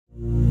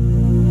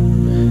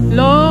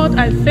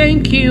I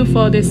thank you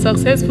for the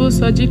successful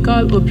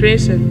surgical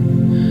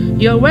operation.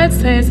 Your word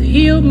says,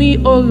 heal me,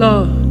 O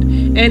Lord,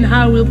 and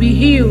I will be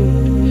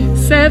healed.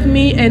 Serve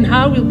me, and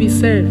I will be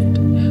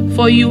served.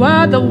 For you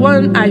are the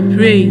one I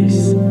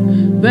praise.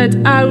 But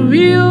I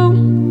will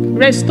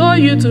restore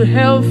you to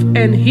health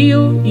and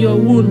heal your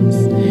wounds,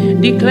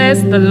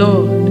 declares the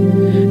Lord.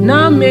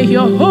 Now may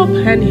your hope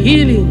and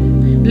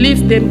healing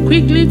lift them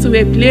quickly to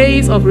a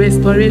place of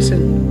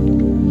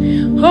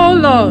restoration. Oh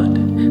Lord,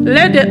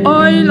 let the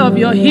oil of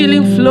your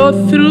healing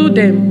flow through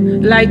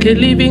them like a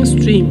living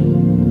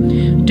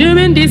stream.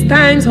 During these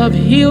times of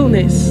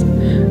illness,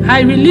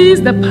 I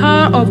release the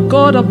power of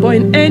God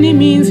upon any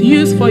means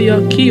used for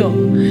your cure.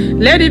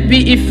 Let it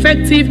be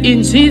effective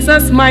in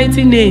Jesus'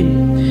 mighty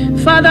name.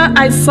 Father,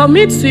 I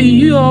submit to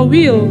your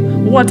will,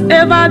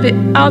 whatever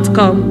the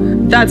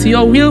outcome, that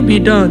your will be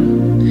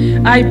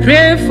done. I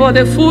pray for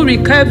the full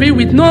recovery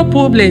with no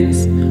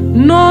problems,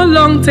 no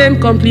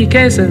long-term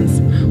complications.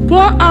 Pour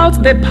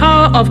out the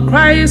power of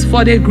Christ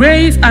for the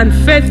grace and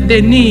faith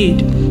they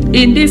need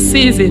in this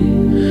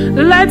season.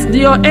 Let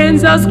your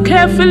angels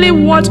carefully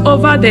watch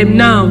over them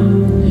now.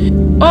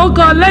 Oh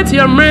God, let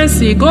your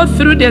mercy go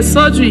through the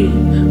surgery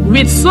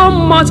with so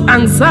much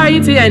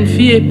anxiety and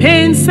fear,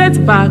 pain,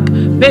 setback,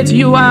 but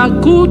you are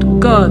a good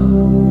God.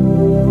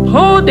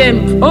 Hold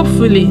them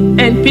hopefully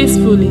and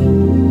peacefully,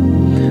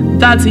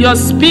 that your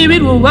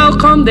spirit will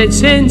welcome the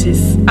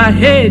changes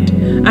ahead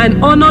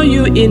and honor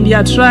you in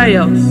their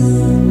trials.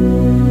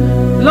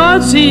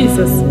 Lord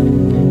Jesus,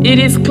 it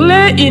is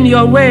clear in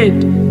your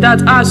word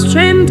that our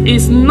strength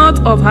is not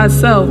of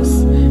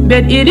ourselves,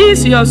 but it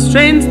is your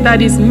strength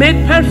that is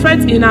made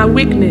perfect in our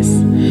weakness.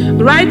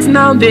 Right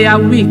now they are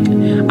weak.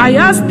 I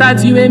ask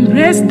that you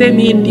embrace them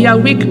in their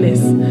weakness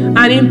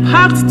and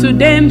impart to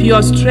them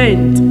your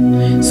strength,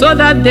 so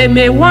that they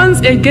may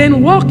once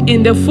again walk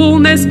in the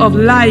fullness of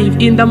life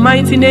in the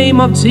mighty name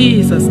of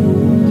Jesus.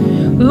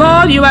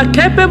 Lord, you are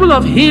capable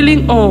of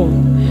healing all.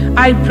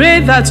 I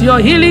pray that your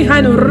healing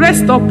hand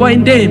rest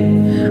upon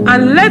them,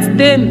 and let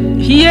them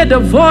hear the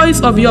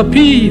voice of your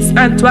peace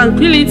and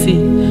tranquility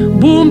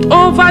boomed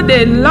over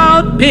the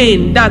loud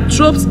pain that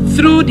throbs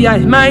through their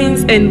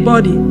minds and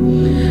body.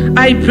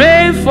 I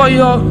pray for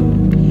your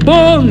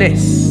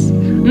boldness,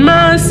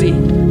 mercy,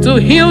 to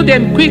heal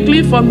them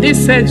quickly from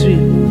this surgery.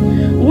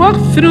 Walk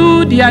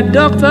through their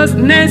doctors,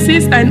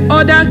 nurses, and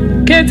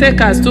other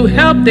caretakers to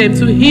help them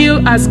to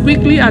heal as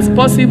quickly as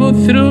possible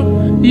through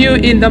you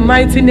in the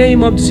mighty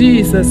name of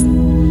Jesus.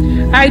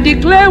 I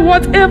declare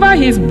whatever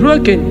is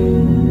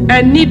broken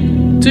and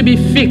need to be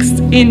fixed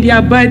in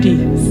their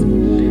bodies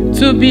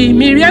to be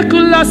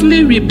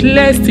miraculously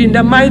replaced in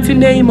the mighty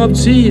name of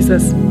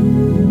Jesus.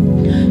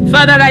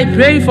 Father, I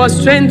pray for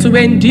strength to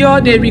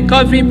endure the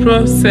recovery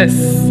process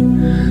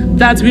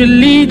that will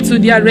lead to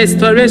their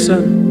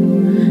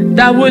restoration,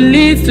 that will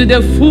lead to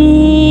the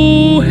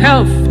full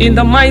health in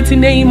the mighty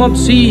name of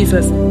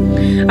Jesus.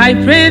 I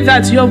pray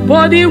that your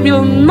body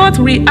will not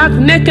react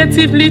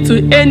negatively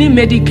to any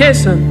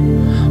medication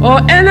or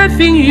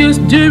anything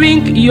used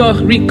during your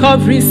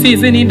recovery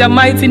season in the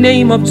mighty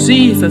name of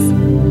Jesus.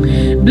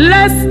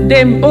 Bless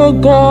them, O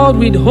God,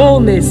 with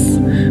wholeness.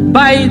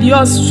 By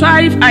your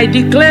stripe, I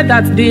declare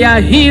that they are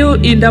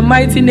healed in the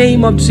mighty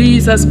name of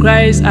Jesus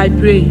Christ, I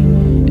pray.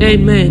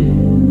 Amen.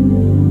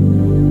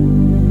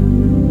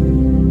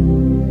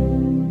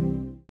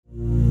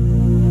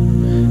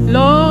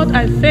 Lord,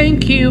 I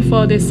thank you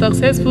for the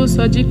successful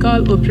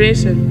surgical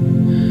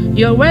operation.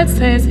 Your word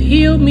says,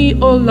 heal me,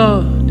 O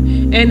Lord,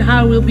 and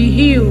I will be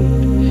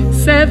healed.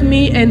 Serve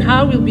me, and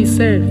I will be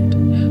served.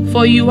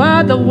 For you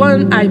are the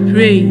one I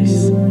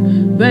praise.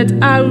 But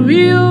I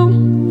will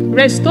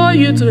restore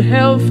you to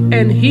health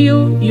and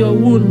heal your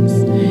wounds,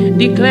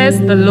 declares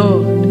the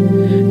Lord.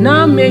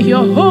 Now may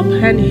your hope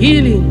and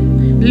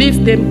healing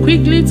lift them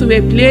quickly to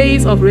a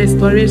place of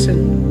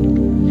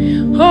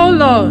restoration. Oh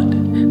Lord,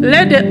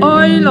 let the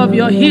oil of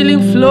your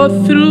healing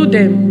flow through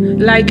them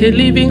like a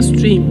living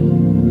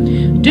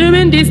stream.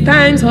 During these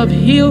times of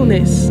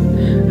illness,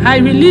 I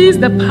release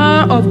the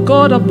power of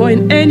God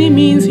upon any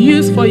means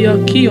used for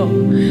your cure.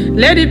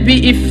 Let it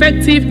be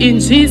effective in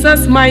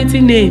Jesus' mighty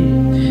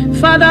name.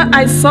 Father,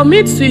 I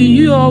submit to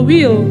your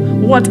will,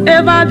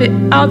 whatever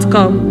the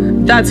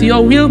outcome, that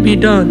your will be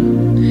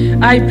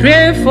done. I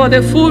pray for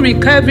the full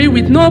recovery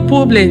with no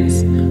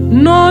problems,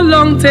 no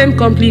long-term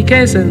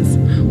complications.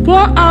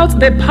 Pour out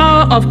the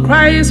power of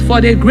Christ for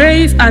the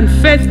grace and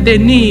faith they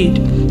need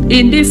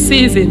in this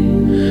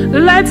season.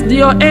 Let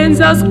your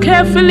angels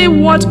carefully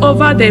watch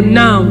over them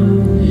now.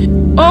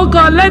 Oh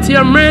God, let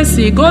your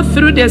mercy go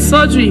through the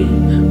surgery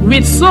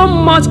with so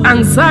much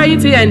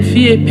anxiety and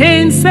fear,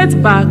 pain,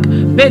 setback,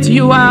 but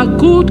you are a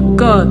good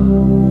God.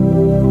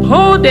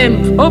 Hold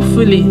them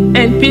hopefully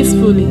and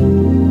peacefully,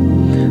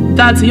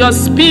 that your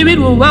spirit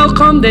will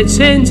welcome the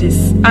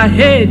changes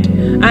ahead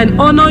and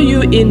honor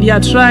you in their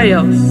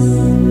trials.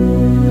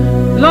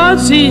 Lord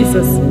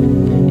Jesus,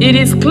 it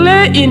is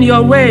clear in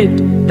your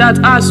word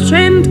that our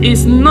strength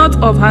is not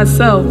of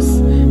ourselves,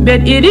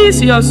 but it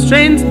is your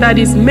strength that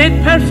is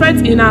made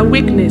perfect in our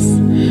weakness.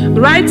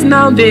 Right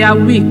now they are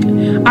weak.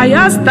 I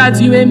ask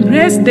that you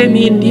embrace them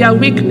in their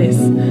weakness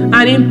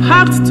and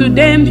impart to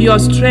them your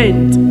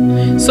strength,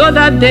 so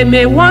that they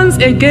may once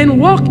again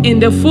walk in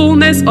the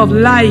fullness of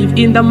life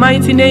in the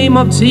mighty name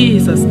of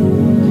Jesus.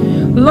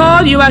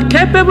 Lord, you are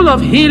capable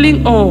of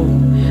healing all.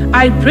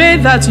 I pray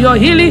that your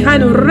healing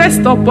hand will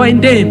rest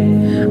upon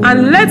them,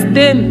 and let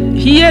them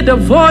hear the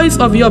voice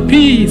of your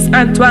peace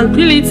and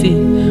tranquility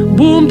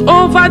boomed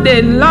over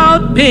the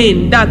loud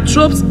pain that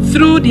throbs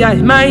through their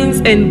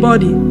minds and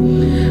body.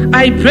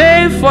 I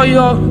pray for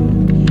your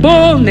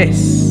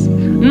boldness,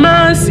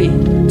 mercy,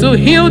 to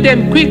heal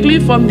them quickly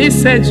from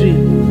this surgery.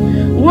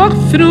 Walk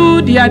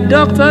through their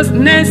doctors,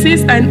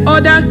 nurses, and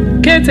other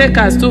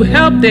caretakers to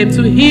help them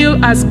to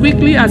heal as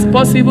quickly as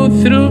possible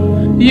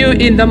through you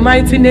in the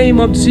mighty name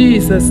of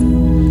Jesus.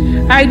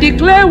 I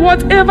declare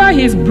whatever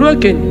is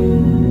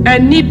broken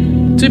and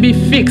need to be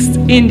fixed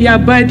in their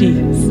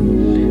bodies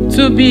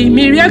to be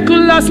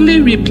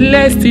miraculously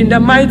replaced in the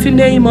mighty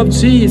name of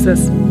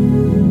Jesus.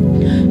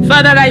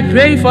 Father, I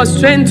pray for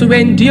strength to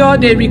endure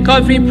the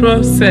recovery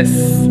process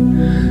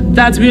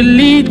that will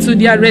lead to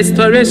their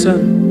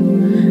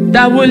restoration,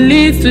 that will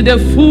lead to the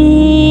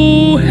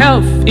full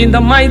health in the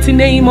mighty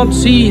name of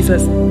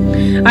Jesus.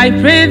 I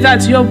pray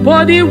that your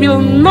body will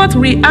not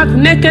react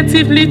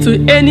negatively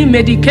to any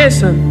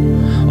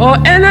medication or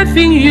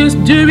anything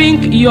used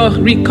during your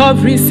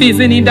recovery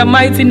season in the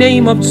mighty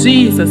name of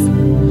Jesus.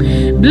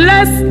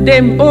 Bless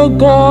them, O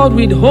God,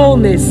 with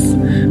wholeness.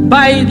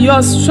 By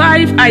your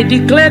stripe, I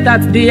declare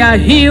that they are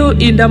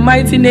healed in the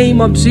mighty name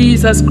of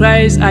Jesus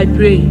Christ, I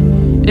pray.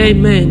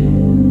 Amen.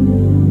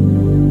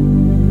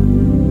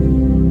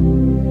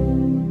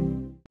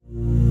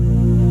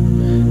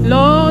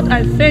 Lord,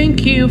 I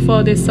thank you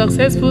for the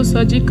successful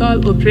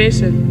surgical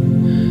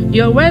operation.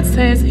 Your word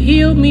says,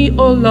 heal me,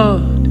 O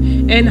Lord,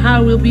 and I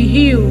will be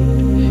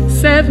healed.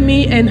 Serve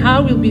me, and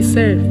I will be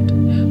served.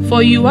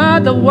 For you are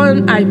the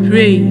one I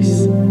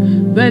praise.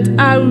 But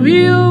I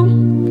will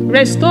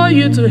restore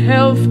you to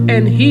health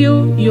and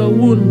heal your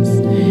wounds,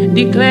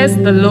 declares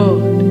the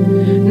Lord.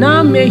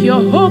 Now may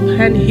your hope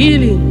and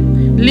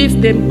healing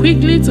lead them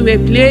quickly to a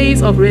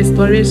place of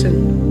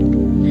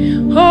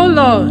restoration. Oh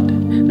Lord,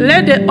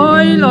 let the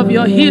oil of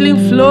your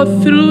healing flow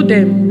through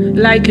them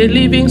like a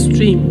living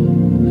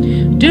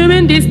stream.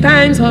 During these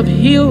times of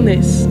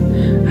illness,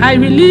 I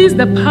release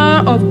the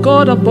power of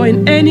God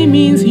upon any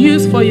means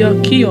used for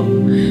your cure.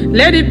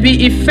 Let it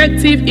be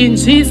effective in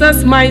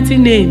Jesus' mighty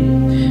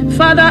name.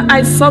 Father,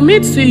 I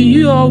submit to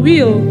your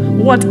will,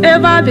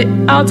 whatever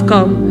the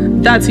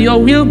outcome, that your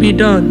will be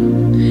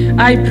done.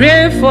 I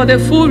pray for the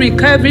full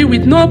recovery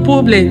with no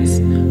problems,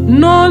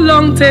 no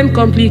long-term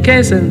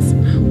complications.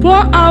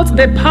 Pour out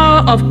the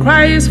power of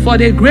Christ for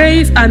the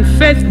grace and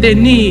faith they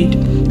need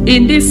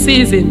in this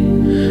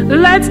season.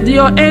 Let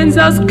your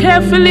angels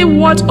carefully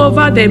watch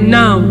over them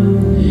now.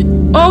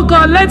 Oh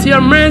God, let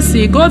your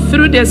mercy go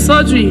through the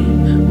surgery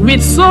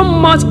with so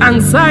much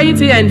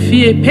anxiety and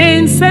fear,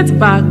 pain,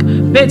 setback,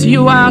 but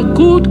you are a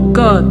good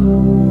God.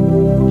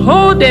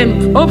 Hold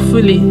them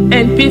hopefully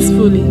and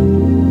peacefully,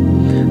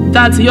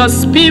 that your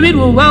spirit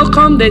will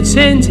welcome the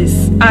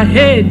changes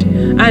ahead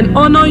and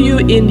honor you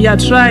in their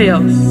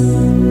trials.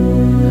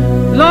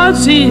 Lord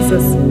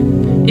Jesus,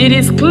 it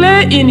is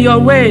clear in your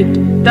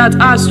word that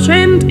our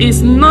strength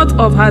is not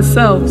of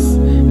ourselves,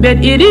 but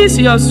it is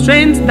your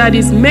strength that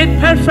is made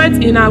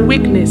perfect in our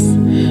weakness.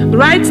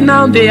 Right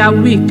now they are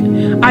weak.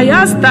 I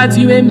ask that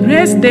you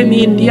embrace them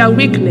in their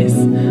weakness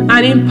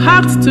and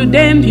impart to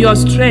them your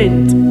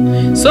strength,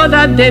 so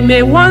that they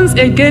may once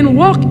again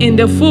walk in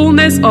the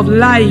fullness of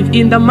life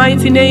in the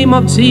mighty name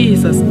of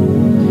Jesus.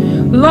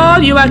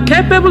 Lord, you are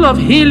capable of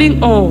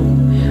healing all.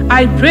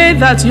 I pray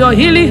that your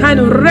healing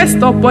hand will rest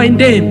upon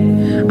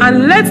them,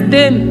 and let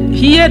them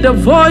hear the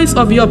voice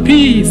of your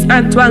peace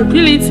and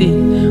tranquility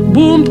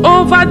boomed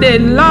over the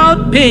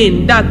loud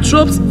pain that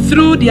throbs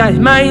through their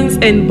minds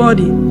and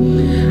body.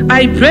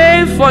 I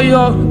pray for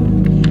your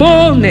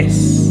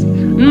boldness,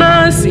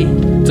 mercy,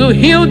 to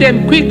heal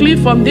them quickly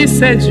from this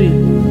surgery.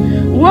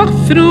 Walk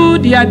through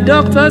their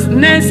doctors,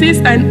 nurses,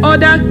 and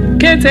other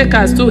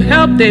caretakers to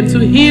help them to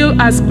heal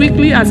as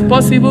quickly as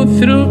possible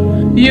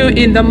through you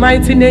in the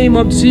mighty name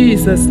of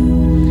Jesus.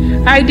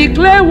 I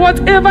declare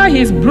whatever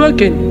is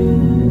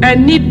broken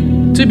and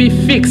need to be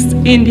fixed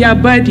in their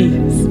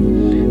bodies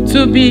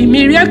to be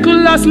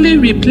miraculously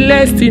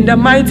replaced in the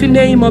mighty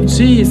name of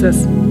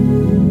Jesus.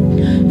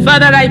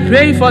 Father, I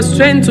pray for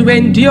strength to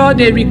endure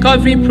the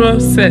recovery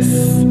process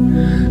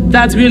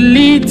that will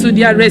lead to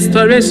their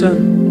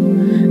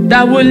restoration,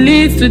 that will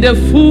lead to the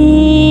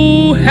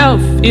full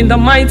health in the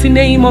mighty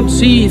name of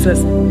Jesus.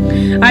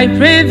 I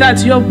pray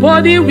that your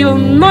body will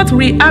not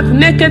react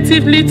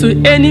negatively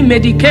to any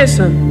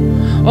medication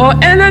or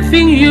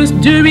anything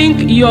used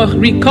during your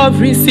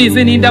recovery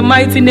season in the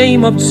mighty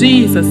name of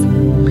Jesus.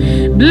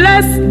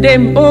 Bless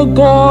them, O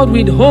God,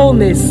 with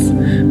wholeness.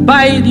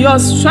 By your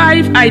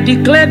stripe, I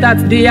declare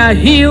that they are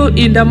healed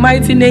in the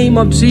mighty name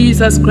of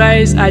Jesus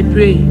Christ, I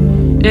pray.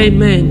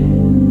 Amen.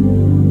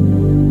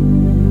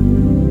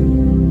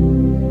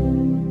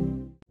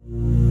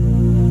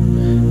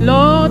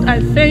 Lord, Lord,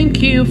 I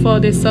thank you for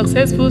the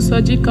successful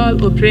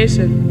surgical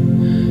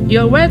operation.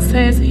 Your word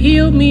says,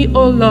 heal me,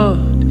 O Lord,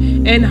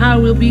 and I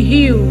will be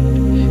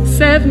healed.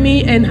 Serve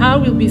me, and I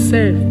will be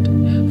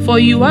served. For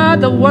you are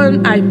the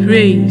one I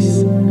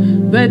praise.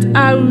 But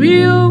I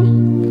will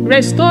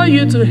restore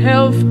you to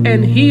health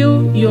and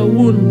heal your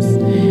wounds,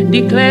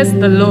 declares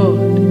the Lord.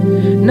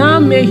 Now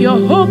may your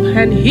hope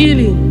and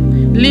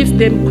healing lift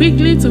them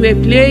quickly to a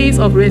place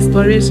of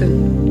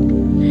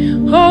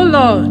restoration. Oh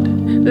Lord,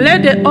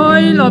 let the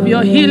oil of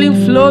your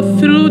healing flow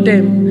through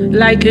them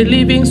like a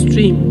living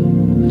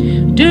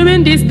stream.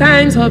 During these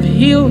times of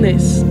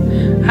illness,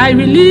 I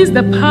release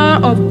the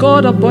power of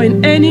God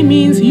upon any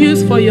means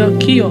used for your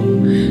cure.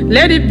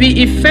 Let it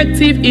be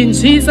effective in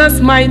Jesus'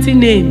 mighty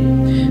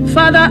name.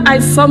 Father, I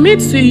submit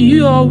to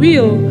your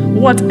will,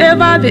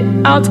 whatever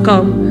the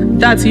outcome,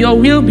 that your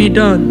will be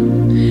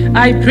done.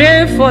 I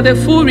pray for the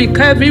full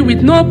recovery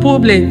with no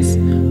problems,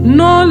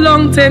 no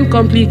long-term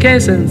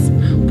complications.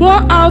 Pour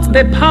out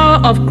the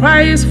power of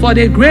Christ for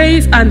the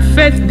grace and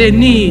faith they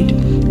need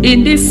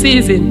in this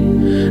season.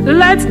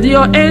 Let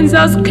your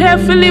angels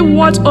carefully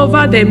watch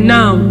over them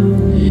now.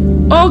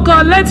 Oh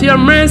God, let your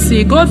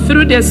mercy go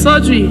through the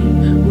surgery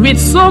with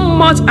so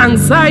much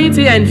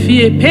anxiety and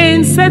fear,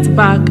 pain,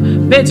 setback,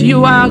 but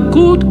you are a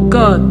good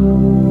God.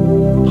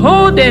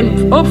 Hold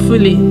them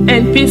hopefully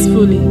and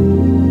peacefully,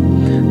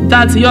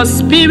 that your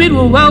spirit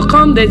will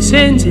welcome the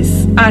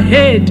changes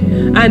ahead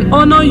and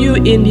honor you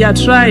in their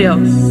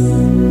trials.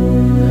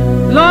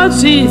 Lord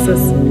Jesus,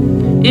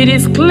 it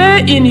is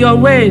clear in your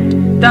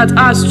word that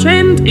our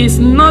strength is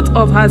not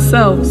of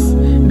ourselves,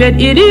 but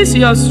it is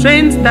your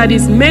strength that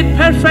is made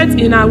perfect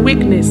in our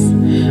weakness.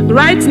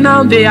 Right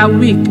now they are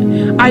weak.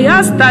 I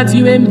ask that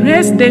you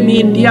embrace them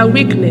in their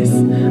weakness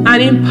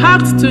and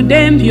impart to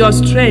them your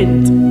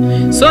strength,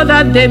 so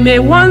that they may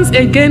once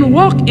again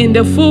walk in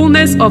the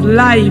fullness of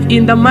life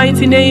in the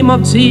mighty name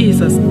of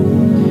Jesus.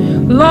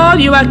 Lord,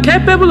 you are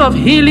capable of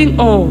healing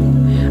all.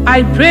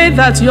 I pray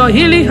that your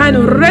healing hand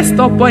rest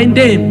upon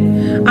them,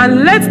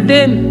 and let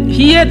them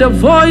hear the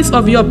voice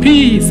of your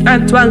peace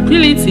and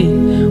tranquility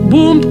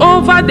boomed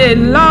over the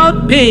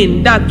loud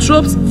pain that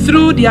throbs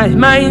through their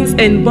minds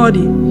and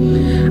body.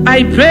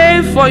 I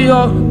pray for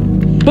your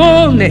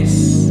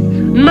boldness,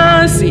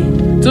 mercy,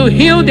 to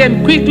heal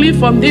them quickly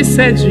from this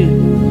surgery.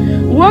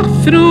 Walk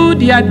through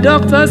their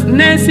doctors,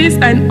 nurses,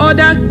 and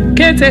other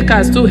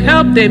caretakers to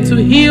help them to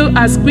heal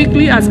as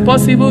quickly as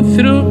possible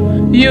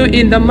through you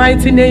in the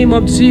mighty name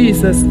of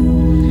Jesus.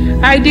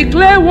 I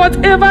declare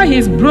whatever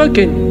is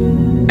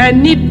broken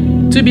and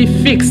need to be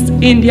fixed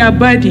in their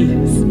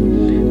bodies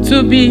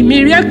to be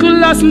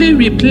miraculously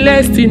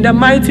replaced in the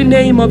mighty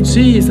name of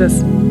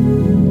Jesus.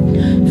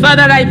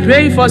 Father, I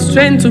pray for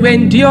strength to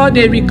endure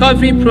the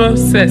recovery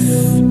process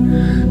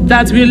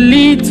that will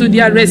lead to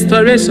their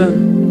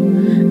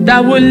restoration,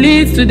 that will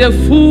lead to the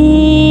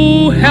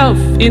full health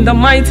in the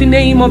mighty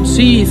name of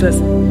Jesus.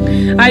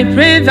 I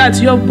pray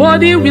that your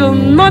body will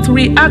not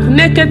react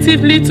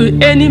negatively to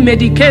any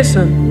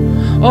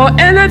medication or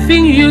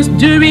anything used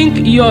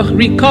during your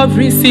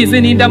recovery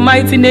season in the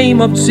mighty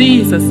name of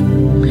Jesus.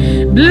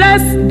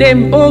 Bless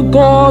them, O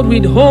God,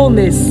 with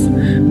wholeness.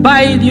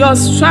 By your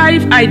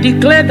stripe, I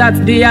declare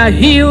that they are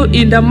healed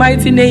in the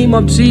mighty name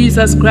of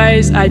Jesus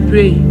Christ, I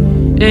pray.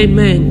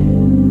 Amen.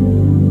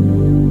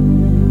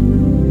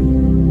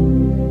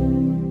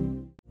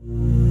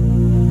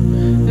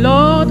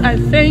 Lord, I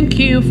thank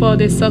you for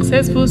the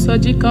successful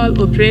surgical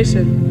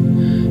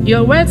operation.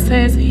 Your word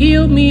says,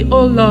 heal me,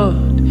 O Lord,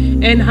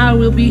 and I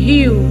will be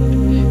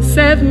healed.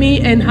 Serve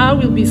me, and I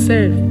will be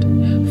served.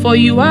 For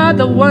you are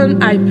the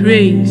one I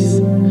praise.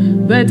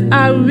 But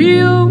I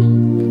will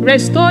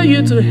restore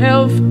you to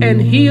health and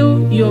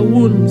heal your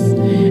wounds,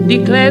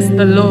 declares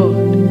the Lord.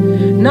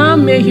 Now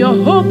may your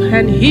hope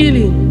and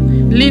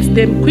healing lift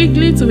them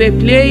quickly to a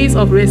place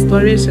of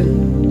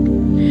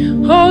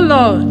restoration. Oh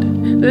Lord,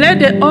 let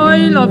the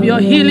oil of your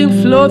healing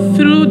flow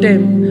through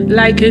them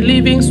like a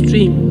living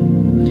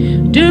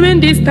stream. During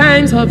these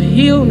times of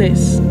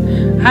illness,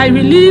 I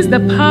release the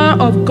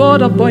power of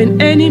God upon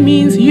any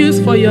means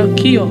used for your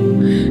cure.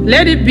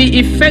 Let it be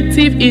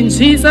effective in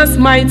Jesus'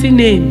 mighty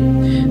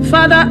name.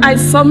 Father, I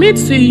submit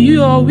to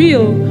your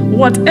will,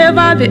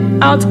 whatever the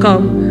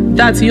outcome,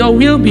 that your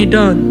will be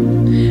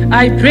done.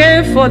 I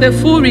pray for the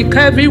full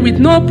recovery with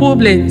no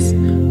problems,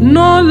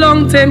 no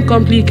long-term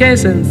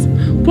complications.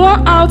 Pour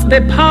out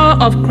the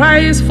power of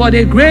Christ for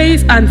the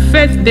grace and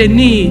faith they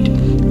need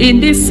in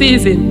this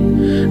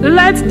season.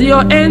 Let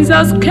your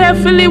angels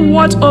carefully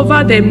watch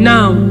over them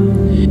now.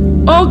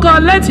 Oh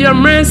God, let your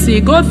mercy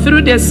go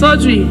through the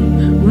surgery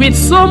with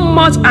so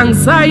much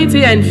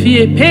anxiety and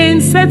fear,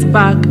 pain,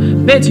 setback,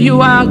 but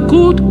you are a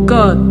good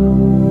God.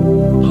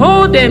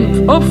 Hold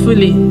them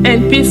hopefully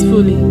and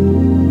peacefully,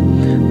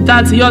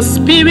 that your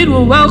spirit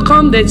will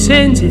welcome the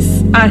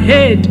changes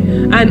ahead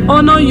and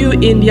honor you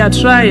in their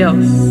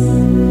trials.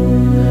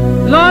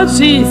 Lord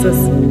Jesus,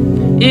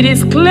 it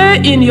is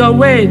clear in your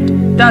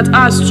word that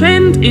our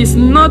strength is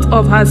not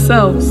of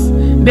ourselves,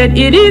 but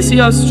it is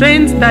your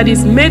strength that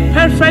is made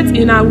perfect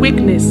in our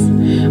weakness.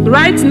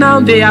 Right now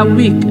they are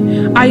weak.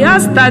 I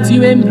ask that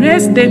you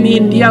embrace them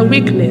in their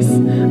weakness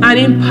and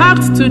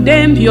impart to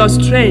them your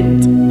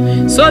strength,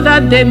 so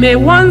that they may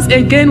once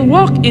again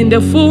walk in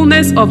the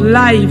fullness of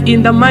life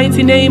in the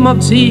mighty name of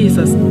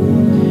Jesus.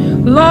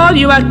 Lord,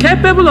 you are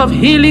capable of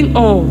healing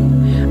all.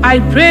 I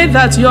pray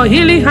that your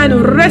healing hand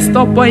will rest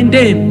upon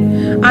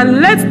them,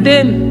 and let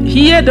them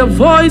hear the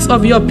voice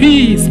of your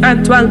peace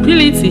and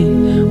tranquility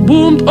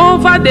boomed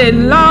over the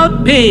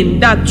loud pain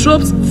that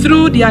throbs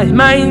through their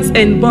minds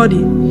and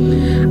body.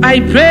 I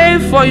pray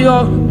for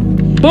your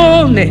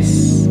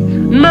boldness,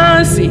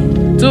 mercy,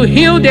 to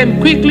heal them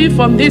quickly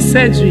from this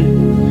surgery.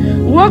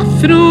 Walk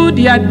through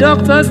their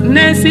doctors,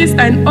 nurses,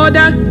 and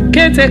other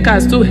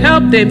caretakers to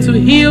help them to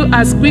heal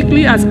as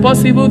quickly as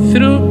possible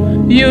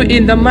through you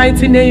in the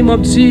mighty name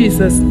of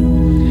Jesus.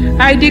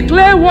 I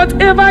declare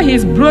whatever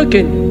is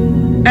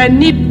broken and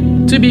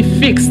need to be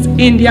fixed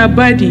in their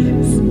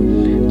bodies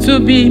to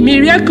be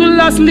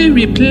miraculously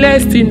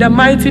replaced in the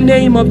mighty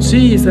name of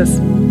Jesus.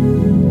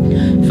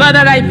 Father,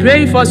 I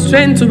pray for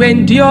strength to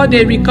endure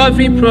the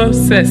recovery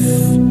process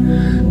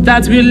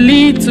that will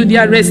lead to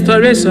their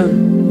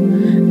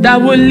restoration,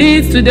 that will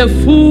lead to the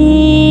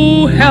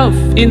full health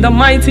in the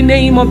mighty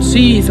name of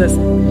Jesus.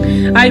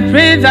 I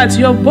pray that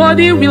your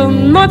body will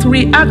not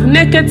react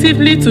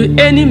negatively to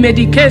any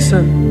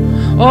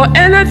medication or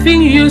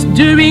anything used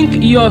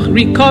during your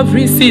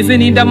recovery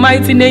season in the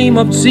mighty name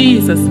of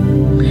Jesus.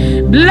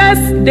 Bless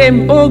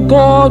them, O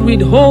God,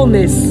 with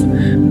wholeness.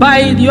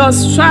 By your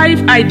stripe,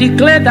 I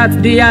declare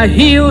that they are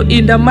healed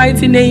in the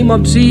mighty name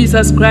of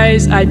Jesus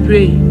Christ, I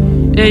pray.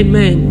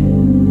 Amen.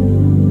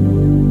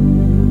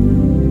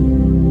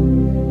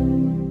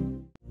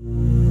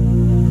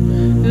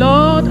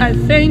 Lord, I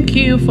thank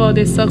you for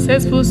the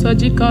successful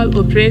surgical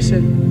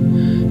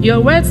operation. Your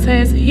word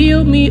says,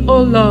 heal me,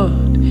 O Lord,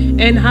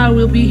 and I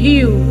will be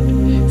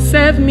healed.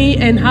 Serve me,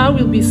 and I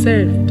will be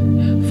served.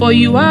 For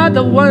you are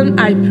the one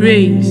I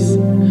praise.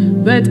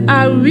 But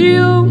I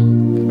will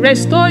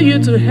restore you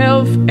to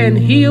health and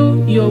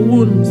heal your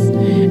wounds,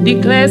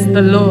 declares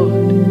the Lord.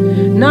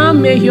 Now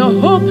may your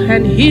hope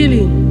and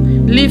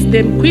healing lift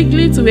them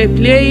quickly to a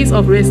place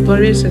of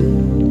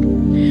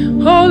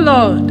restoration. Oh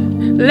Lord,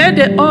 let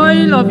the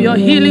oil of your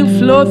healing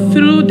flow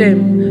through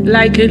them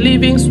like a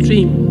living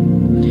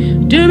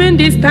stream. During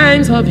these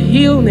times of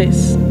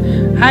illness,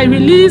 I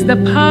release the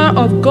power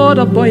of God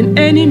upon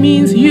any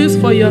means used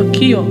for your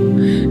cure.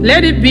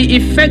 Let it be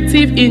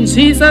effective in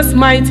Jesus'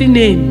 mighty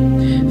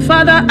name.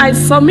 Father, I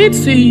submit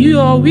to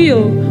your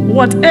will,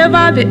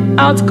 whatever the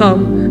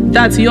outcome,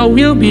 that your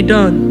will be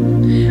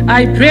done.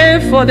 I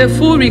pray for the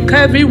full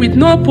recovery with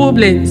no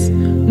problems,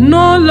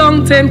 no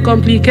long-term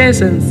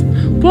complications.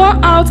 Pour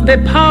out the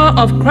power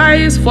of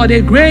Christ for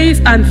the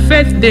grace and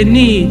faith they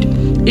need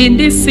in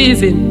this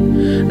season.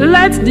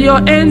 Let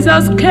your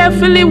angels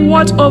carefully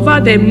watch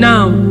over them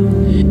now.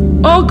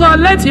 Oh God,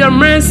 let your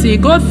mercy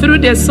go through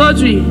the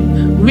surgery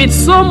with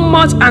so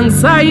much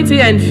anxiety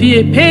and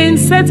fear, pain,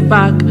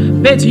 setback,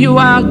 but you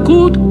are a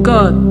good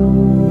God.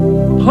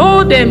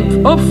 Hold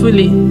them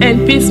hopefully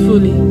and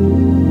peacefully,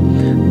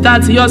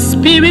 that your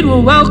spirit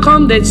will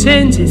welcome the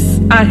changes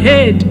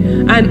ahead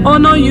and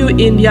honor you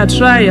in their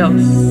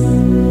trials.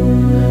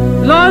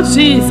 Lord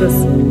Jesus,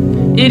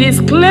 it is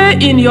clear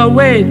in your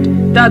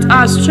word that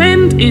our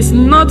strength is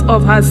not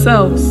of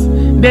ourselves,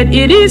 but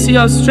it is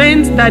your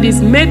strength that is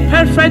made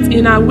perfect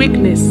in our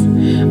weakness.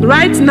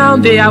 Right now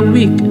they are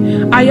weak.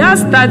 I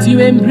ask that you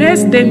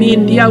embrace them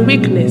in their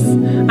weakness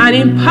and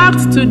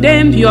impart to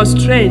them your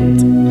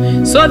strength,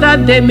 so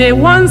that they may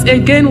once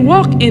again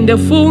walk in the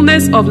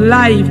fullness of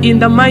life in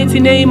the mighty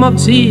name of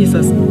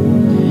Jesus.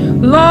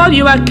 Lord,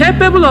 you are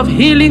capable of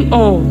healing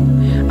all.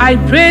 I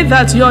pray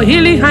that your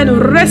healing hand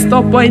will rest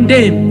upon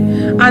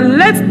them, and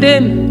let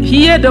them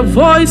hear the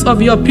voice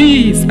of your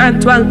peace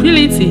and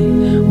tranquility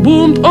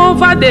boomed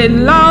over the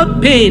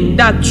loud pain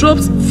that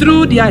throbs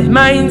through their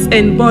minds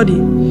and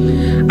body.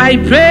 I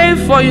pray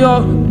for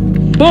your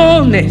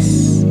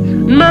boldness,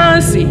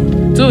 mercy,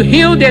 to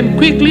heal them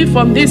quickly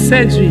from this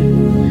surgery.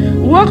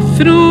 Walk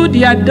through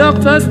their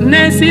doctors,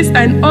 nurses,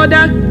 and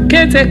other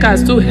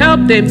caretakers to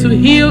help them to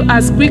heal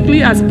as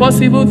quickly as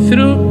possible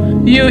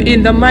through you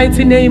in the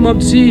mighty name of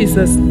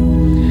Jesus.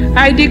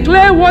 I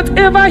declare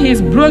whatever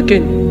is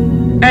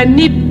broken and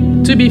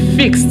need to be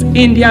fixed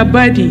in their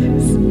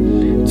bodies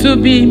to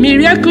be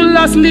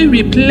miraculously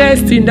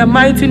replaced in the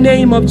mighty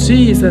name of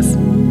Jesus.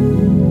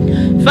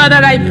 Father,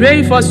 I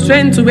pray for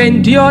strength to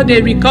endure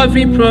the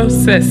recovery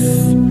process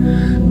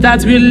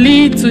that will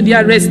lead to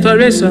their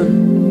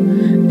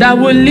restoration, that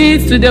will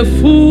lead to the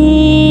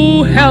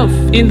full health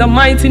in the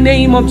mighty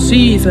name of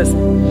Jesus.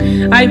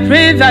 I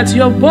pray that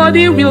your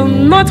body will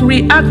not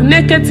react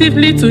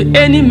negatively to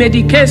any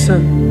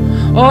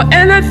medication or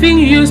anything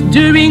used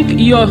during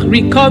your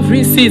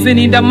recovery season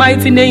in the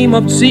mighty name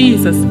of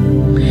Jesus.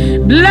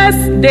 Bless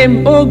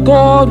them, O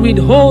God, with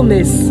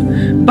wholeness.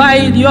 By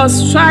your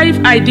stripe,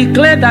 I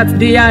declare that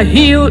they are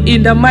healed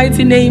in the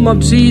mighty name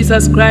of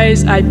Jesus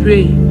Christ, I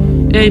pray.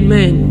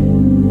 Amen.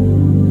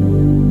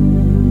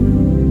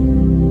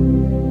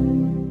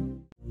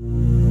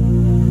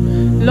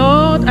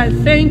 Lord, I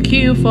thank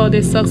you for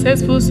the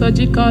successful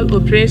surgical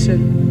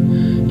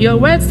operation. Your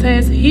word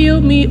says,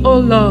 heal me, O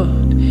Lord,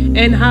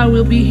 and I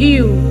will be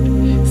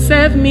healed.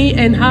 Serve me,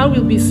 and I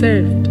will be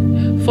served.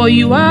 For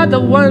you are the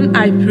one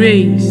I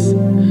praise.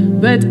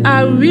 But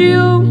I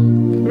will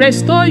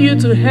restore you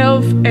to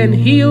health and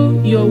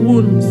heal your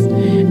wounds,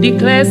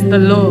 declares the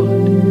Lord.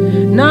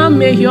 Now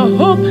may your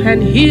hope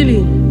and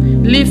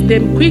healing lift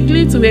them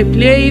quickly to a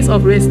place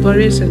of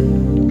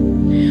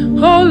restoration.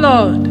 Oh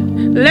Lord,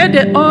 let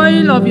the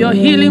oil of your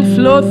healing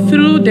flow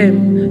through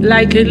them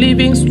like a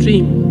living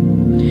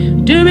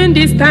stream. During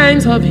these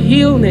times of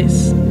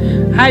illness,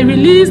 I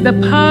release the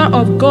power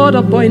of God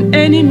upon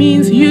any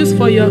means used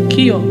for your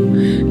cure.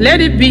 Let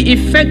it be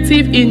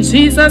effective in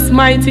Jesus'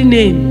 mighty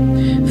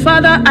name.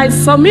 Father, I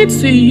submit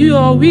to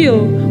your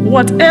will,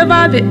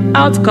 whatever the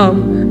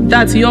outcome,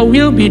 that your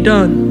will be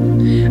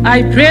done.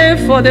 I pray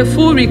for the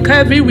full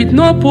recovery with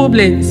no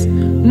problems,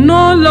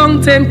 no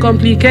long-term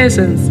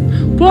complications.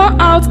 Pour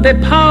out the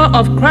power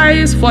of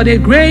Christ for the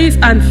grace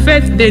and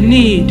faith they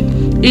need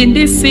in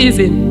this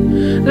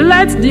season.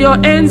 Let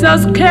your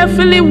angels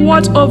carefully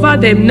watch over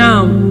them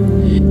now.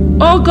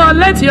 Oh God,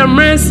 let your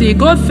mercy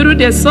go through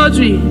the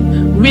surgery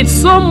with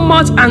so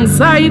much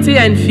anxiety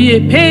and fear,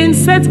 pain,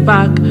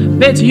 setback,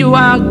 but you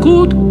are a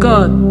good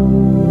God.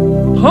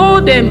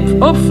 Hold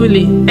them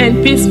hopefully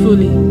and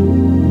peacefully,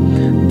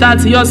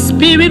 that your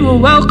spirit will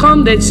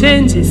welcome the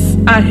changes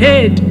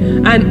ahead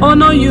and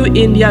honor you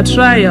in their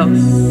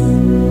trials.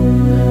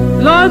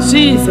 Lord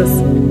Jesus,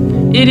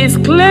 it is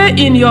clear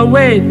in your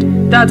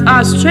word that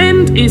our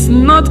strength is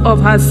not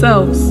of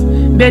ourselves,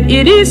 but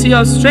it is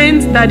your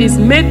strength that is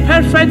made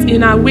perfect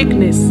in our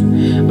weakness.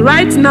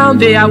 Right now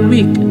they are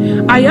weak.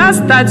 I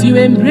ask that you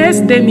embrace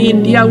them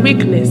in their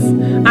weakness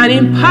and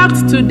impart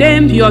to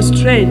them your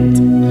strength,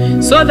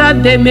 so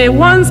that they may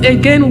once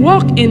again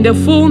walk in the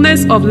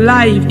fullness of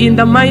life in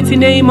the mighty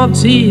name of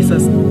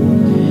Jesus.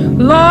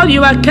 Lord,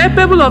 you are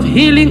capable of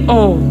healing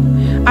all.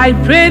 I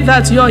pray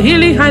that your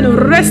healing hand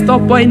rest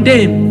upon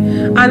them,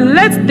 and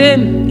let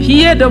them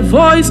hear the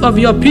voice of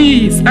your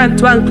peace and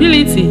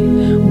tranquility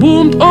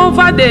boomed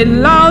over the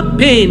loud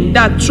pain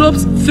that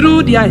throbs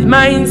through their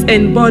minds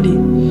and body.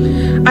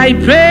 I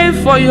pray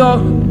for your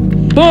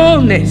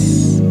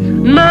boldness,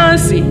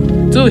 mercy,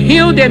 to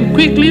heal them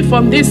quickly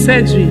from this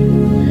surgery.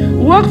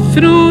 Walk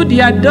through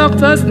their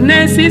doctors,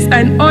 nurses,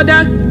 and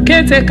other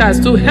caretakers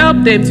to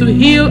help them to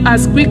heal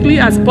as quickly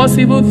as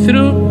possible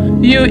through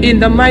you in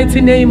the mighty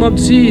name of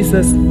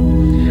Jesus.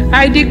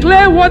 I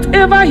declare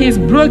whatever is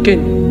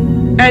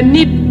broken and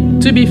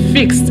need to be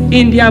fixed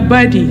in their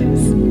bodies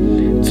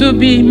to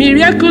be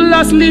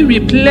miraculously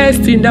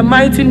replaced in the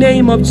mighty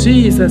name of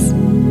Jesus.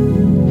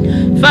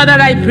 Father,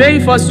 I pray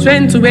for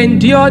strength to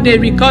endure the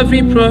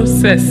recovery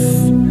process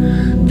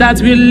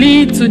that will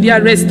lead to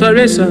their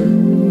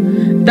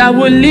restoration, that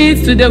will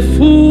lead to the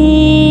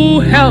full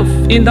health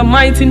in the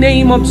mighty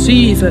name of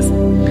Jesus.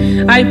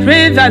 I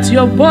pray that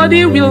your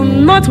body will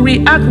not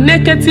react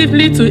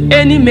negatively to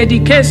any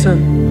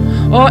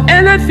medication or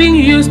anything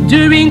used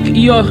during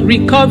your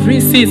recovery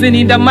season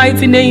in the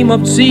mighty name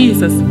of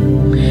Jesus.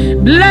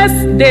 Bless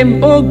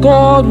them, O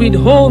God, with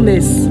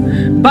wholeness.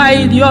 By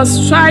your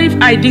stripe,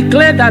 I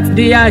declare that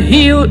they are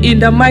healed in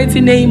the mighty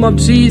name of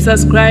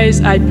Jesus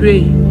Christ, I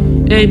pray.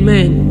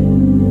 Amen.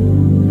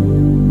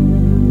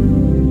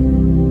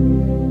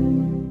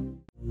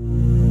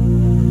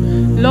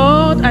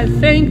 Lord, I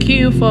thank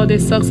you for the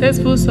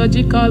successful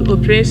surgical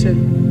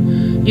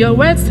operation. Your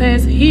word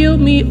says, heal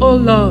me, O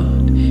Lord,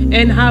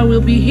 and I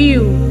will be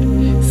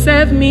healed.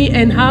 Serve me,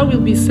 and I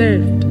will be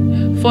served.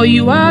 For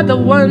you are the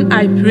one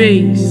I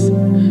praise.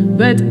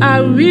 But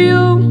I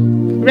will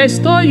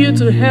restore you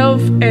to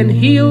health and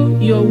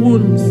heal your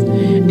wounds,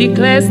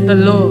 declares the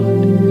Lord.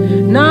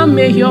 Now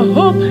may your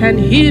hope and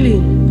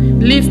healing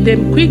lift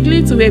them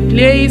quickly to a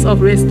place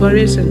of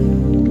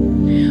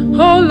restoration.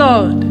 Oh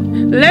Lord,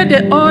 let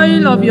the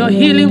oil of your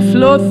healing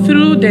flow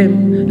through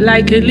them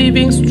like a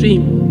living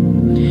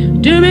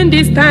stream. During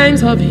these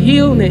times of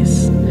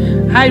illness,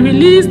 I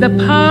release the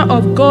power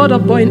of God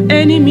upon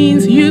any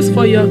means used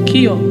for your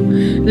cure.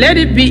 Let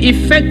it be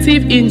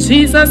effective in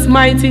Jesus'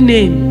 mighty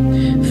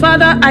name.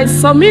 Father, I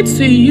submit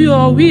to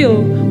your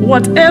will,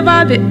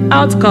 whatever the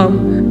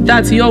outcome,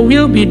 that your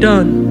will be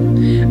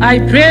done. I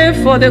pray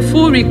for the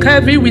full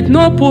recovery with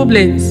no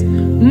problems,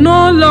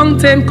 no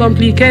long-term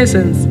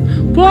complications.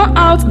 Pour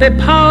out the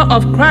power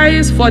of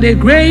Christ for the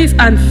grace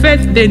and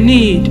faith they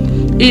need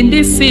in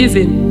this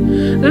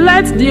season.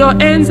 Let your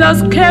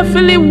angels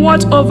carefully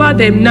watch over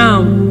them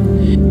now.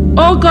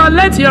 Oh God,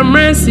 let your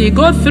mercy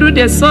go through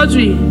the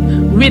surgery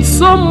with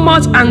so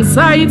much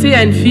anxiety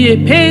and fear,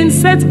 pain,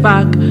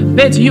 setback,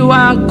 but you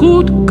are a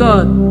good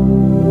God.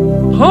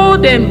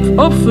 Hold them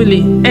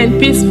hopefully and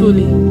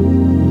peacefully,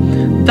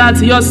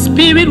 that your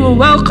spirit will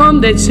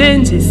welcome the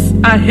changes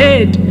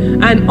ahead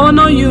and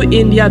honor you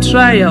in their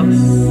trials.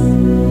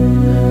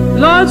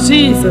 Lord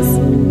Jesus,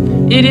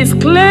 it is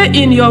clear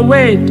in your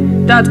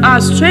word that our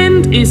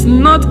strength is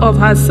not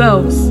of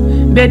ourselves,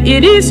 but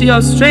it is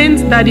your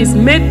strength that is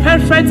made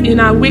perfect in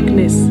our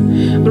weakness.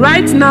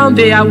 Right now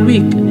they are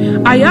weak.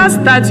 I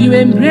ask that you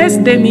embrace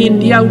them in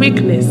their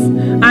weakness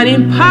and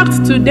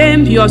impart to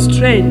them your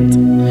strength,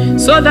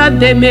 so that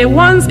they may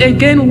once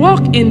again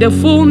walk in the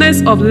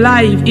fullness of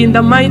life in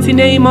the mighty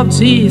name of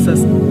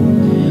Jesus.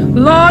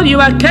 Lord, you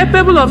are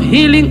capable of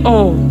healing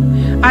all.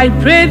 I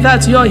pray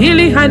that your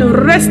healing hand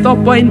will rest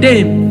upon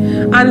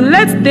them, and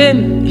let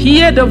them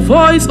hear the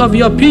voice of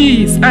your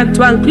peace and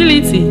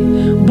tranquility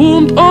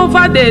boomed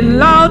over the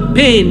loud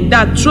pain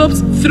that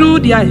throbs through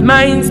their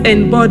minds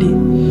and body.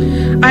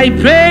 I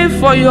pray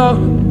for your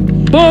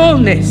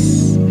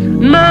boldness,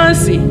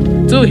 mercy,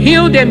 to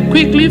heal them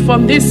quickly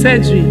from this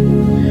surgery.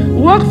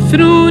 Walk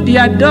through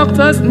their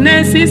doctors,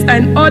 nurses,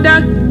 and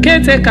other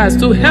caretakers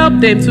to help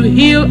them to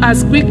heal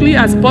as quickly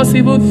as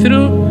possible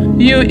through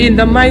you in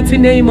the mighty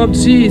name of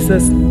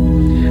Jesus.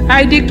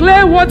 I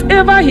declare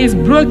whatever is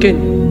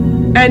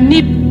broken and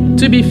need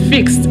to be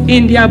fixed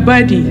in their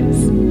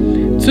bodies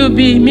to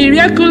be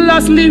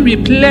miraculously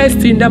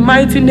replaced in the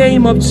mighty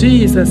name of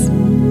Jesus.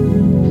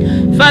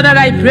 Father,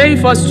 I pray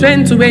for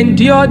strength to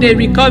endure the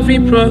recovery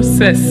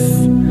process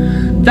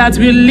that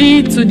will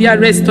lead to their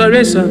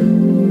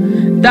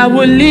restoration, that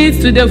will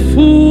lead to the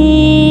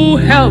full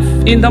health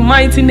in the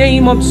mighty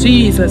name of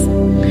Jesus.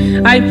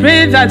 I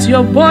pray that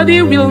your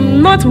body will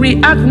not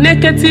react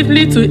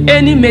negatively to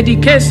any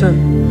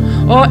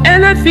medication or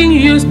anything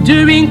used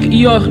during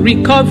your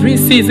recovery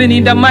season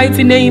in the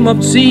mighty name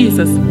of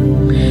Jesus.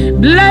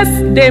 Bless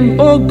them,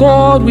 O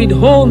God, with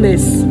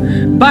wholeness.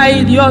 By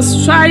your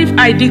stripe,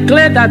 I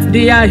declare that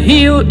they are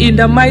healed in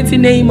the mighty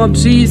name of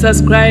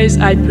Jesus Christ,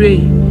 I pray.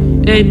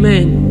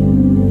 Amen.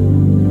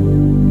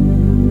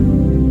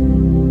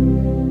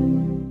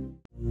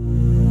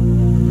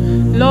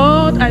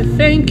 Lord, I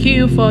thank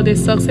you for the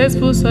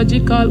successful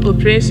surgical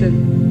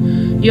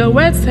operation. Your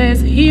word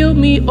says, heal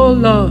me, O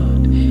Lord,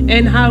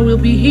 and I will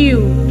be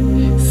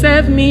healed.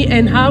 Serve me,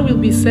 and I will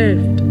be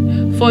served.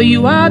 For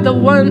you are the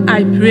one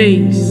I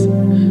praise.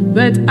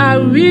 But I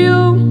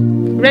will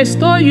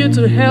restore you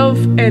to health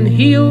and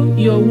heal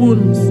your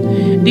wounds,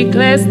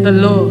 declares the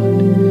Lord.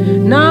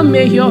 Now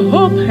may your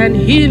hope and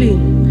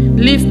healing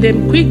lift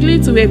them quickly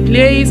to a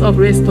place of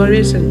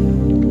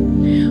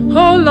restoration.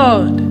 Oh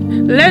Lord,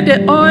 let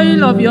the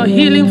oil of your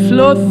healing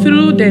flow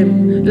through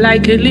them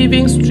like a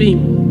living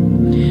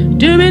stream.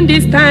 During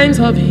these times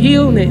of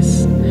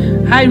illness,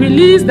 I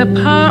release the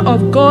power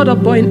of God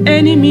upon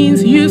any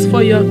means used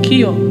for your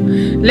cure.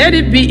 Let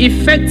it be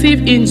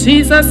effective in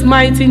Jesus'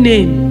 mighty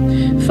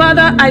name.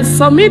 Father, I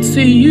submit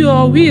to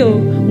your will,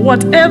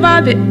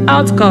 whatever the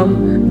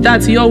outcome,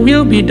 that your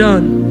will be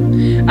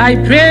done. I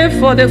pray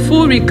for the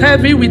full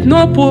recovery with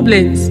no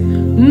problems,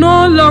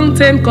 no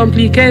long-term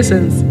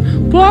complications.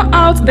 Pour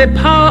out the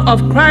power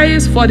of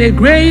Christ for the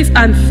grace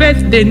and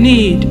faith they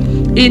need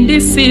in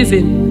this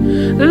season.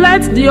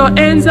 Let your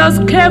angels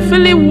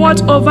carefully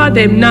watch over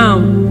them now.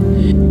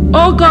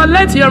 Oh God,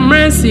 let your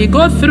mercy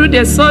go through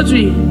the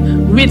surgery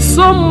with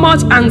so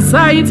much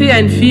anxiety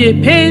and fear,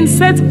 pain,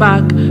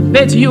 setback,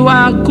 but you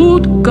are a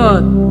good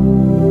God.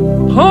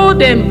 Hold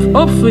them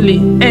hopefully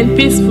and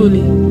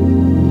peacefully,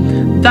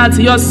 that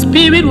your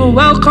spirit will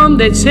welcome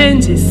the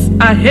changes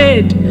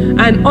ahead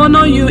and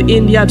honor you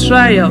in their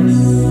trials.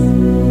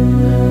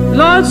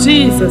 Lord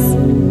Jesus,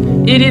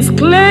 it is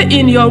clear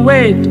in your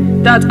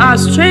word that our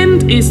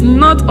strength is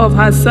not of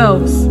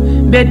ourselves,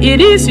 but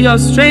it is your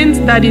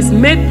strength that is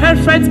made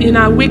perfect in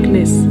our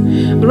weakness.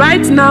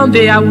 Right now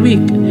they are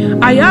weak.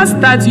 I ask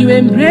that you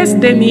embrace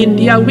them in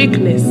their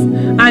weakness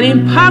and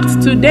impart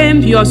to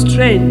them your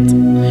strength,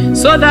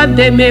 so that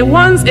they may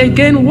once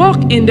again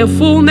walk in the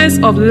fullness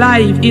of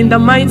life in the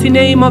mighty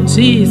name of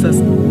Jesus.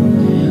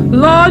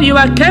 Lord, you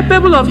are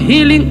capable of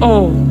healing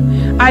all.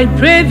 I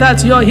pray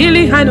that your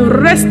healing hand will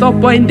rest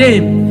upon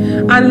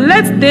them, and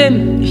let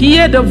them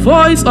hear the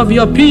voice of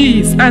your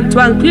peace and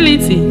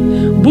tranquility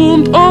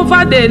boomed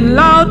over the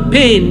loud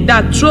pain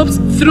that throbs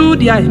through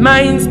their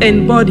minds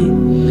and body.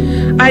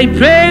 I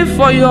pray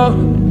for your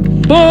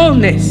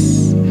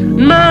boldness,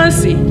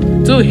 mercy,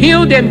 to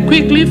heal them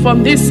quickly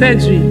from this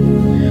surgery.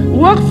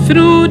 Walk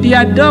through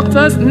their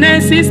doctors,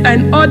 nurses,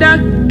 and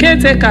other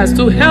caretakers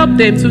to help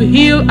them to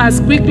heal as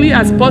quickly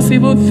as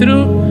possible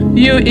through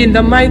you in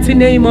the mighty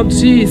name of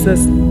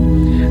Jesus.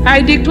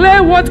 I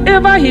declare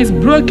whatever is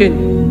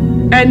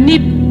broken and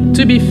need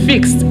to be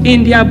fixed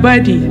in their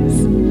bodies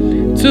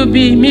to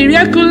be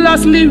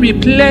miraculously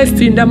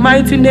replaced in the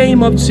mighty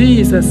name of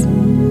Jesus.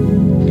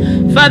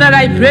 Father,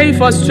 I pray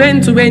for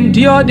strength to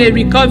endure the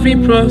recovery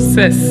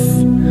process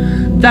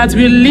that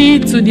will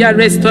lead to their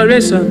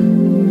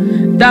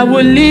restoration, that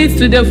will lead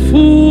to the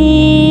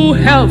full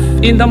health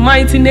in the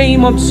mighty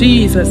name of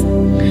Jesus.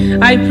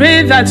 I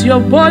pray that your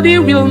body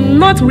will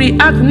not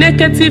react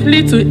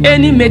negatively to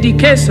any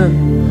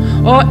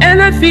medication or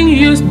anything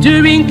used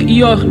during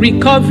your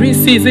recovery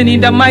season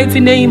in the mighty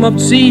name of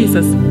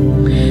Jesus.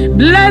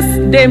 Bless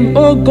them,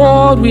 O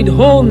God, with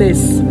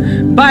wholeness.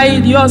 By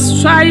your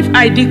stripe,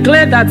 I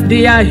declare that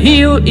they are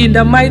healed in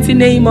the mighty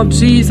name of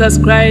Jesus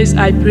Christ,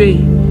 I pray.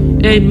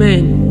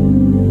 Amen.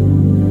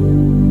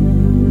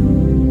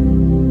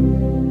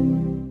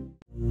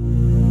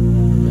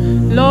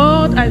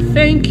 Lord, I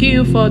thank thank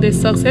you for the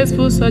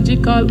successful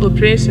surgical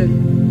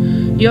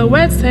operation. Your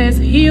word says,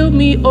 heal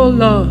me, O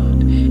Lord,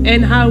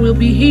 and I will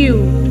be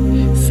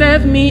healed.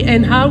 Serve me,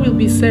 and I will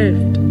be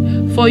served.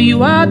 For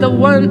you are the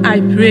one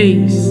I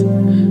praise.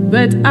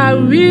 But I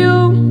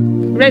will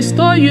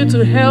restore you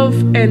to health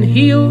and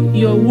heal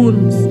your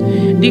wounds,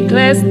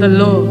 declares the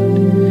Lord.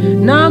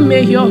 Now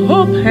may your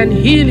hope and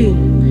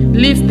healing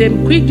lift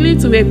them quickly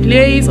to a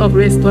place of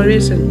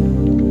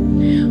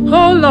restoration.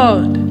 Oh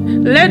Lord,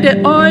 let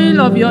the oil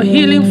of your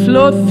healing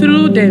flow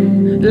through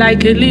them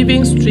like a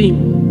living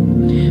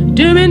stream.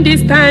 During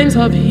these times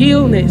of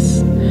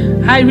illness,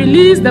 I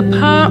release the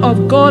power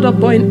of God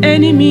upon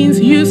any means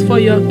used for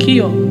your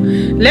cure.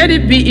 Let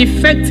it be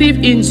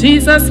effective in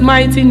Jesus'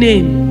 mighty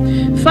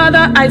name.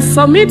 Father, I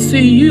submit to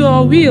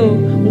your will,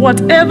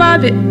 whatever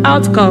the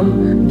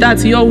outcome,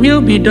 that your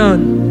will be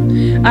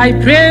done. I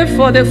pray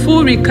for the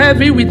full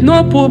recovery with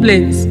no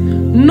problems,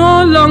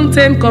 no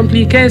long-term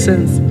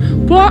complications.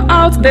 Pour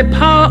out the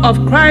power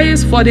of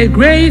Christ for the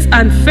grace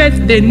and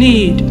faith they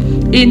need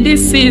in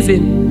this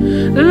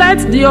season.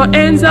 Let your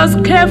angels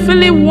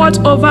carefully watch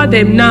over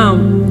them now.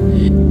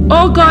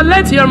 Oh God,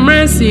 let your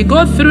mercy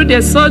go through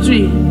the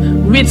surgery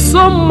with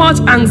so much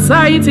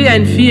anxiety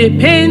and fear,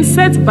 pain,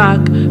 setback,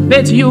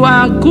 but you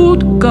are a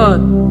good God.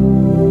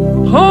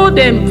 Hold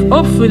them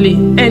hopefully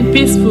and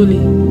peacefully,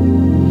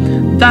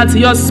 that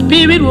your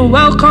spirit will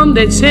welcome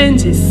the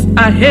changes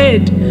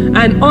ahead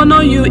and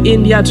honor you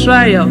in their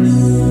trials.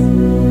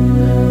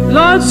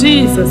 Lord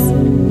Jesus,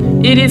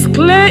 it is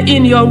clear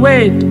in your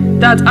word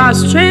that our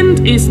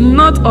strength is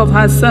not of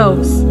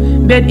ourselves,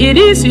 but it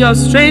is your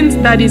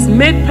strength that is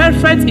made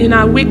perfect in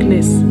our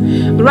weakness.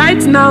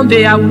 Right now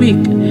they are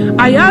weak.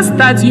 I ask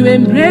that you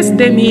embrace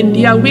them in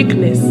their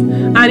weakness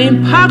and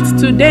impart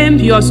to them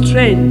your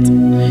strength,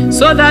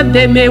 so that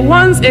they may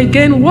once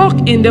again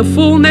walk in the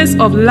fullness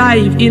of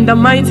life in the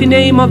mighty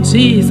name of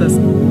Jesus.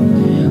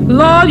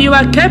 Lord, you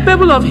are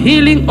capable of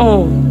healing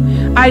all.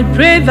 I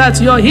pray that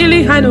your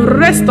healing hand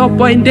rest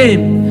upon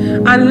them,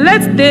 and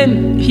let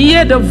them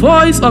hear the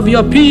voice of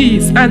your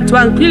peace and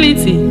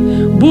tranquility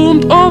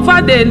boomed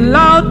over the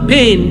loud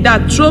pain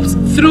that throbs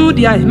through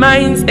their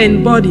minds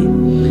and body.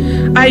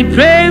 I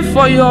pray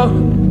for your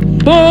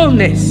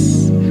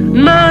boldness,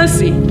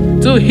 mercy,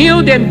 to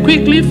heal them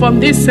quickly from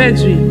this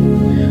surgery.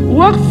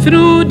 Walk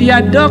through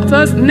their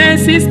doctors,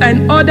 nurses,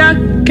 and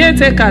other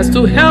caretakers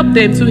to help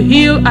them to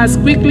heal as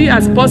quickly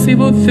as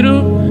possible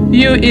through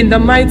you in the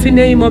mighty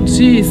name of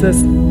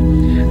Jesus.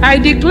 I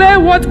declare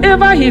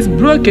whatever is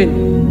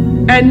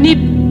broken and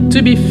need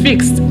to be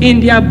fixed in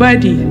their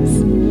bodies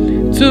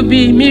to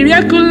be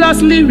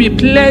miraculously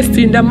replaced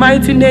in the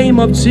mighty name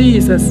of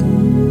Jesus.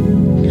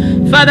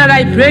 Father,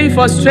 I pray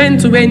for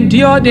strength to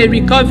endure the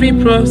recovery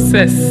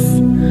process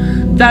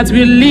that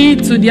will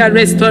lead to their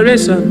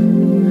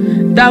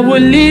restoration, that will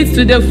lead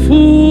to the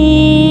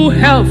full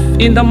health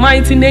in the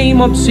mighty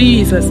name of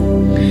Jesus.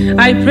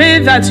 I pray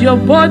that your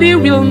body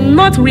will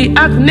not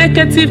react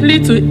negatively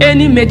to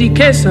any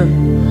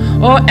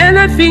medication or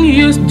anything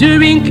used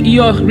during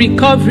your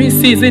recovery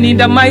season in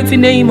the mighty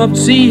name of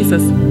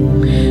Jesus.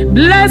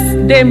 Bless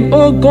them,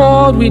 O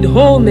God, with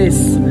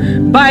wholeness.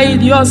 By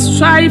your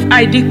stripe,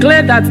 I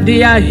declare that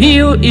they are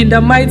healed in the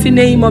mighty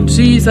name of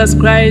Jesus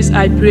Christ,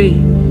 I pray.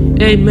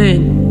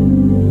 Amen.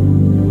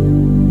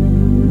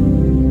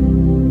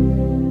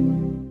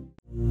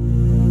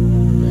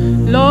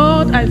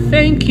 Lord, I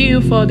thank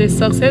you for the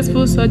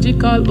successful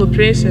surgical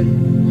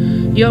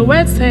operation. Your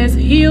word says,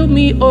 heal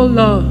me, O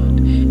Lord,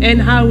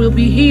 and I will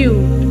be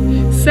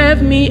healed.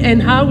 Serve me,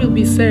 and I will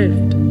be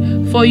served.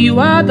 For you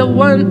are the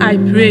one I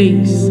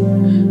praise.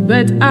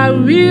 But I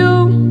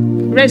will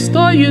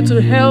restore you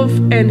to health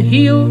and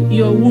heal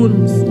your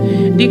wounds,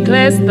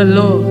 declares the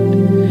Lord.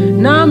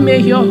 Now may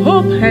your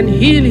hope and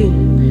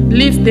healing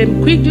lift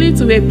them quickly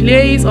to a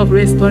place of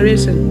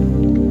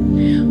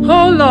restoration.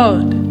 Oh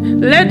Lord,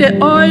 let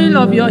the oil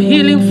of your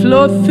healing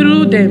flow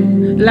through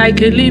them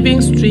like a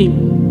living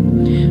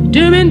stream.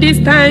 During these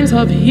times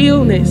of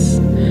illness,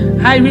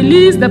 I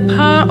release the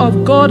power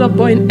of God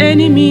upon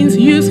any means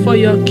used for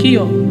your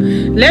cure.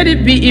 Let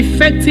it be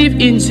effective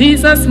in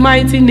Jesus'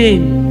 mighty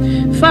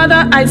name.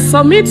 Father, I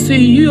submit to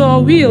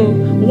your will,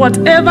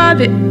 whatever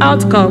the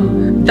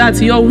outcome,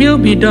 that your will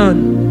be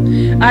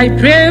done. I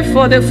pray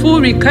for the full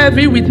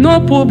recovery with no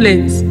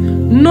problems,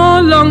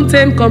 no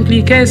long-term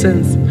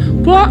complications.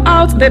 Pour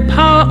out the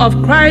power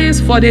of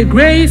Christ for the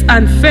grace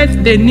and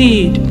faith they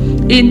need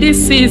in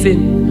this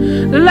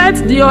season.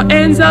 Let your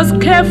angels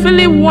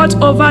carefully watch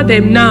over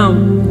them now.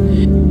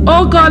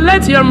 Oh God,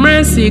 let your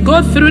mercy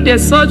go through the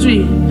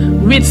surgery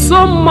with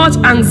so much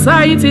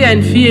anxiety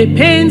and fear,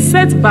 pain,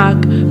 setback,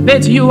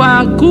 but you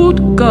are a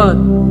good God.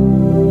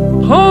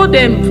 Hold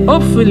them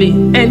hopefully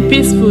and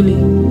peacefully,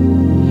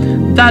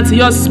 that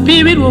your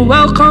spirit will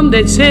welcome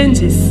the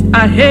changes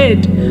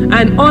ahead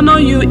and honor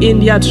you in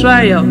their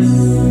trials.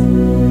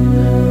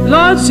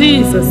 Lord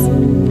Jesus,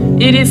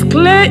 it is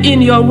clear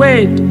in your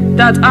word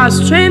that our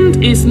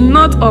strength is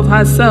not of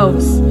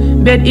ourselves,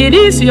 but it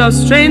is your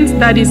strength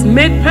that is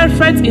made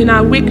perfect in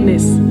our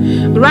weakness.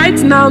 Right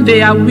now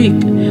they are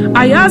weak.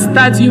 I ask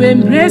that you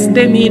embrace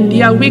them in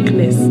their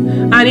weakness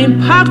and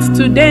impart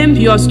to them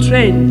your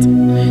strength,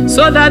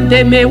 so that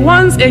they may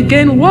once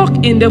again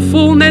walk in the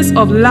fullness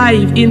of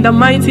life in the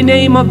mighty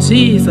name of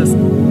Jesus.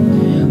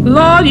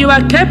 Lord, you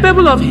are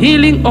capable of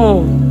healing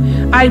all.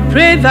 I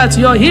pray that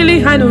your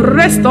healing hand will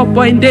rest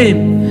upon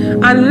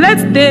them, and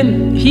let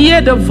them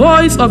hear the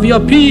voice of your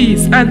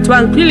peace and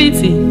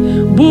tranquility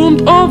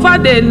boomed over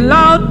the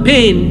loud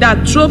pain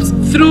that throbs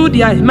through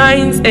their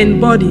minds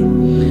and body.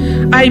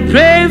 I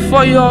pray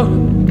for your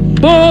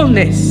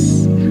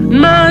boldness,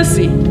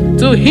 mercy,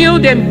 to heal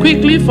them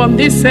quickly from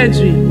this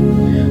surgery.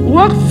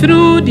 Walk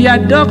through their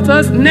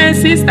doctors,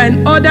 nurses,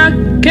 and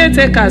other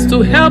caretakers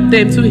to help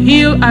them to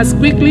heal as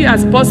quickly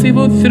as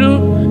possible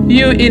through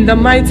you in the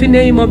mighty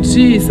name of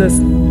Jesus.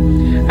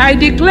 I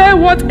declare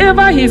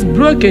whatever is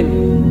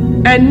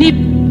broken and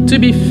need to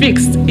be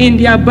fixed in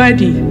their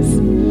bodies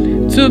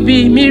to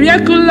be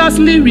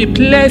miraculously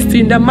replaced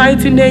in the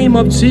mighty name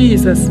of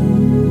Jesus.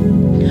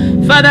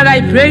 Father,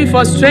 I pray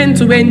for strength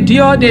to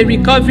endure the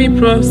recovery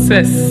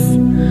process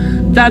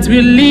that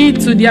will lead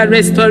to their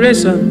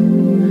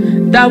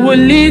restoration, that will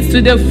lead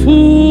to the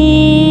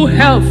full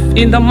health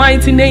in the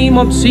mighty name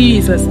of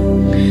Jesus.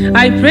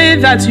 I pray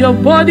that your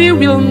body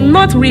will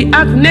not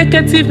react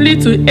negatively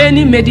to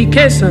any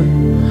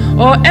medication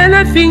or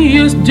anything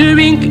used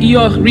during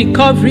your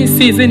recovery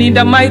season in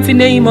the mighty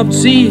name of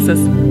Jesus.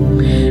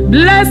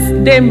 Bless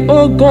them,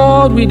 O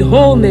God, with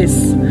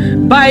wholeness.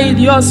 By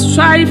your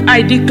stripe,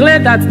 I declare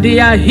that they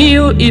are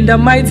healed in the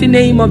mighty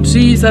name of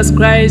Jesus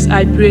Christ,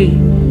 I pray.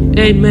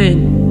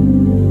 Amen.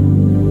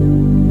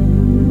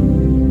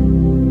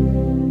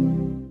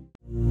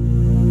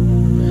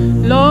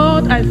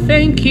 Lord, I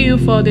thank you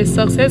for the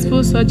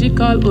successful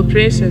surgical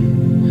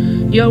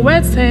operation. Your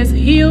word says,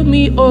 heal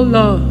me, O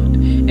Lord,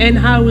 and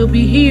I will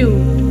be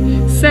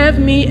healed. Serve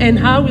me, and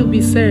I will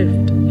be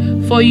served.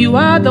 For you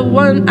are the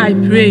one I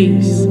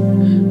praise.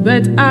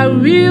 But I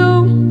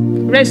will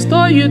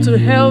restore you to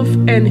health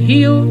and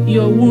heal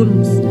your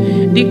wounds,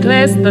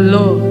 declares the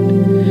Lord.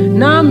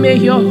 Now may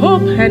your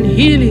hope and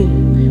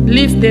healing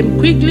lift them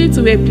quickly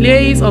to a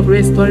place of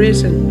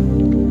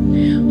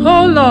restoration.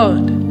 Oh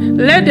Lord,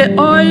 let the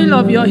oil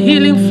of your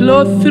healing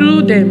flow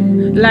through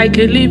them like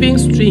a living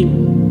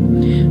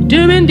stream.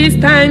 During these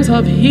times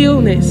of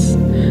illness,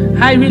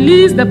 I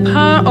release the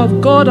power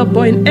of God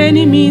upon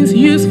any means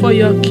used for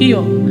your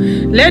cure.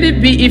 Let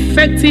it be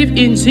effective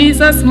in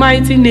Jesus'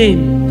 mighty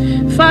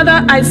name.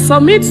 Father, I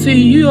submit to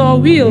your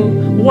will,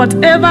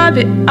 whatever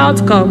the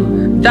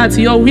outcome, that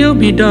your will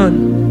be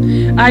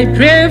done. I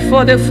pray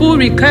for the full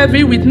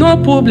recovery with no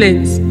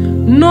problems,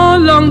 no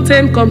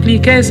long-term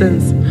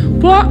complications.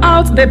 Pour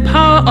out the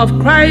power of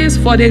Christ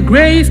for the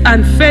grace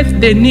and faith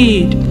they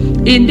need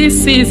in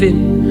this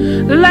season.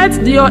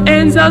 Let your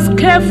angels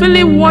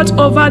carefully watch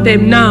over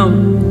them now.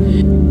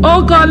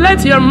 Oh God,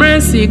 let your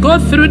mercy go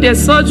through the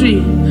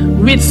surgery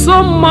with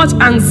so much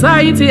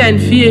anxiety and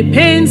fear,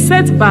 pain,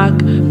 setback,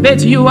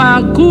 but you are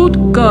a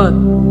good God.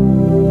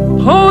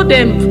 Hold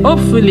them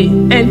hopefully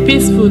and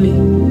peacefully,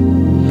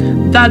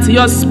 that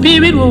your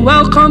spirit will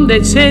welcome the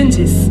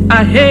changes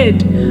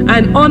ahead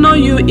and honor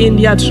you in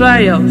their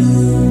trials.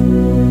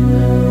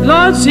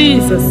 Lord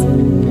Jesus,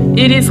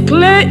 it is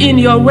clear in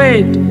your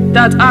word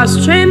that our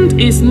strength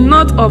is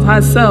not of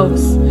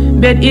ourselves,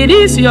 but it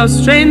is your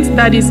strength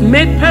that is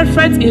made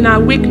perfect in our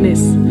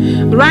weakness.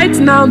 Right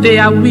now they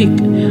are weak.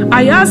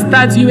 I ask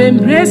that you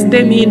embrace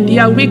them in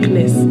their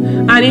weakness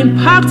and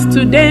impart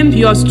to them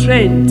your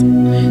strength,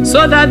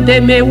 so that they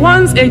may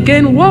once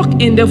again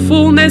walk in the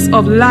fullness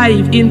of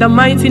life in the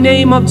mighty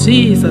name of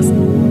Jesus.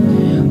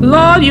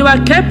 Lord, you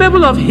are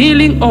capable of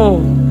healing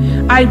all.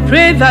 I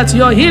pray that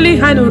your healing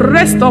hand will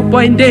rest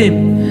upon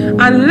them,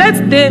 and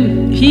let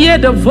them hear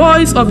the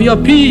voice of your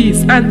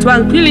peace and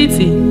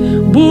tranquility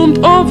boomed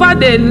over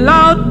the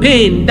loud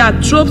pain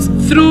that throbs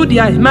through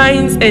their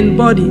minds and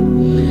body.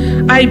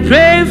 I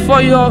pray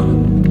for your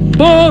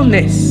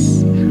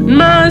boldness,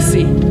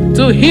 mercy,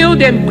 to heal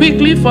them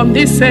quickly from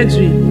this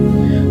surgery.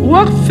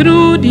 Walk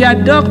through their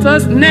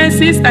doctors,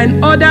 nurses,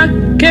 and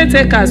other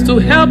caretakers to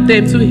help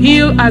them to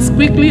heal as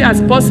quickly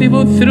as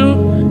possible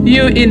through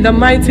you in the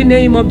mighty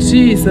name of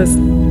Jesus.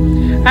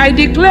 I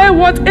declare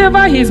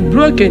whatever is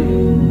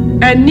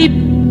broken and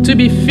need to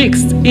be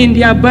fixed in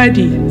their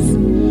bodies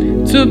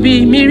to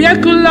be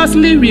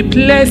miraculously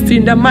replaced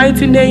in the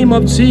mighty name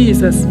of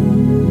Jesus.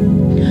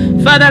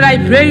 Father, I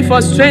pray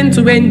for strength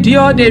to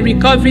endure the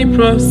recovery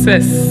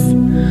process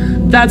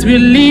that will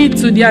lead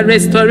to their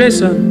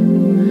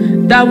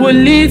restoration, that will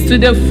lead to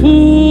the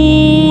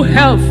full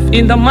health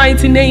in the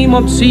mighty name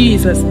of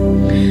Jesus.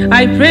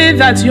 I pray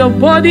that your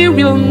body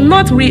will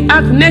not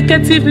react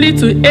negatively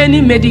to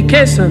any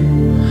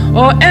medication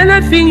or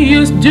anything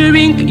used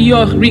during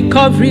your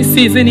recovery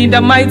season in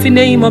the mighty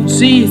name of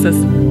Jesus.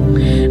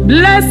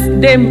 Bless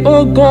them,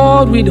 O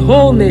God, with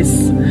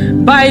wholeness.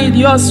 By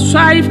your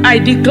stripe, I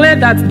declare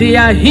that they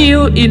are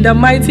healed in the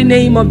mighty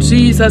name of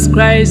Jesus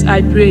Christ,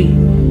 I pray.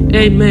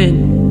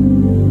 Amen.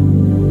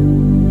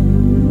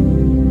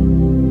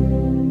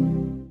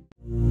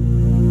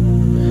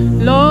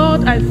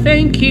 Lord, I thank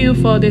thank you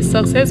for the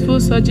successful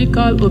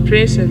surgical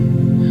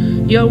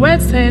operation. Your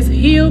word says,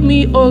 heal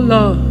me, O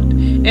Lord,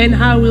 and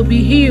I will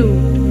be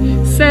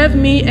healed. Serve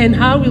me, and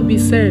I will be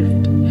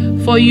served.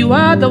 For you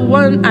are the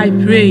one I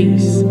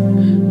praise.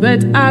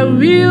 But I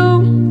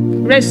will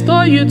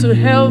restore you to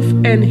health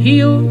and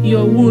heal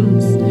your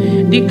wounds,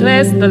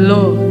 declares the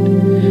Lord.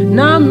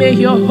 Now may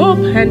your hope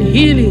and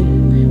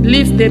healing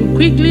lift them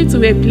quickly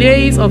to a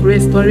place of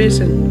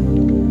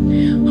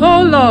restoration.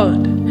 Oh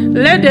Lord,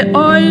 let the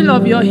oil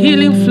of your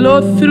healing flow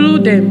through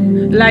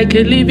them like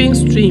a living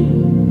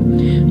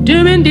stream.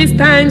 During these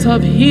times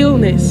of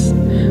illness,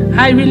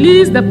 I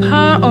release the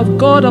power of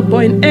God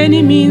upon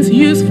any means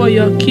used for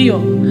your cure.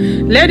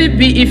 Let it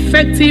be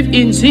effective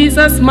in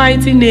Jesus'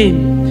 mighty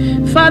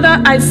name.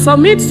 Father, I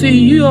submit to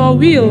your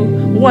will,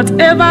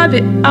 whatever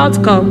the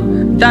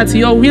outcome, that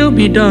your will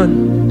be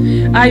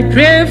done. I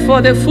pray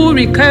for the full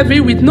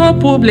recovery with no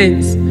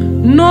problems,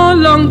 no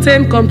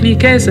long-term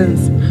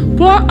complications.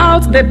 Pour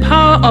out the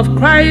power of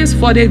Christ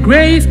for the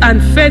grace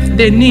and faith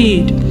they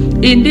need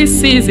in this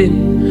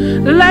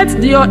season.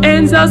 Let your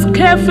angels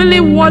carefully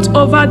watch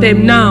over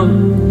them now.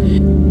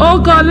 Oh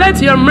God,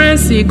 let your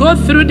mercy go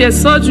through the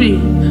surgery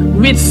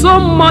with so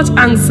much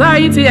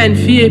anxiety and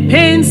fear,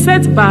 pain,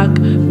 setback,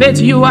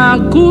 but you are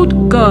a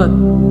good God.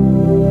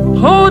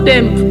 Hold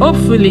them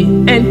hopefully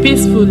and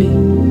peacefully,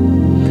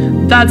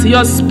 that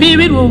your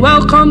spirit will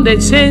welcome the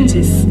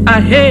changes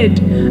ahead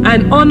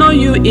and honor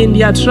you in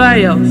their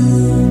trials.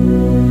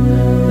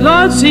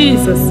 Lord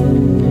Jesus,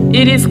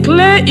 it is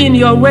clear in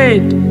your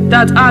word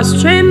that our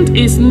strength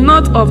is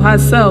not of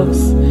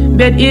ourselves,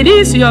 but it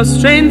is your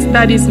strength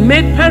that is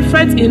made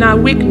perfect in our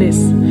weakness.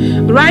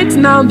 Right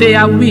now they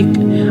are weak.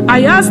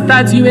 I ask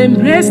that you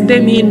embrace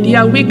them in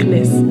their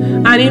weakness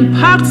and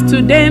impart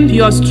to them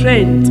your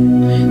strength,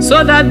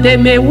 so that they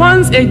may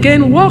once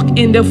again walk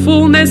in the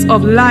fullness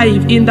of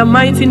life in the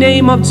mighty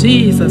name of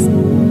Jesus.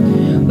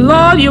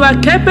 Lord, you are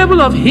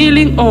capable of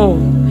healing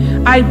all.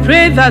 I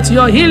pray that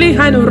your healing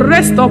hand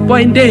rest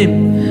upon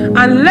them,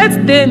 and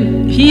let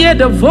them hear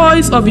the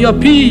voice of your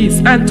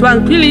peace and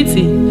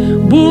tranquility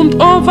boomed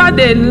over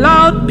the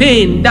loud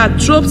pain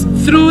that throbs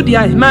through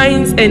their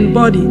minds and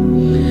body.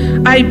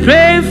 I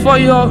pray for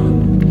your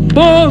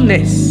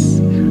boldness,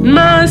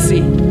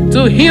 mercy,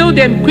 to heal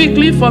them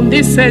quickly from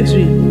this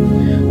surgery.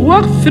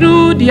 Walk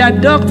through their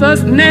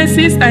doctors,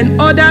 nurses,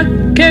 and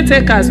other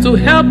caretakers to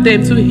help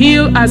them to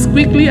heal as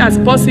quickly as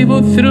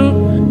possible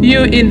through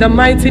you in the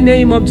mighty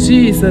name of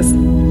Jesus.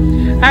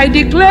 I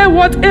declare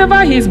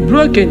whatever is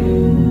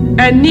broken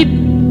and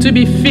need to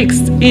be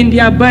fixed in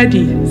their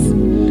bodies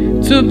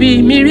to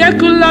be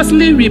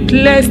miraculously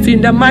replaced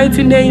in the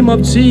mighty name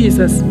of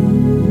Jesus.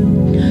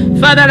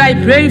 Father, I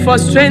pray for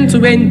strength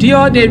to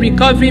endure the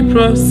recovery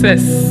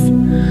process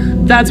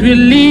that will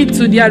lead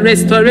to their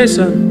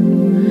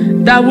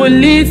restoration, that will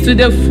lead to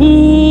the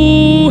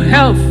full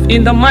health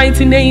in the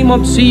mighty name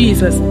of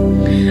Jesus.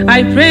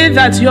 I pray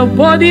that your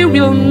body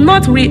will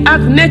not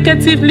react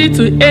negatively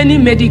to any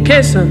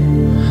medication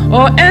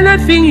or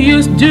anything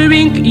used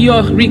during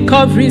your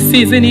recovery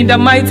season in the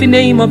mighty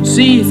name of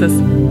Jesus.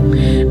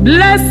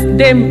 Bless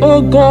them,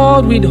 O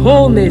God, with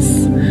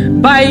wholeness.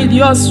 By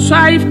your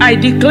stripe, I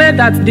declare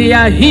that they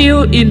are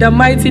healed in the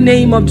mighty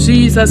name of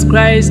Jesus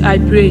Christ, I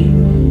pray.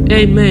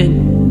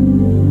 Amen.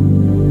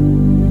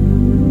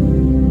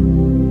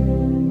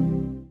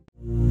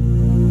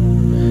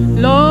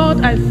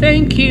 Lord, I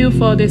thank you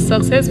for the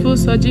successful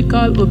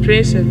surgical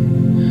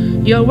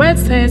operation. Your word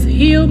says,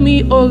 heal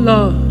me, O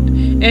Lord,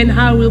 and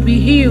I will be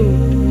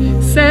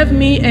healed. Serve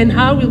me, and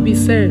I will be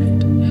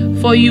served.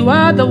 For you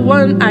are the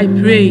one I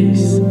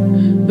praise.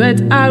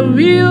 But I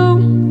will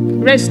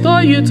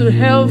restore you to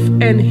health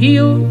and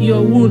heal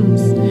your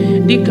wounds,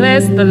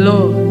 declares the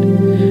Lord.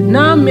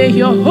 Now may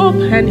your hope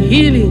and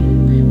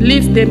healing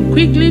lift them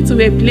quickly to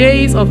a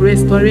place of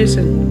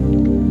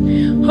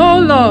restoration. Oh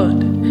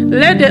Lord,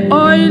 let the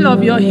oil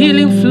of your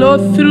healing flow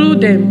through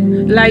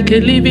them like a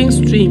living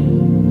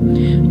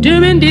stream.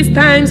 During these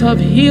times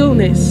of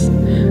illness,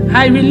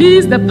 I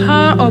release the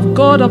power of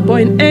God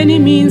upon any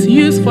means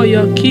used for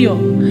your cure.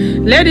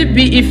 Let it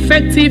be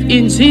effective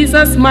in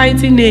Jesus'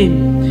 mighty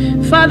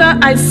name. Father,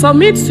 I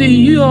submit to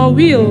your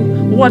will,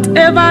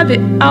 whatever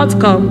the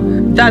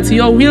outcome, that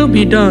your will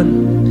be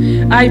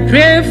done. I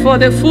pray for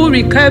the full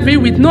recovery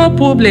with no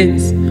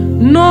problems,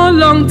 no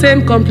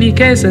long-term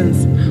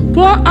complications.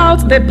 Pour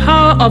out the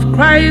power of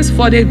Christ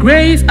for the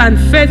grace and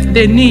faith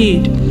they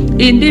need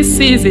in this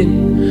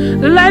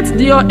season. Let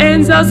your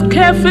angels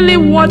carefully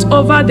watch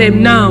over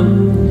them now.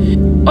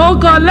 Oh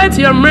God, let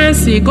your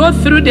mercy go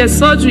through the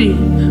surgery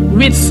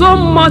with so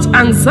much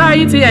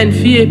anxiety and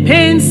fear,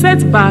 pain,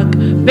 setback,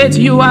 but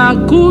you are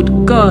a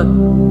good God.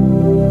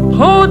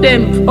 Hold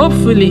them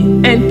hopefully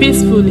and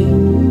peacefully,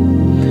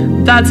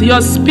 that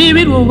your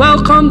spirit will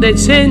welcome the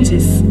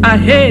changes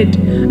ahead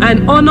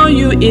and honor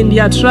you in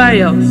their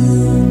trials.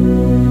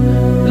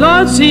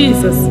 Lord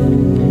Jesus,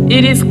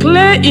 it is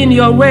clear in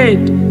your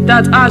word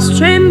that our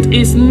strength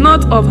is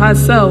not of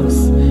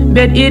ourselves,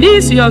 but it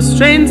is your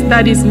strength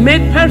that is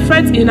made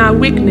perfect in our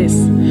weakness.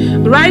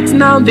 Right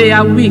now they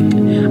are weak.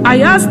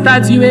 I ask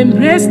that you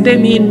embrace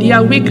them in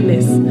their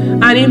weakness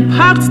and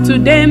impart to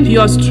them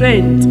your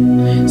strength,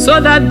 so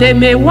that they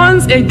may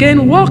once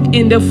again walk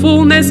in the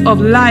fullness of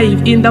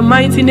life in the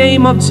mighty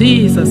name of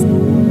Jesus.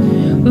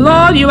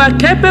 Lord, you are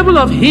capable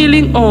of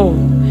healing all.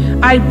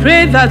 I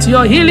pray that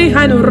your healing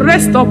hand will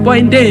rest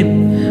upon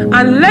them,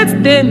 and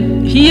let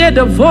them hear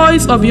the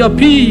voice of your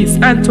peace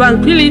and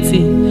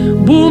tranquility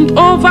boomed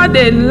over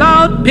the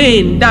loud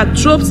pain that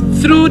throbs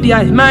through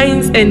their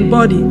minds and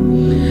body.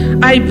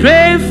 I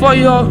pray for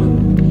your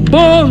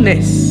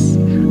boldness,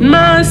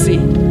 mercy,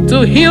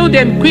 to heal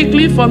them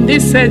quickly from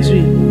this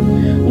surgery.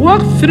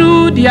 Walk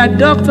through their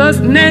doctors,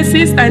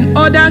 nurses, and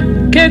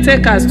other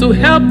caretakers to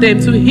help them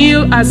to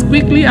heal as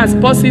quickly as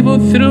possible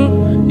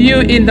through you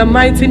in the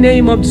mighty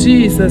name of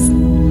Jesus.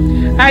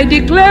 I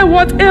declare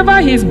whatever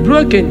is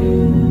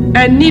broken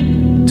and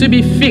need to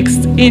be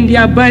fixed in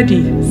their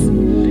bodies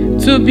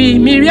to be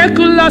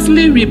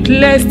miraculously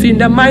replaced in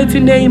the mighty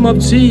name of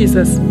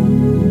Jesus.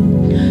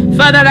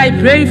 Father, I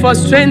pray for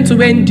strength to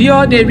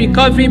endure the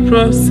recovery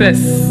process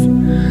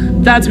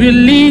that will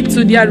lead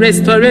to their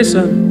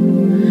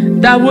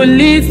restoration, that will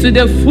lead to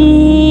the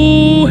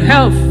full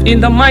health in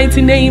the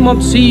mighty name of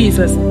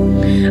Jesus.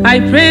 I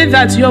pray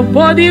that your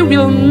body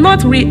will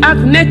not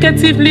react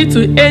negatively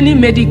to any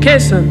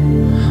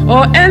medication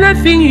or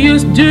anything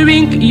used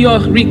during your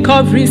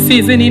recovery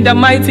season in the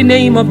mighty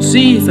name of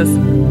Jesus.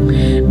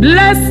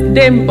 Bless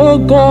them, O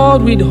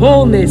God, with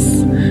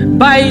wholeness.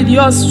 By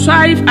your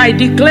stripe, I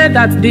declare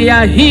that they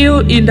are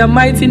healed in the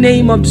mighty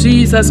name of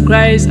Jesus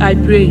Christ, I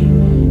pray.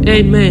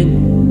 Amen.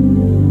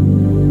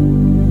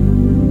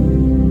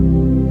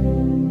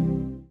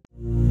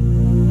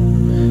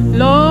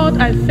 Lord,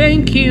 I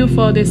thank you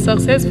for the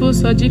successful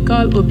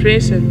surgical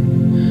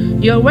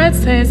operation. Your word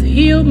says,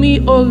 heal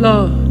me, O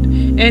Lord,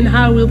 and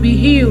I will be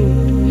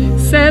healed.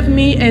 Serve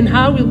me, and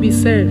I will be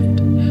served.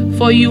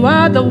 For you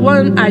are the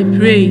one I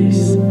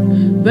praise.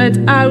 But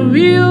I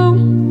will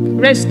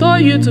restore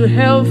you to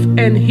health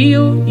and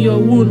heal your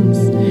wounds,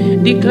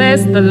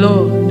 declares the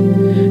Lord.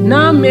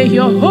 Now may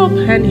your hope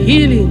and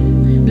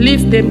healing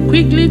lead them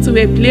quickly to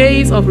a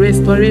place of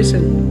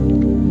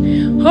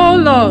restoration. Oh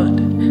Lord,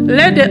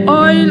 let the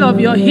oil of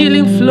your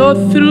healing flow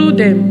through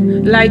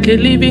them like a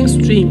living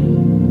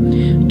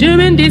stream.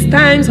 During these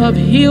times of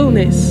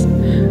illness,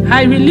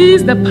 I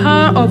release the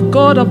power of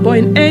God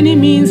upon any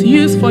means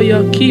used for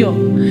your cure.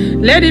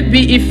 Let it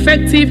be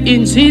effective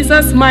in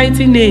Jesus'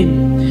 mighty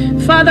name.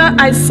 Father,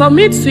 I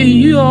submit to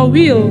your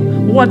will,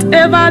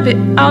 whatever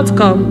the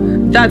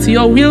outcome, that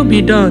your will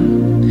be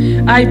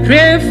done. I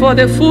pray for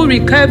the full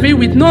recovery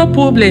with no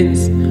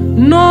problems,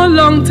 no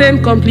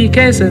long-term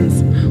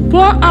complications.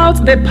 Pour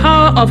out the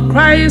power of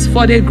Christ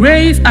for the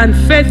grace and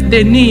faith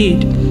they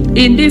need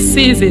in this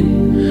season.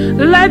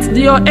 Let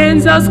your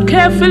angels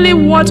carefully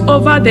watch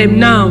over them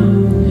now.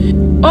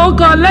 Oh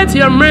God, let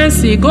your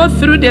mercy go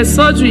through the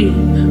surgery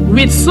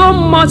with so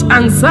much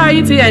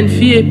anxiety and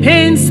fear,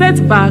 pain,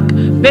 setback,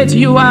 but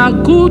you are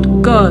a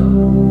good God.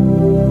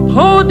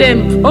 Hold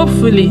them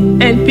hopefully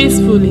and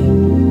peacefully,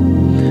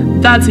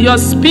 that your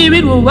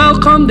spirit will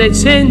welcome the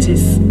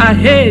changes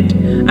ahead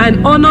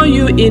and honor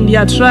you in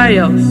their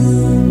trials.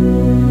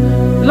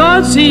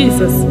 Lord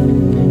Jesus,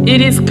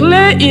 it is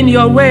clear in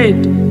your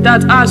word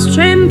that our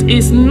strength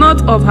is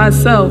not of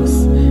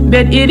ourselves,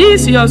 but it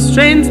is your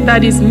strength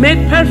that is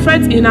made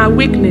perfect in our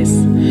weakness.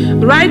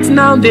 Right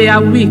now they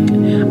are weak.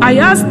 I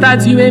ask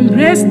that you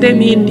embrace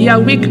them in their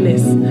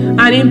weakness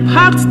and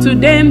impart to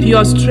them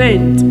your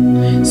strength,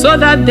 so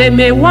that they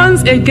may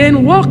once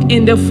again walk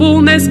in the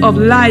fullness of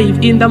life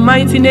in the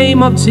mighty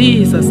name of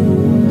Jesus.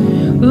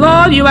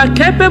 Lord, you are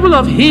capable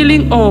of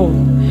healing all.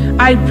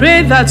 I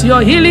pray that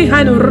your healing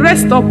hand will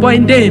rest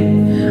upon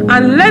them,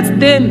 and let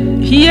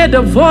them hear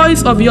the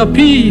voice of your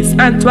peace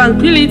and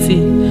tranquility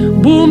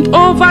boomed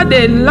over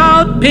the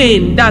loud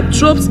pain that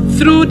throbs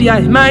through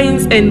their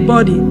minds and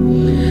body.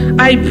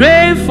 I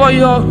pray for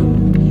your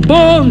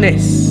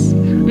boldness,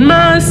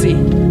 mercy,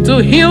 to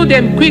heal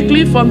them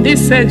quickly from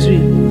this surgery.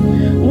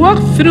 Walk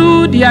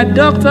through their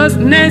doctors,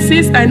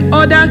 nurses, and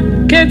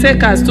other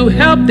caretakers to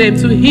help them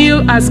to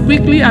heal as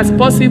quickly as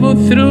possible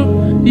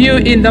through you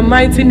in the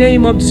mighty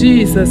name of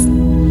Jesus.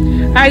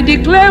 I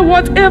declare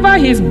whatever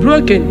is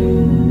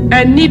broken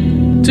and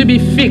need to be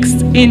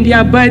fixed in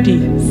their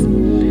bodies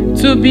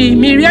to be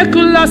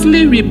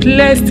miraculously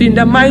replaced in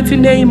the mighty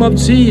name of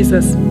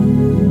Jesus.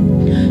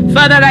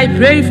 Father, I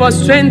pray for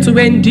strength to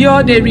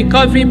endure the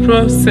recovery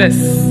process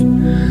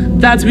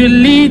that will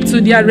lead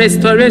to their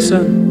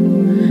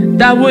restoration,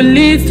 that will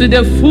lead to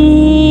the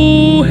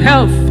full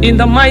health in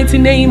the mighty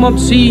name of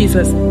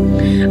Jesus.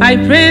 I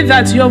pray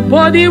that your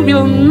body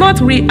will not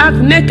react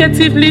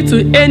negatively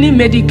to any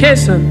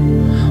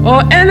medication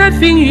or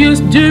anything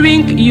used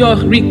during your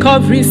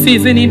recovery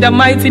season in the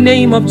mighty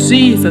name of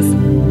Jesus.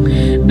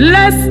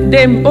 Bless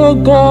them, O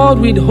God,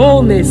 with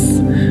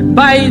wholeness.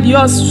 By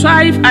your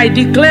stripe, I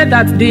declare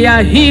that they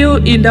are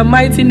healed in the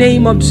mighty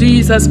name of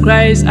Jesus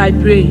Christ, I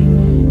pray.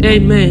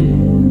 Amen.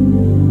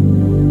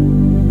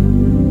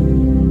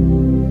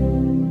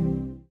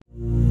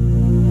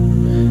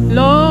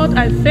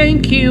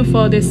 thank you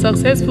for the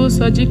successful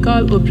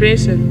surgical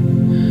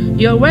operation.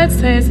 Your word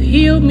says,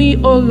 heal me,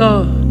 O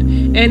Lord,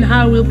 and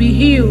I will be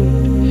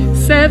healed.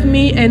 Serve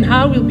me, and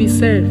I will be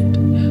served.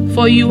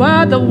 For you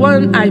are the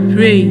one I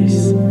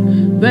praise.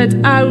 But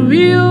I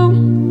will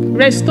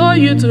restore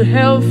you to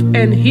health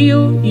and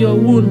heal your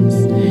wounds,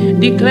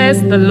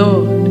 declares the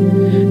Lord.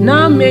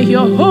 Now may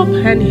your hope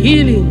and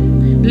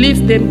healing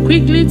lift them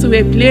quickly to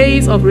a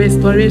place of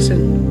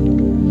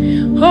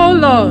restoration. Oh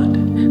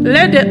Lord,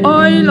 let the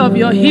oil of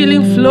your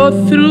healing flow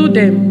through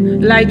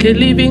them like a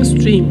living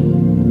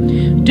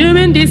stream.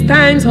 During these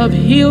times of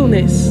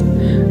illness,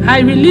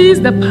 I release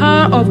the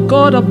power of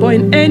God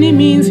upon any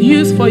means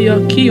used for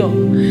your cure.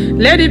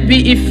 Let it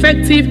be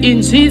effective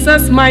in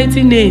Jesus'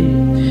 mighty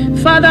name.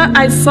 Father,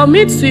 I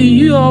submit to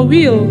your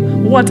will,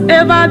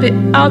 whatever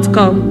the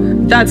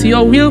outcome, that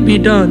your will be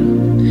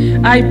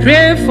done. I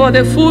pray for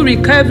the full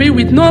recovery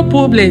with no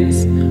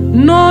problems,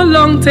 no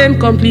long-term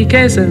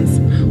complications.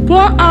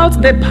 Pour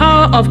out the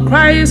power of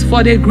Christ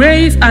for the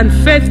grace and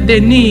faith they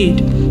need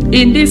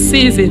in this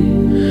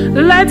season.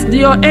 Let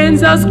your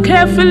angels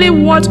carefully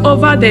watch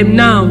over them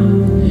now.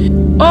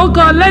 Oh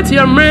God, let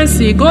your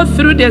mercy go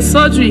through the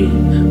surgery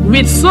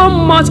with so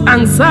much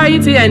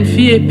anxiety and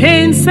fear,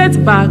 pain,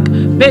 setback,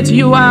 but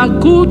you are a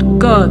good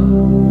God.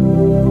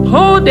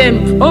 Hold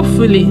them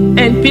hopefully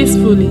and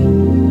peacefully,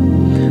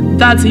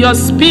 that your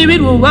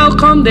spirit will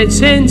welcome the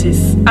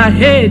changes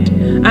ahead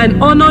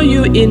and honor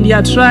you in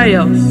their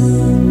trials.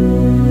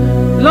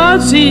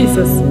 Lord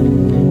Jesus,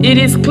 it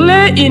is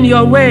clear in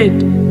your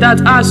word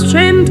that our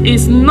strength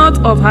is not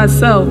of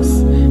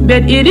ourselves,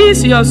 but it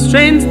is your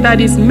strength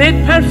that is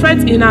made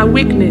perfect in our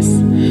weakness.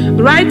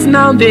 Right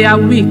now they are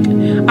weak.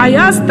 I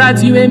ask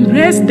that you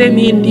embrace them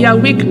in their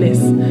weakness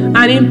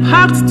and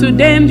impart to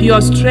them your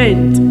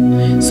strength,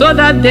 so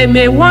that they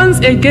may once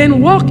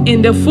again walk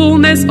in the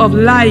fullness of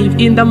life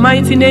in the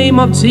mighty name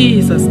of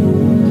Jesus.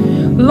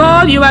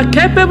 Lord, you are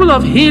capable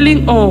of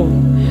healing all.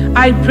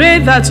 I pray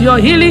that your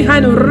healing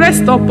hand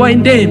rest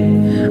upon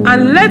them,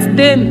 and let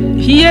them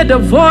hear the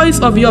voice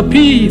of your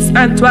peace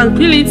and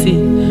tranquility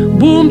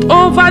boomed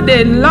over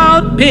the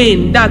loud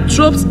pain that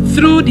throbs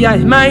through their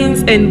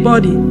minds and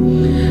body.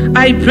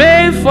 I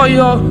pray for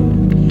your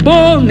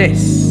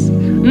boldness,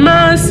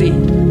 mercy,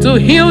 to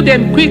heal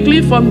them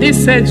quickly from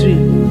this surgery.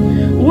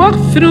 Walk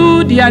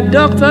through their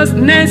doctors,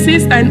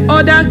 nurses, and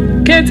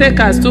other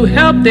caretakers to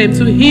help them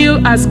to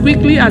heal as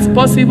quickly as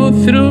possible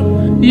through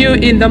you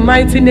in the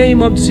mighty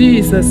name of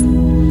Jesus.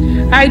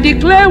 I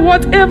declare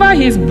whatever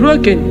is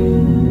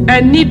broken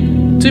and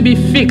need to be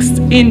fixed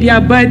in their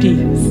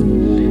bodies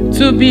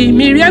to be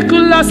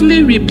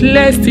miraculously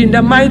replaced in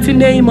the mighty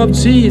name of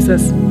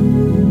Jesus.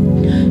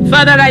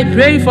 Father, I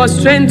pray for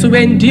strength to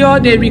endure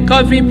the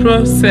recovery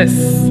process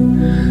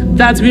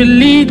that will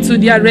lead to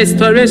their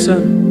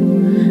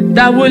restoration,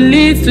 that will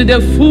lead to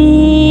the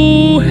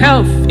full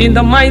health in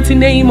the mighty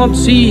name of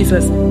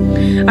Jesus.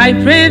 I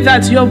pray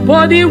that your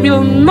body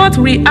will not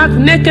react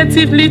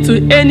negatively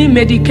to any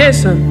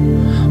medication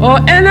or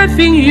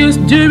anything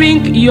used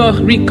during your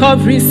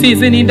recovery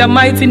season in the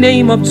mighty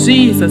name of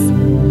Jesus.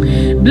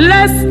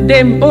 Bless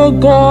them, O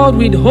God,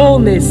 with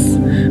wholeness.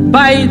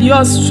 By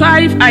your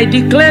stripe, I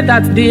declare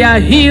that they are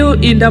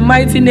healed in the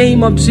mighty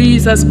name of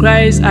Jesus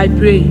Christ, I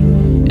pray.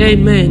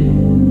 Amen.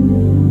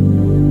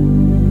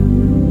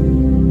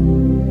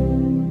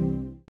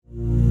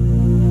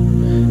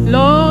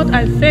 Lord,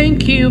 I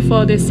thank you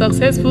for the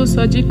successful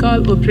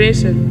surgical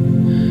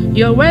operation.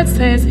 Your word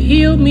says,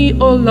 heal me,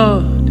 O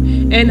Lord,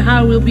 and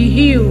I will be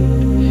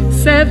healed.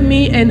 Serve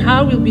me, and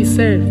I will be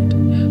served.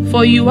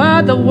 For you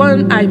are the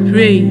one I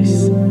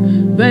praise.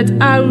 But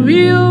I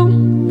will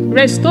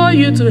restore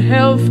you to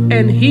health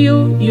and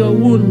heal your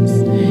wounds,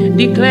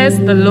 declares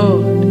the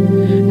Lord.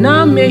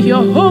 Now may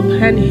your hope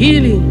and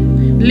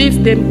healing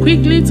lift them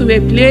quickly to a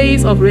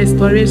place of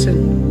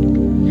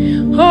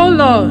restoration. Oh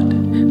Lord,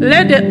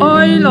 let the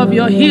oil of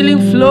your healing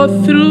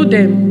flow through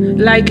them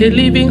like a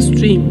living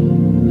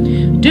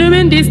stream.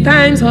 During these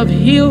times of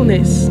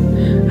illness,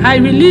 I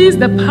release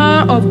the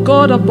power of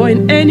God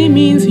upon any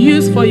means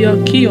used for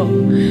your cure.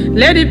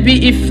 Let it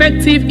be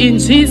effective in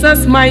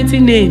Jesus' mighty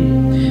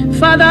name.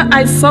 Father,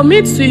 I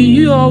submit to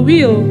your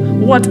will,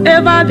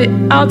 whatever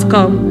the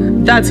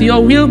outcome, that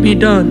your will be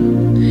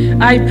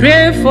done. I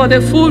pray for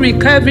the full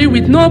recovery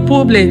with no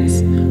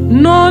problems,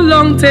 no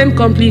long-term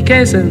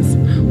complications.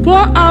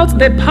 Pour out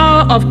the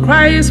power of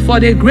Christ for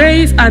the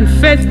grace and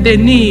faith they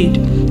need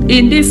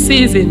in this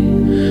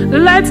season.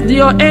 Let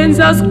your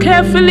angels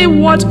carefully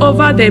watch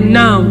over them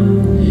now.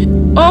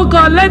 Oh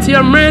God, let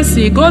your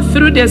mercy go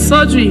through the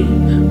surgery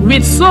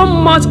with so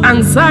much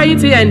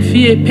anxiety and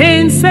fear,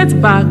 pain,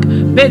 setback,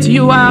 but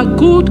you are a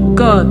good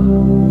God.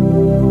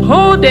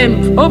 Hold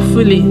them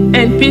hopefully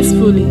and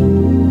peacefully,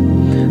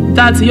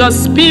 that your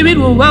spirit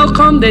will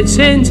welcome the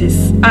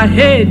changes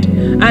ahead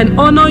and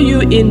honor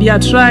you in their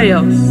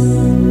trials.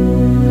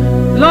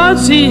 Lord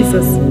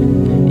Jesus,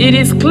 it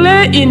is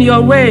clear in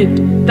your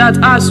word that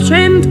our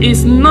strength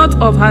is not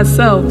of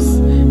ourselves,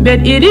 but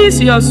it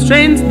is your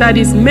strength that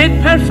is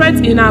made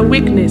perfect in our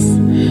weakness.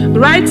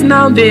 Right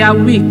now they are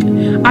weak.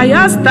 I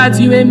ask that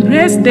you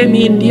embrace them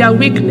in their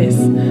weakness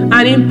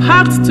and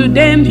impart to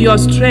them your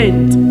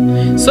strength,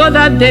 so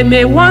that they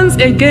may once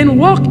again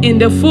walk in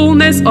the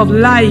fullness of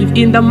life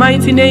in the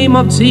mighty name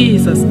of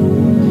Jesus.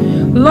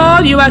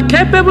 Lord, you are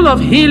capable of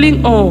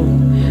healing all.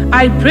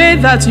 I pray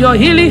that your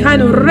healing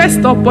hand will rest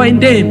upon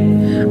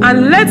them,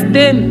 and let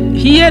them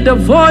hear the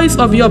voice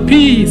of your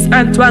peace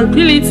and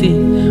tranquility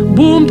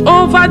boomed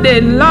over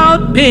the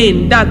loud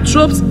pain that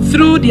throbs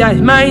through their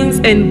minds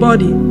and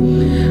body.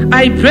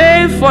 I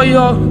pray for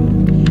your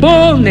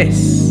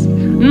boldness,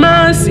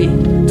 mercy,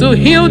 to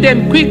heal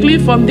them quickly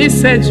from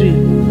this surgery.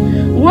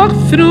 Walk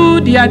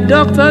through their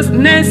doctors,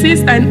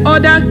 nurses, and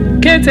other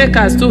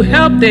caretakers to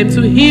help them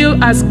to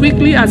heal as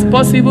quickly as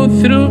possible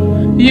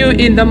through you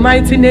in the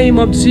mighty name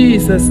of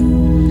Jesus.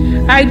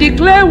 I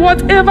declare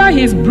whatever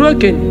is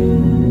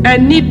broken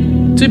and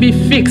need to be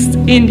fixed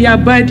in their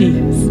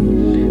bodies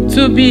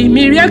to be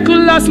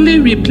miraculously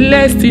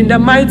replaced in the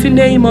mighty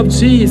name of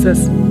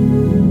Jesus.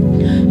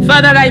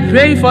 Father, I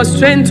pray for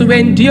strength to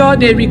endure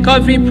the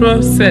recovery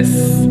process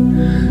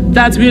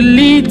that will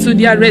lead to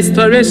their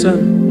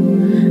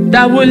restoration,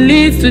 that will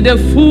lead to the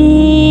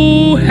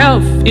full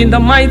health in the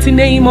mighty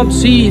name of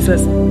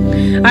Jesus.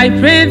 I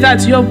pray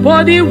that your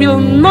body will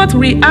not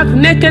react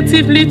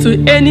negatively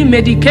to any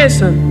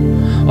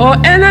medication or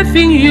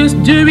anything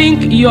used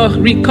during your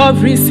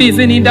recovery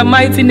season in the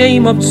mighty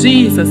name of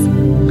Jesus.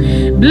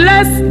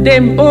 Bless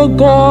them, O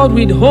God,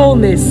 with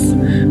wholeness.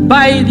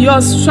 By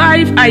your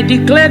stripe, I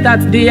declare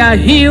that they are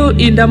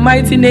healed in the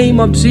mighty name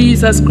of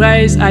Jesus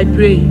Christ, I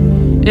pray.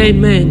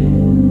 Amen.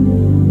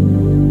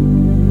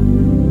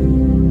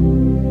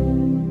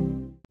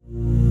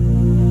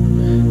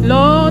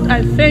 Lord,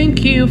 I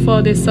thank you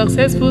for the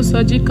successful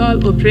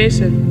surgical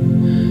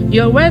operation.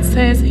 Your word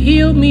says,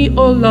 heal me,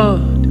 O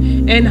Lord,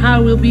 and I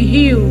will be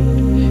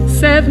healed.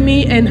 Serve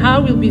me, and I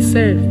will be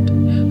served.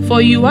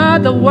 For you are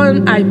the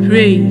one I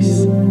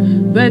praise.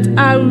 But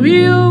I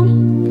will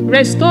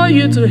restore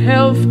you to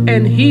health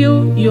and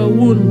heal your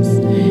wounds,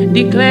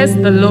 declares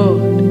the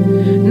Lord.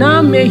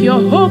 Now may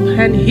your hope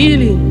and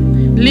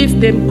healing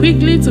lead them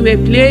quickly to a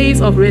place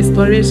of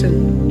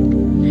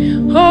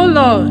restoration. Oh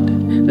Lord,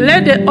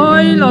 let the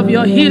oil of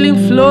your healing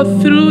flow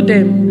through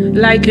them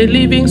like a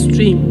living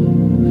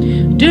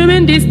stream.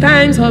 During these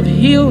times of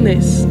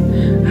illness,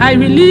 I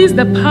release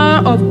the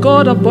power of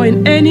God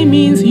upon any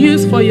means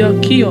used for your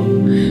cure.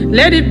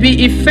 Let it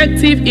be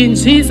effective in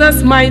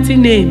Jesus' mighty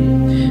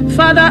name.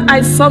 Father,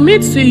 I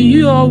submit to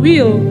your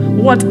will,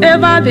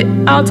 whatever the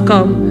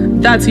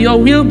outcome, that your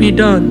will be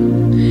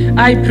done.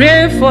 I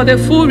pray for the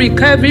full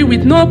recovery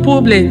with no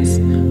problems,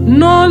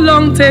 no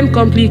long-term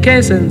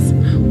complications.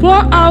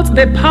 Pour out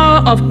the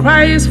power of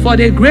Christ for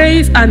the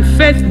grace and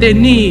faith they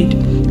need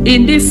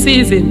in this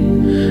season.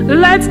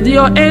 Let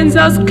your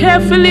angels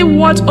carefully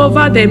watch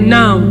over them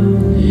now.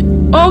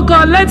 Oh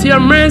God, let your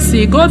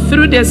mercy go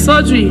through the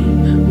surgery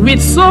with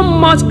so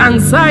much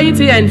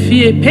anxiety and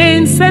fear,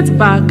 pain,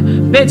 setback,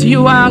 but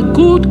you are a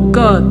good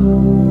God.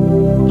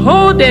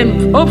 Hold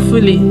them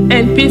hopefully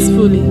and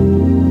peacefully,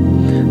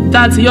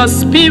 that your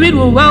spirit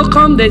will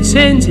welcome the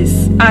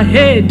changes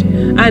ahead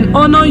and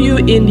honor you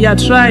in their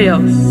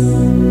trials.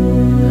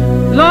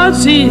 Lord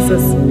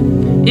Jesus,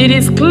 it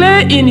is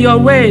clear in your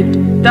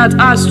word that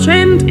our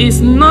strength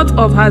is not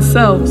of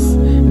ourselves,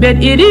 but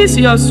it is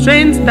your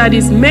strength that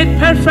is made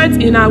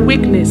perfect in our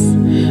weakness.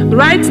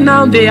 Right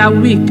now they are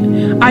weak.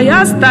 I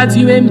ask that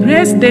you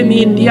embrace them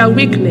in their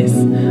weakness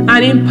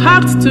and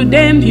impart to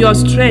them your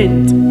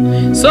strength,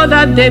 so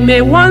that they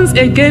may once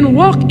again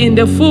walk in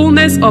the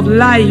fullness of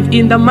life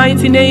in the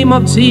mighty name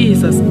of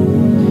Jesus.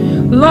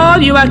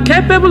 Lord, you are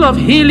capable of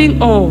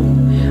healing all.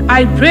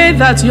 I pray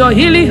that your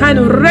healing hand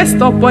will rest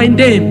upon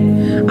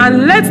them,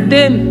 and let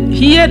them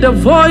hear the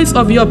voice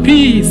of your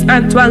peace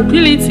and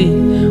tranquility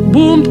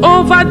boomed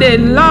over the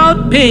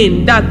loud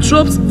pain that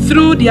throbs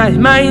through their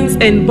minds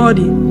and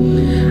body.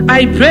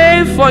 I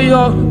pray for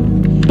your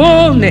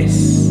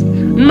boldness,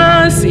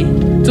 mercy,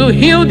 to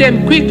heal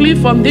them quickly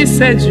from this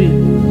surgery.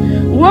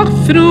 Walk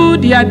through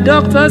their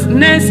doctors,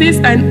 nurses,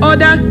 and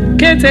other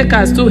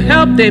caretakers to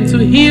help them to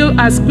heal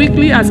as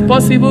quickly as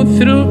possible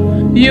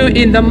through you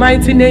in the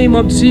mighty name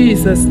of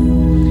Jesus.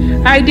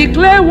 I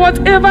declare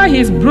whatever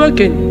is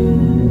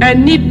broken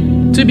and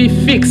need to be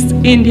fixed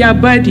in their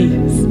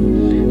bodies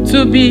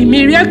to be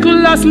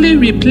miraculously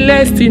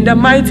replaced in the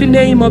mighty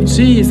name of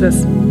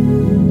Jesus.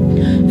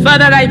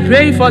 Father, I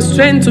pray for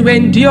strength to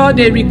endure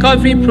the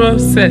recovery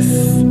process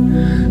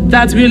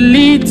that will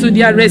lead to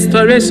their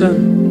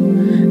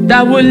restoration,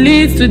 that will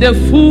lead to the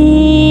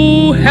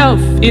full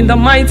health in the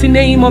mighty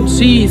name of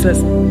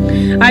Jesus.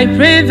 I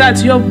pray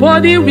that your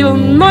body will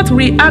not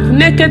react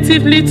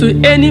negatively to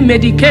any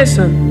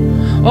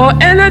medication or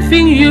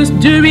anything used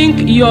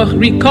during your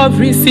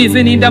recovery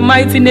season in the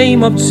mighty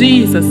name of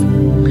Jesus.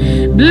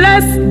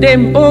 Bless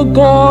them, O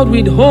God,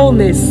 with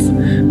wholeness.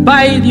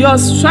 By your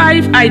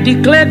stripe, I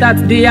declare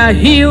that they are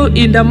healed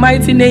in the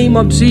mighty name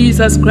of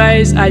Jesus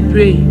Christ, I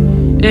pray.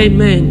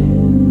 Amen.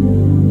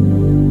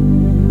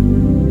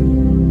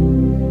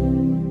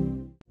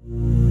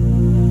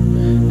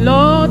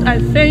 Lord, I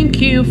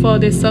thank you for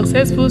the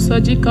successful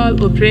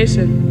surgical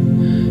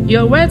operation.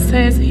 Your word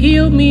says,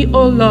 heal me,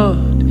 O Lord,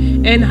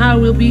 and I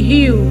will be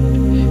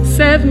healed.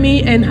 Serve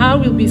me, and I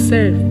will be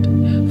served.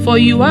 For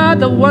you are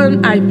the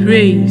one I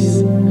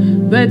praise.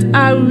 But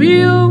I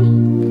will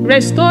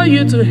restore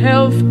you to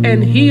health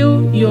and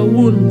heal your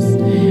wounds,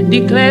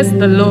 declares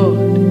the Lord.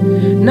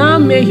 Now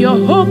may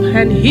your hope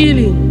and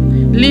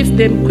healing lift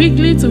them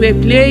quickly to a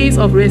place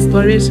of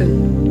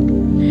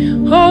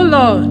restoration. Oh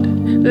Lord,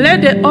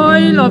 let the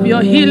oil of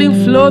your healing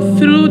flow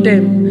through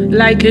them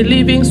like a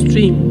living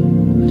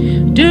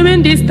stream.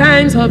 During these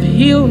times of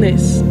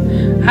illness,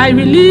 I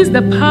release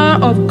the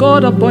power of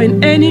God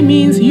upon any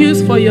means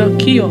used for your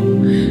cure.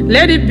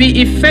 Let it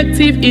be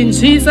effective in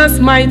Jesus'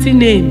 mighty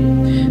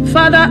name.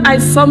 Father, I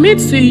submit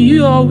to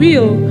your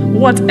will,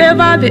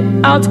 whatever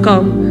the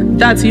outcome,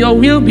 that your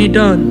will be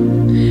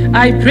done.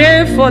 I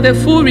pray for the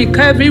full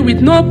recovery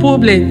with no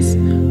problems,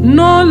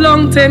 no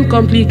long-term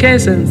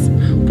complications.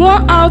 Pour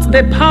out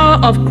the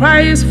power of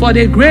Christ for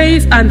the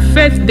grace and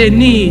faith they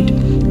need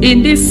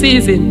in this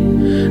season.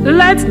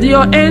 Let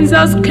your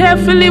angels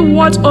carefully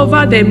watch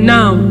over them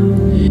now.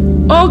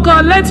 Oh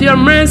God, let your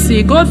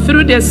mercy go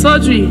through the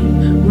surgery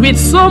with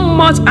so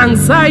much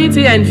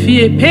anxiety and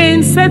fear,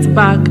 pain,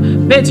 setback,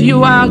 but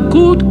you are a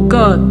good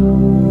God.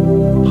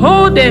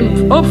 Hold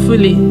them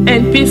hopefully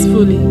and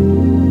peacefully,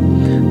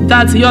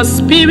 that your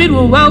spirit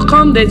will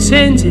welcome the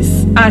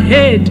changes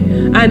ahead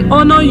and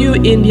honor you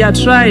in their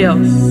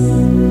trials.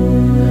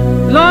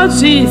 Lord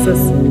Jesus,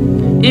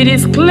 it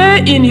is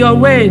clear in your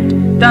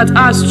word that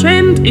our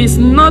strength is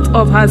not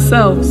of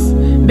ourselves,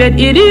 but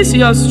it is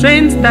your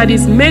strength that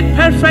is made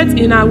perfect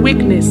in our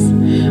weakness.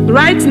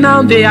 Right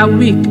now they are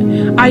weak.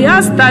 I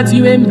ask that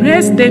you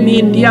embrace them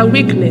in their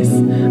weakness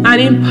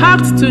and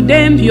impart to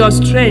them your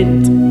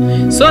strength,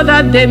 so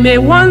that they may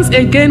once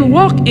again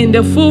walk in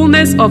the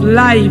fullness of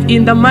life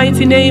in the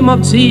mighty name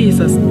of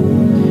Jesus.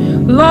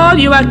 Lord,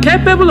 you are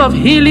capable of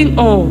healing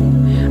all.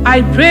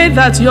 I pray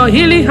that your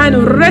healing hand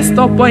rest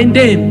upon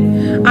them,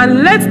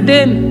 and let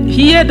them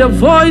hear the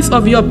voice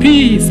of your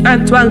peace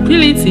and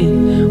tranquility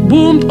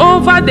boomed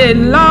over the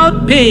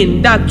loud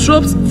pain that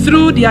throbs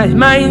through their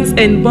minds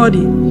and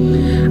body.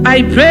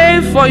 I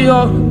pray for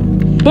your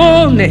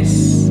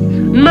boldness,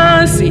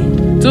 mercy,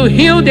 to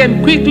heal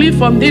them quickly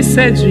from this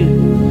surgery.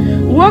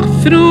 Walk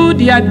through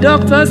their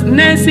doctors,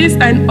 nurses,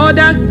 and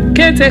other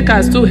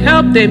caretakers to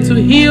help them to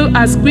heal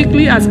as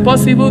quickly as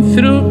possible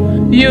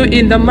through you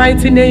in the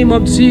mighty name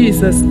of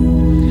Jesus.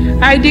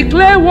 I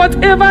declare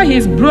whatever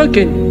is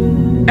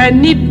broken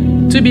and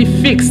need to be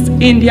fixed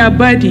in their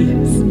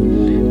bodies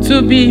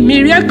to be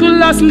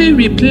miraculously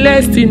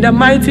replaced in the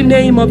mighty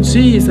name of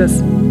Jesus.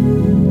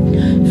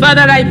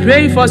 Father, I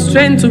pray for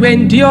strength to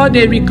endure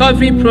the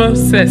recovery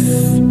process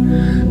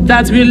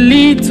that will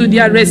lead to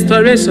their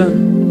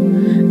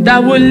restoration, that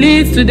will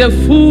lead to the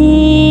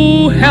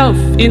full health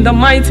in the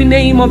mighty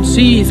name of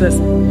Jesus.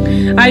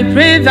 I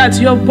pray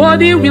that your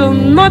body will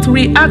not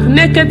react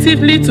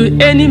negatively to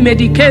any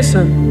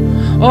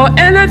medication or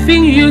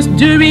anything used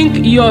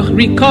during your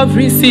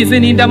recovery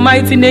season in the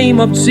mighty name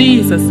of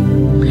Jesus.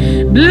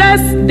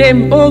 Bless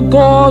them, O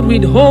God,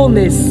 with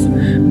wholeness.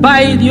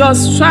 By your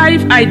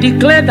stripe, I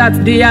declare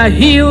that they are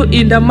healed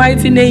in the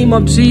mighty name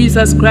of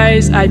Jesus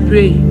Christ, I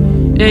pray.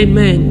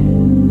 Amen.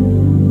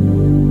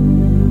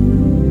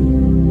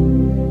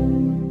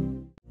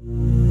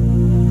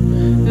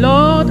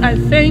 Lord, I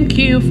thank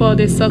you for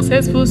the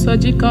successful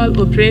surgical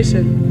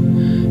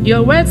operation.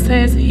 Your word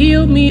says,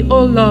 heal me,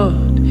 O Lord,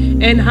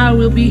 and I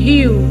will be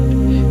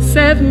healed.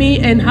 Serve me,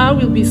 and I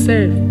will be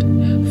served.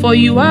 For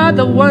you are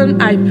the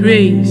one I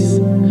praise.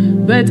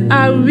 But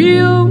I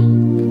will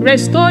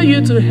restore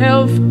you to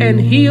health and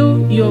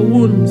heal your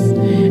wounds,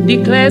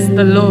 declares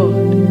the Lord.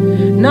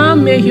 Now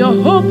may your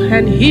hope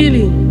and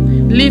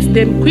healing lift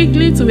them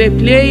quickly to a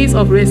place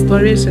of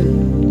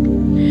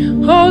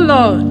restoration. Oh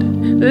Lord,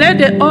 let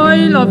the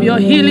oil of your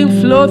healing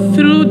flow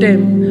through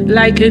them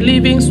like a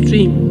living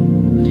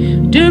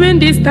stream. During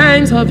these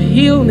times of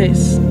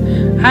illness,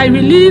 I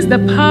release the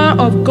power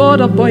of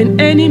God upon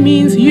any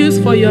means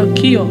used for your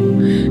cure.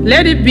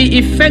 Let it be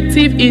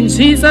effective in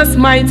Jesus'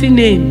 mighty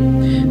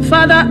name.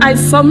 Father, I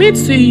submit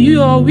to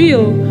your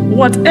will,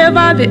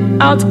 whatever the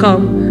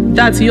outcome,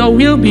 that your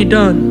will be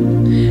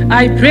done.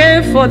 I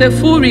pray for the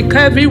full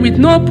recovery with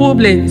no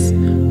problems,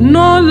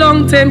 no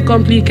long-term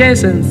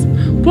complications.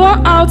 Pour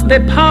out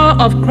the power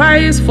of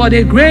Christ for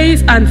the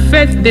grace and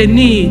faith they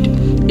need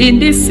in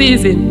this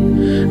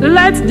season.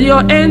 Let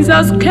your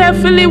angels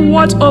carefully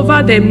watch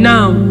over them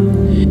now.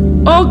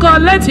 Oh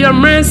God, let your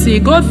mercy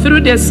go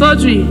through the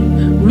surgery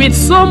with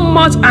so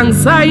much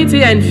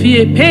anxiety and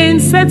fear, pain,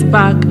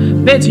 setback,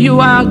 but you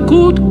are a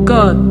good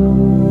God.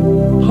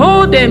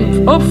 Hold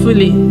them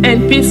hopefully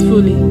and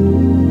peacefully,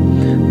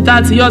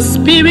 that your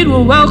spirit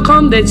will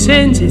welcome the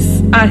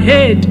changes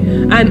ahead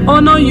and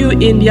honor you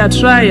in their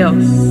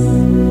trials.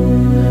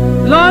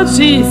 Lord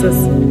Jesus,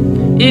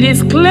 it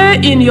is clear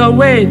in your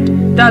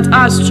word that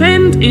our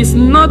strength is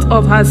not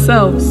of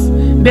ourselves,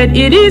 but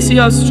it is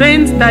your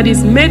strength that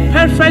is made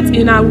perfect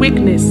in our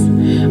weakness.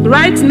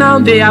 Right now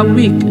they are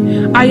weak.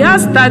 I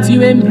ask that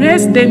you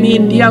embrace them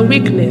in their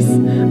weakness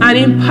and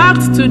impart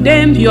to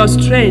them your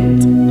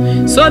strength,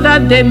 so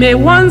that they may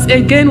once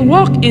again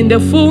walk in the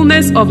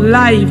fullness of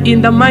life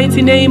in the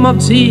mighty name of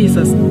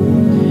Jesus.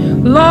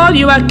 Lord,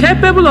 you are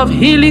capable of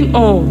healing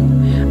all.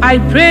 I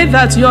pray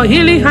that your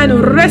healing hand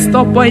will rest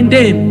upon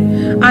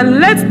them, and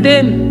let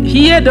them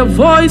hear the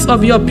voice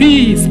of your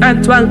peace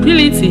and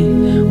tranquility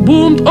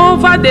boomed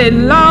over the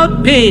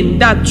loud pain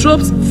that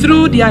throbs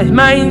through their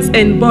minds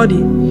and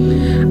body.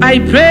 I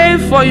pray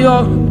for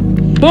your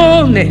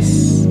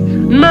boldness,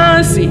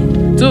 mercy,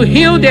 to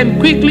heal them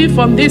quickly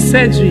from this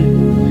surgery.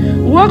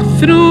 Walk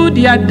through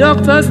their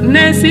doctors,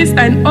 nurses,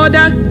 and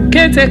other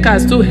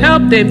caretakers to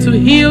help them to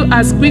heal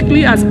as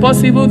quickly as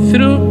possible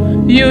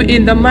through you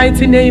in the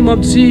mighty name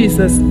of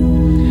Jesus.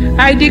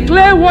 I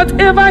declare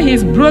whatever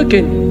is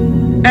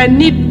broken and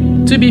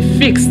need to be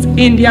fixed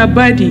in their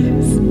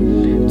bodies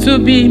to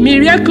be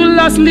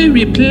miraculously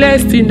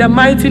replaced in the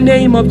mighty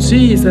name of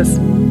Jesus.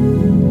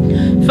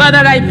 Father,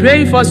 I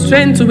pray for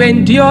strength to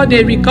endure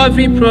the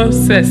recovery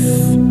process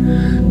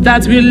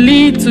that will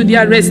lead to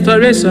their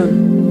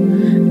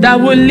restoration, that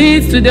will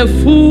lead to the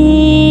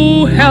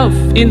full health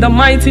in the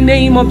mighty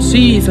name of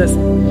Jesus.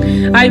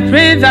 I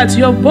pray that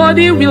your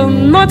body will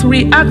not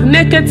react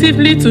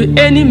negatively to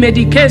any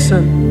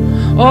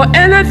medication or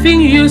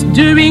anything used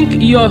during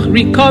your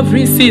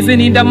recovery season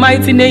in the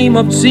mighty name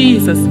of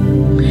Jesus.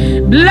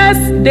 Bless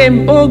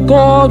them, O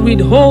God,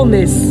 with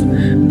wholeness.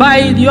 By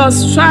your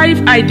stripe,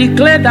 I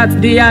declare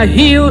that they are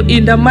healed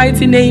in the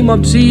mighty name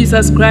of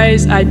Jesus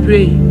Christ, I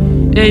pray.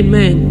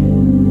 Amen.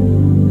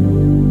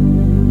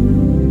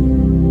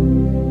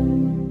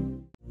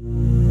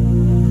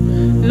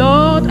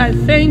 Lord, I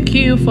thank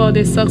you for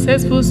the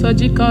successful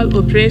surgical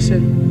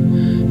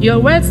operation. Your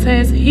word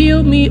says,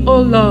 heal me,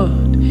 O Lord,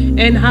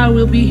 and I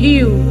will be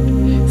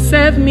healed.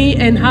 Serve me,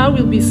 and I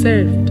will be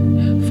served.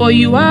 For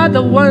you are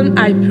the one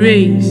I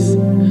praise.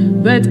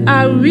 But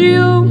I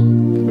will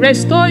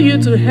restore you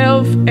to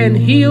health and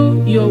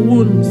heal your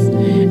wounds,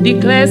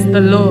 declares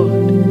the Lord.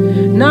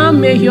 Now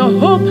may your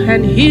hope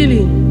and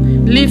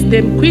healing lead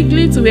them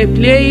quickly to a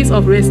place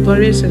of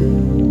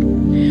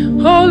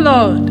restoration. Oh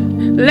Lord,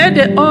 let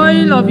the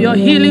oil of your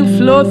healing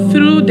flow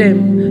through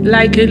them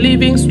like a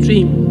living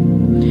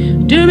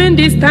stream. During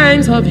these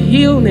times of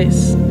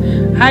illness,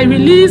 I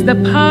release the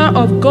power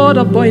of God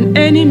upon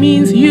any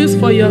means used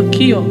for your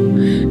cure.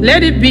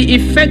 Let it be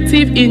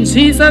effective in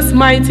Jesus'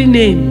 mighty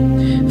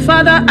name.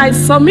 Father, I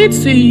submit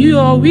to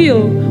your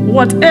will,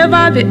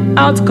 whatever the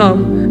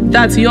outcome,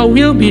 that your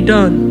will be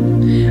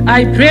done.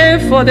 I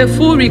pray for the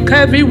full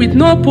recovery with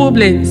no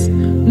problems,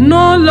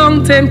 no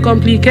long-term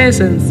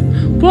complications.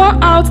 Pour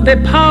out the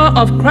power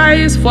of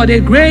Christ for the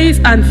grace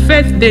and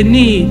faith they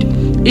need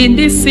in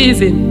this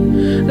season.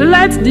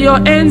 Let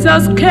your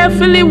angels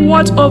carefully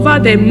watch over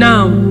them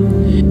now.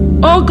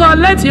 Oh God,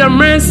 let your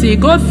mercy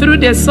go through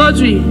the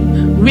surgery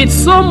with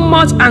so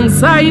much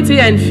anxiety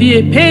and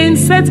fear, pain,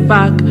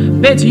 setback,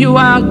 but you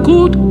are a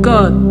good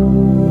God.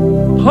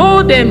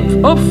 Hold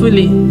them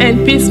hopefully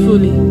and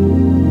peacefully,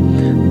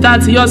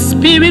 that your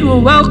spirit will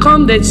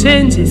welcome the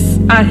changes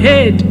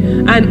ahead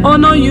and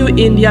honor you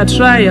in their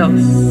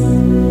trials.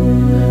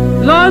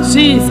 Lord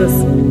Jesus,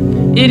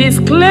 it is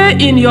clear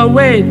in your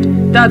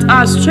word that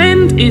our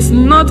strength is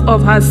not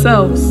of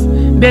ourselves,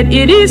 but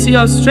it is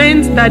your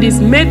strength that is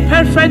made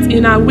perfect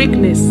in our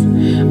weakness.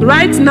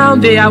 Right now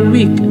they are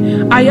weak.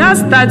 I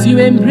ask that you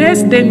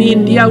embrace them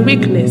in their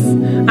weakness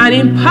and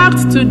impart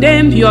to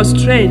them your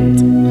strength,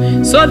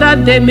 so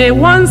that they may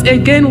once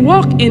again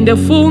walk in the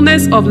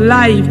fullness of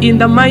life in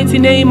the mighty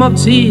name of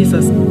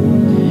Jesus.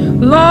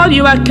 Lord,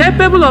 you are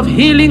capable of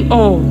healing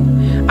all.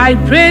 I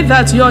pray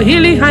that your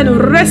healing hand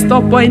will rest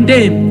upon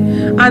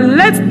them, and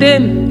let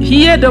them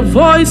hear the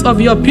voice of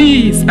your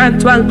peace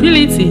and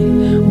tranquility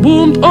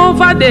boomed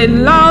over the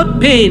loud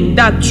pain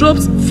that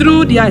throbs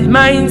through their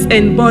minds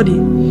and body.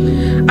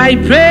 I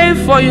pray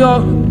for your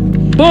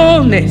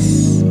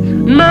boldness,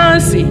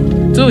 mercy,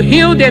 to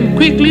heal them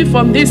quickly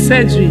from this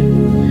surgery.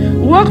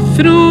 Walk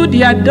through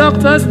their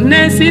doctors,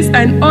 nurses,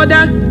 and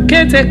other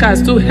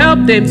caretakers to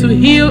help them to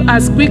heal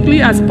as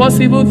quickly as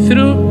possible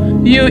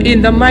through you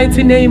in the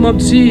mighty name of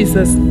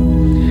Jesus.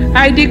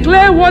 I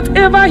declare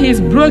whatever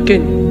is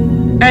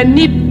broken and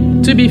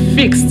need to be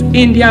fixed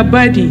in their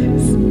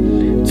bodies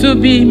to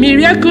be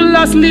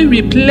miraculously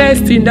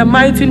replaced in the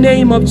mighty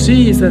name of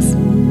Jesus.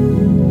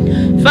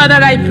 Father,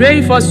 I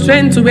pray for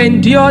strength to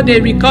endure the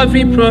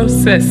recovery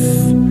process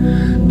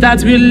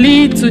that will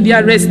lead to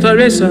their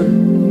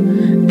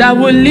restoration, that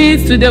will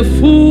lead to the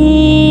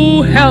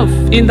full health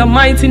in the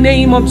mighty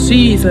name of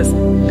Jesus.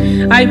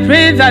 I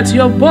pray that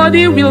your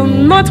body will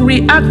not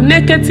react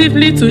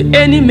negatively to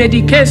any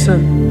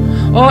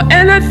medication or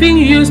anything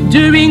used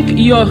during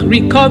your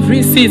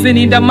recovery season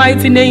in the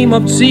mighty name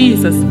of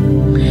Jesus.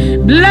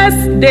 Bless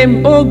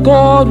them, O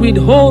God, with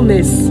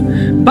wholeness.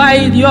 By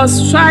your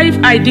stripe,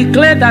 I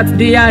declare that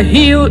they are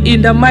healed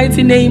in the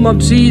mighty name of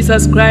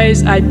Jesus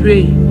Christ, I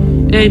pray.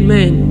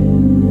 Amen.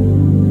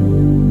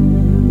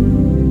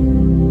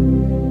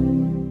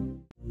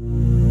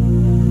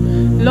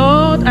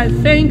 Lord, I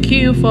thank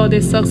you for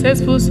the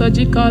successful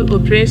surgical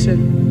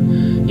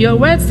operation. Your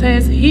word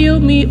says, heal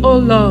me, O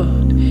Lord,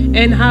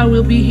 and I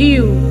will be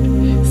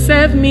healed.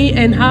 Serve me,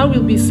 and I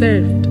will be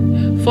served.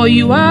 For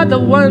you are the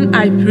one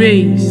I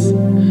praise.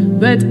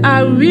 But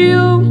I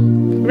will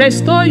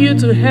restore you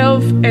to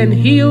health and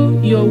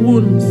heal your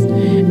wounds,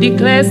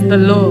 declares the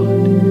Lord.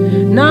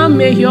 Now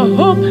may your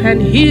hope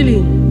and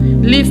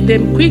healing lift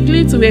them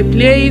quickly to a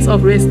place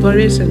of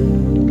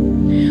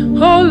restoration.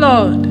 Oh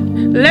Lord,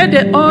 let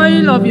the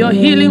oil of your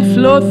healing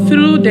flow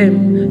through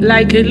them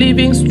like a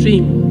living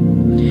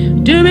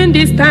stream. During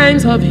these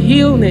times of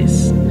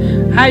illness,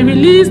 I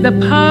release the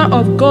power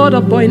of God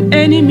upon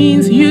any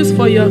means used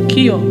for your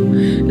cure.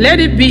 Let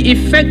it be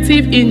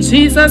effective in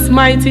Jesus'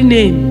 mighty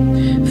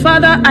name.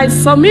 Father, I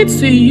submit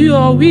to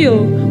your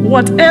will,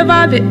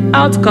 whatever the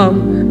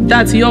outcome,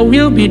 that your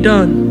will be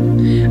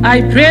done.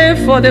 I pray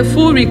for the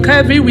full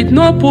recovery with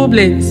no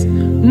problems,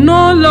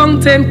 no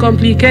long-term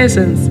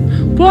complications.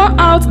 Pour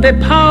out the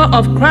power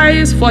of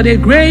Christ for the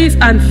grace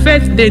and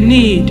faith they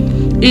need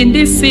in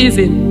this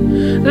season.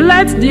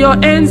 Let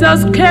your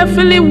angels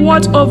carefully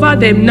watch over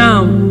them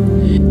now.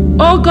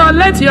 Oh God,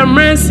 let your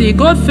mercy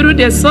go through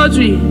the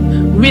surgery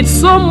with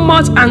so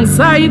much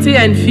anxiety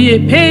and fear,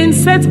 pain,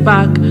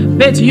 setback,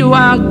 but you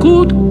are a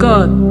good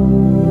God.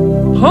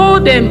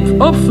 Hold them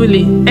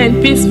hopefully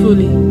and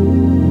peacefully,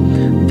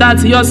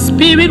 that your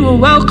spirit will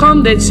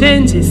welcome the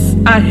changes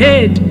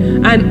ahead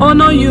and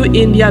honor you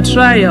in their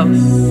trials.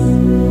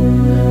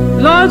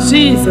 Lord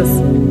Jesus,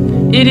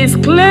 it is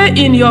clear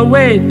in your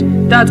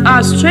word that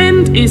our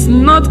strength is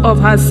not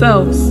of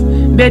ourselves,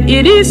 but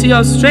it is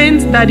your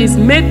strength that is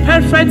made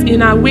perfect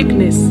in our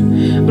weakness.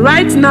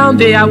 Right now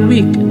they are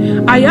weak.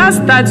 I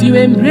ask that you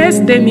embrace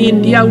them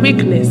in their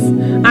weakness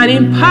and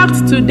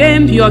impart to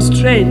them your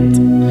strength,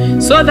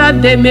 so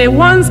that they may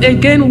once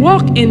again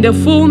walk in the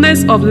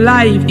fullness of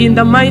life in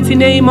the mighty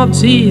name of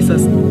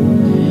Jesus.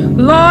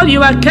 Lord,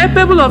 you are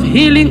capable of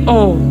healing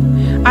all.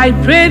 I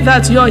pray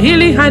that your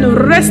healing hand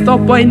rest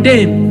upon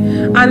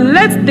them, and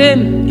let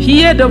them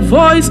hear the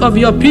voice of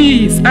your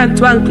peace and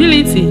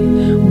tranquility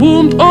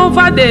boomed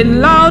over the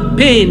loud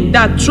pain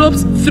that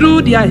throbs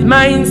through their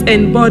minds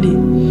and body.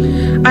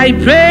 I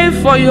pray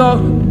for your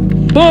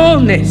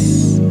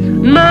boldness,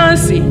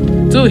 mercy,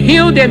 to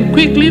heal them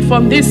quickly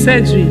from this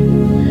surgery.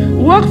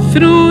 Walk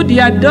through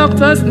their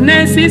doctors,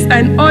 nurses,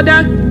 and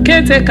other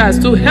caretakers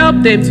to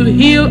help them to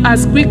heal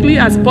as quickly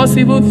as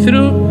possible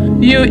through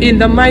you in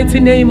the mighty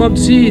name of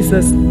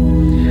Jesus.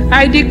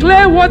 I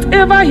declare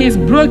whatever is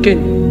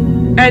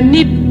broken and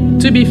need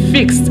to be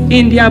fixed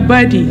in their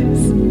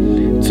bodies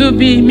to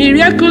be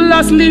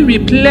miraculously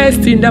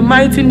replaced in the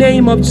mighty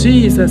name of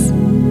Jesus.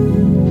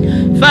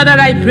 Father,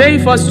 I pray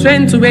for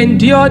strength to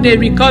endure the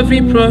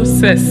recovery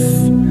process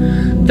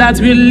that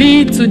will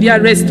lead to their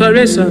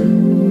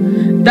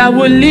restoration, that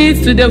will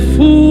lead to the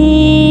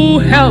full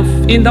health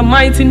in the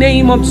mighty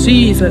name of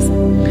Jesus.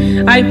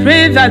 I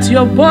pray that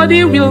your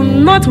body will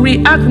not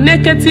react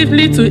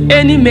negatively to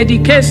any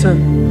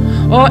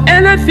medication or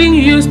anything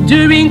used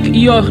during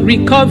your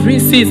recovery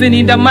season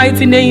in the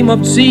mighty name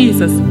of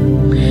Jesus.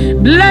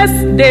 Bless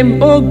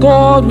them, O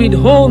God, with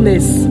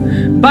wholeness.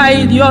 By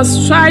your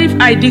stripe,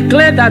 I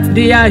declare that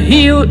they are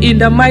healed in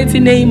the mighty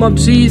name of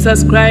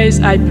Jesus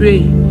Christ, I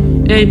pray.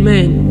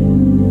 Amen.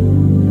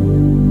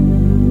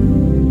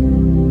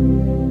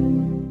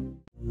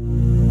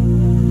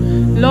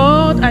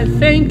 Lord, I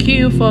thank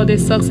you for the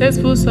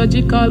successful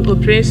surgical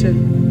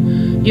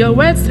operation. Your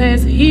word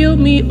says, heal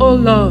me, O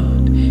Lord,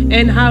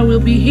 and I will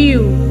be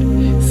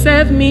healed.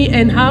 Serve me,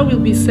 and I will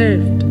be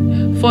served.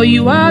 For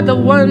you are the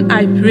one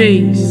I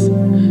praise.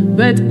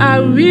 But I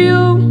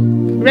will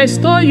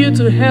restore you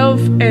to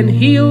health and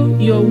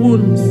heal your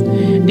wounds,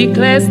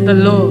 declares the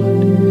Lord.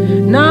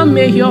 Now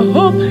may your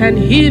hope and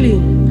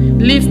healing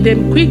lift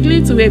them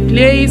quickly to a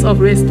place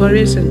of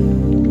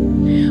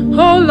restoration.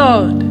 Oh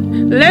Lord,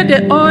 let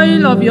the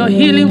oil of your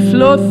healing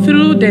flow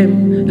through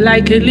them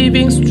like a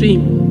living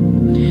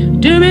stream.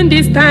 During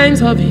these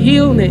times of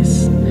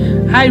illness,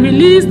 I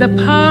release the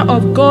power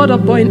of God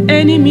upon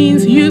any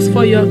means used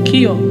for your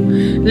cure.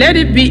 Let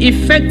it be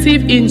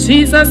effective in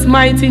Jesus'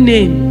 mighty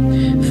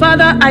name.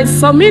 Father, I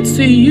submit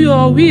to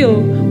your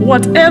will,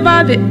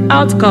 whatever the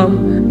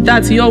outcome,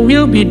 that your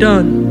will be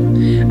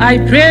done. I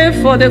pray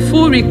for the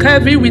full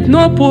recovery with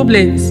no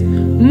problems,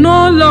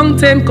 no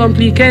long-term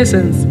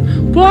complications.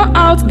 Pour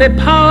out the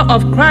power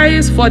of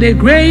Christ for the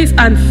grace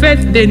and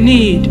faith they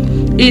need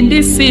in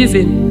this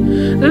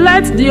season.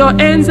 Let your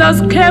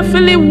angels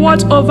carefully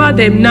watch over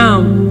them now.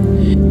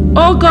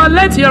 Oh God,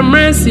 let your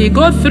mercy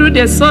go through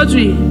the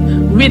surgery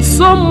with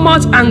so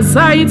much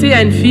anxiety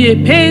and fear,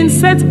 pain,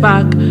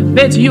 setback,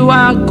 but you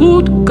are a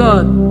good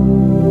God.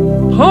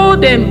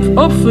 Hold them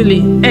hopefully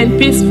and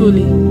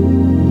peacefully,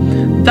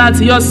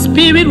 that your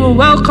spirit will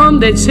welcome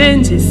the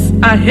changes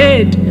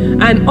ahead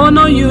and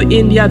honor you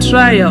in their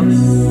trials.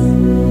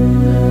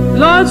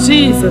 Lord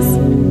Jesus,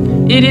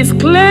 it is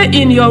clear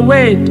in your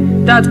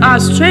word that our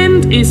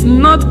strength is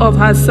not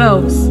of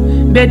ourselves,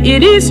 but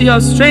it is your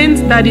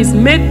strength that is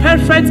made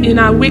perfect in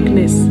our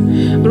weakness.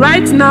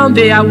 Right now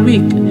they are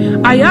weak.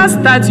 I ask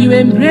that you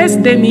embrace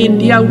them in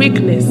their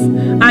weakness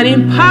and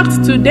impart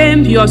to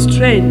them your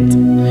strength,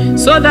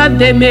 so that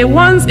they may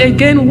once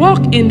again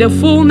walk in the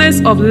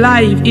fullness of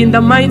life in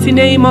the mighty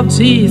name of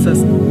Jesus.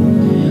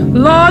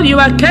 Lord, you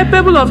are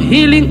capable of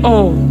healing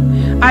all.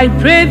 I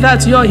pray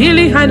that your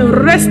healing hand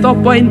will rest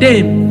upon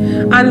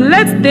them, and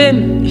let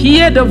them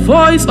hear the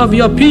voice of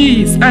your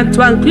peace and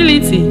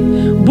tranquility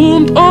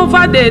boomed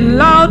over the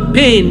loud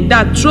pain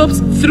that throbs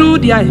through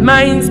their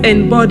minds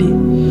and body.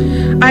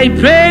 I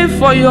pray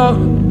for your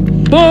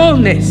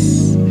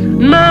boldness,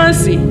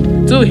 mercy,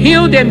 to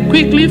heal them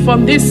quickly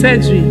from this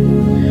surgery.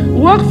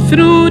 Walk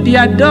through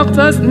their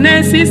doctors,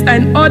 nurses,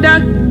 and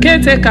other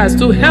caretakers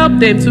to help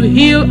them to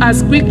heal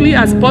as quickly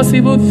as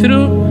possible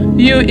through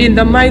you in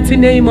the mighty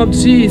name of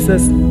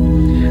Jesus.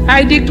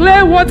 I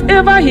declare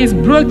whatever is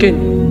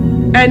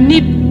broken and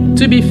need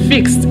to be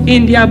fixed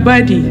in their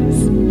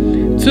bodies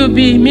to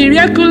be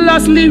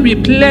miraculously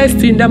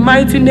replaced in the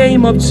mighty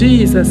name of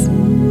Jesus.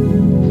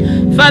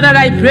 Father,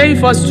 I pray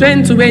for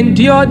strength to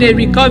endure the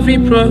recovery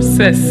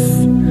process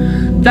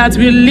that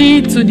will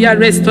lead to their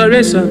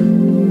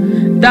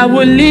restoration, that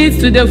will lead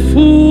to the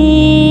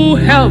full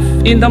health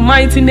in the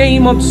mighty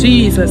name of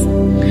Jesus.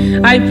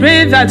 I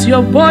pray that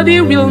your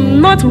body will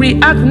not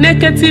react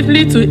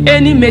negatively to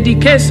any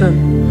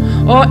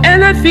medication or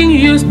anything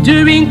used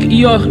during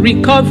your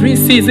recovery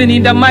season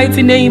in the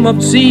mighty name of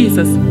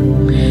Jesus.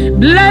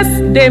 Bless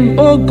them,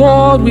 O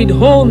God, with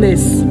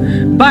wholeness.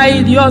 By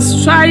your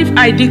stripe,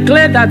 I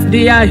declare that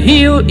they are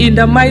healed in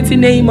the mighty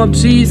name of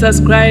Jesus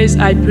Christ,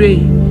 I pray.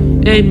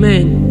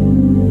 Amen.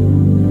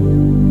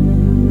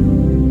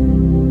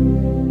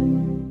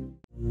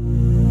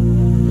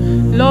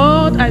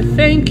 Lord, I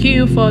thank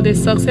you for the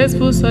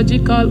successful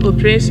surgical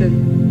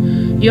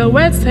operation. Your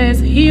word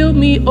says, heal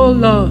me, O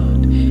Lord,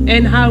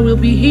 and I will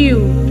be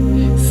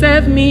healed.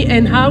 Serve me,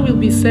 and I will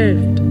be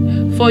served.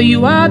 For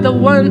you are the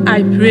one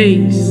I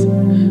praise.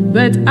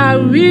 But I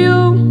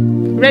will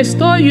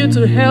restore you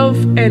to health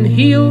and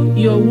heal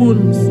your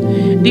wounds,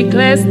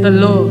 declares the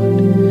Lord.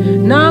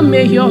 Now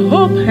may your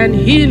hope and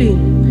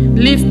healing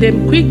lead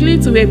them quickly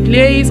to a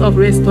place of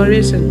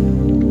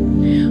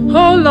restoration.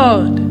 Oh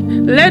Lord,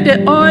 let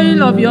the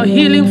oil of your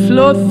healing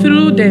flow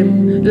through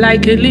them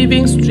like a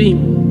living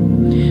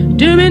stream.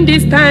 During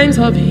these times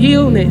of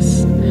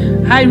illness,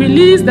 I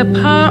release the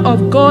power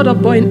of God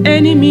upon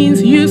any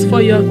means used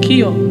for your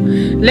cure.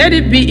 Let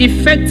it be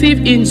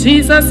effective in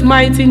Jesus'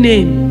 mighty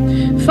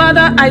name.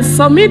 Father, I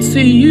submit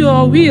to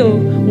your will,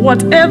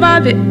 whatever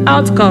the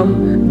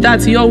outcome,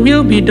 that your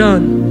will be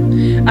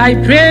done. I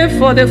pray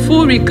for the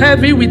full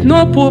recovery with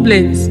no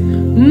problems,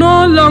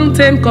 no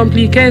long-term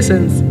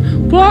complications.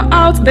 Pour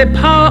out the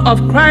power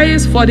of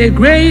Christ for the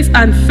grace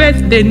and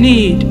faith they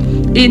need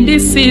in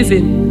this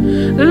season.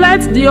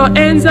 Let your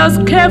angels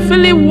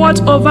carefully watch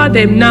over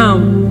them now.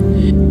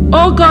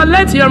 Oh God,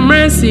 let your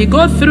mercy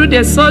go through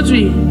the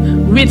surgery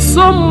with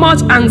so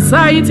much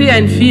anxiety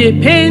and fear,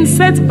 pain,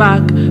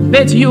 setback,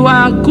 but you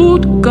are a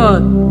good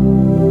God.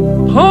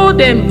 Hold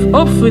them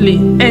hopefully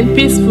and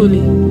peacefully,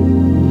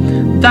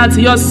 that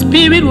your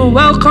spirit will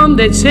welcome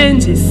the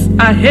changes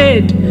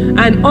ahead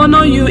and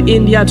honor you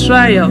in their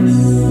trials.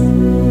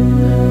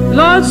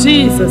 Lord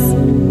Jesus,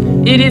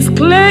 it is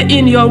clear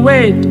in your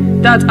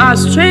word that our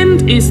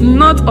strength is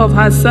not of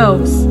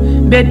ourselves,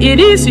 but it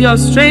is your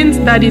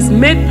strength that is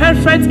made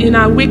perfect in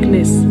our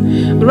weakness.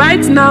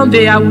 Right now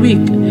they are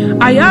weak.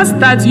 I ask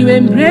that you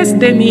embrace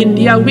them in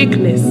their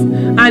weakness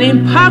and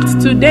impart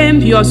to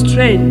them your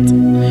strength,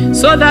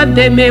 so that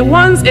they may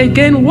once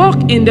again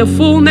walk in the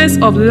fullness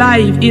of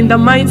life in the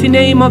mighty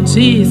name of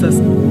Jesus.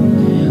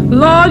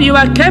 Lord, you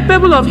are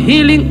capable of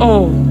healing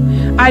all.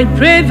 I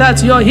pray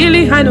that your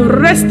healing hand will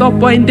rest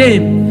upon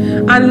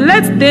them, and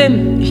let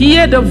them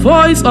hear the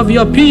voice of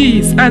your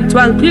peace and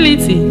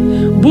tranquility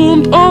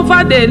boomed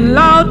over the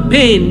loud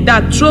pain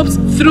that throbs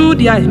through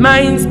their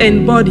minds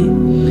and body.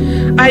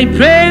 I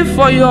pray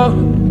for your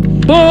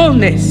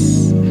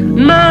boldness,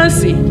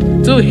 mercy,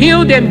 to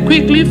heal them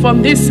quickly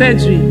from this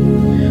surgery.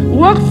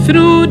 Walk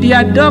through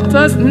their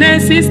doctors,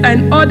 nurses,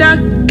 and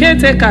other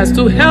caretakers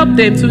to help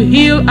them to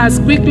heal as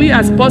quickly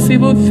as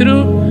possible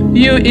through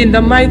you in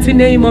the mighty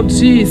name of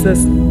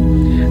Jesus.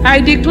 I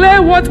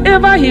declare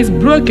whatever is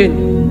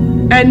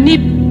broken and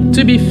need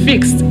to be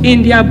fixed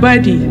in their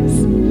bodies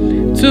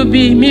to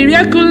be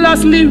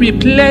miraculously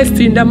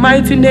replaced in the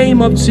mighty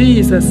name of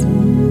Jesus.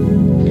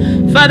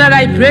 Father,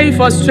 I pray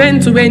for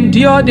strength to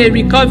endure the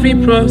recovery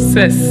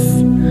process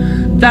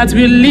that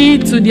will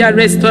lead to their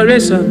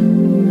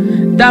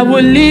restoration, that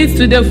will lead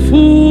to the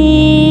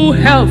full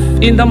health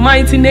in the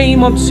mighty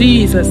name of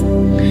Jesus.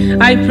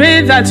 I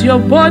pray that your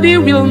body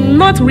will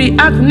not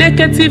react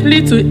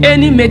negatively to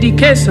any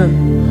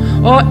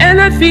medication or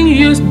anything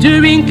used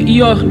during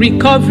your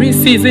recovery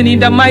season in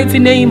the mighty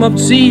name of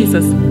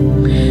Jesus.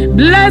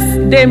 Bless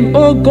them,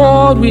 O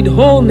God, with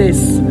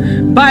wholeness.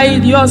 By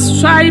your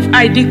stripe,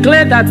 I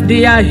declare that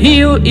they are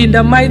healed in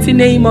the mighty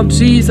name of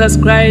Jesus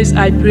Christ,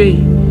 I pray.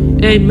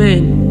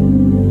 Amen.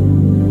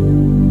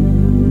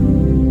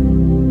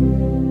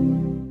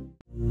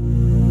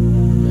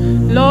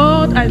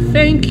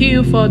 thank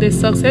you for the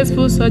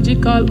successful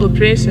surgical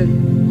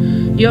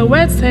operation. Your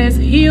word says,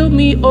 heal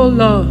me, O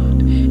Lord,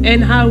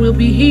 and I will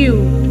be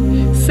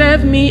healed.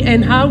 Serve me,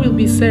 and I will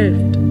be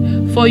served.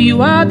 For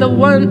you are the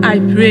one I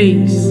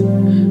praise.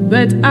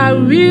 But I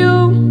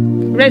will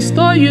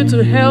restore you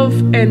to health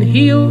and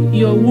heal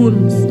your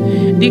wounds,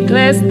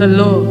 declares the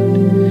Lord.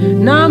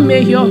 Now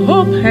may your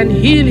hope and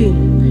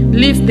healing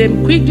lift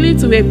them quickly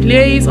to a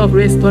place of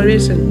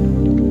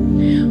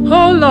restoration.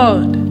 Oh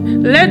Lord,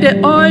 let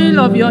the oil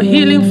of your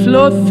healing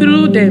flow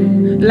through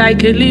them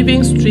like a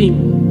living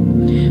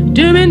stream.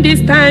 During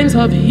these times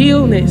of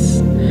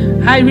illness,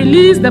 I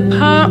release the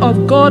power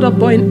of God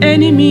upon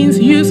any means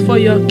used for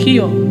your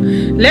cure.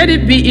 Let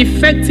it be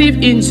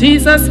effective in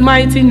Jesus'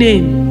 mighty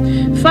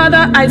name.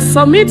 Father, I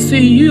submit to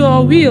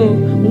your will,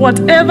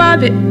 whatever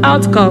the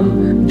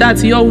outcome,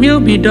 that your will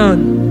be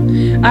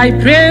done. I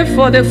pray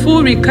for the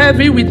full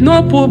recovery with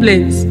no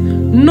problems,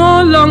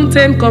 no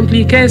long-term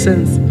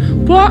complications.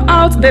 Pour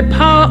out the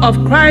power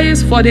of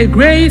Christ for the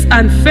grace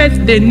and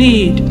faith they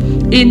need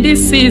in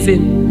this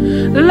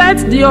season.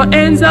 Let your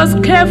angels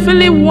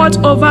carefully watch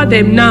over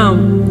them now.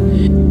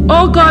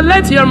 Oh God,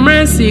 let your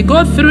mercy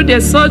go through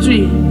the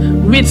surgery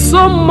with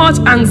so much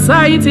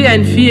anxiety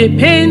and fear,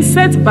 pain,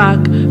 setback,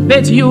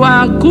 but you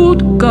are a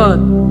good God.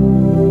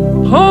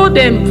 Hold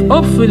them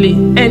hopefully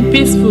and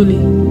peacefully,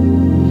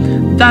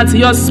 that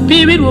your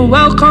spirit will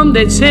welcome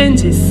the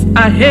changes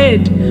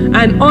ahead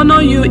and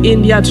honor you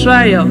in their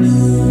trials.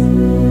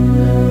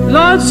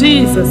 Lord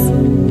Jesus,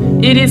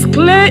 it is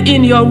clear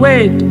in your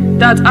word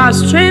that our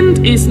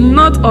strength is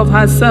not of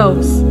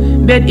ourselves,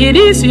 but it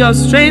is your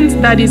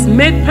strength that is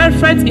made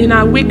perfect in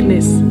our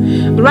weakness.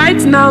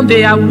 Right now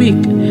they are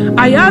weak.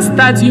 I ask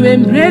that you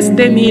embrace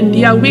them in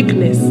their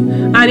weakness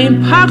and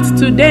impart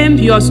to them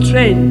your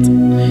strength,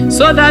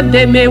 so that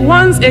they may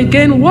once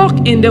again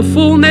walk in the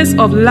fullness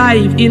of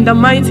life in the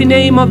mighty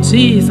name of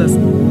Jesus.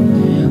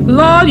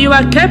 Lord, you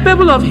are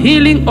capable of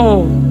healing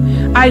all.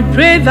 I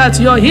pray that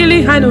your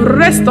healing hand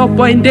rest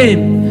upon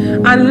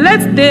them, and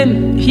let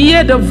them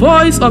hear the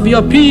voice of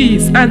your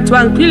peace and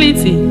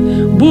tranquility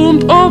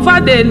boomed over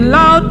the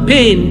loud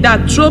pain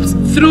that throbs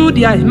through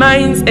their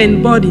minds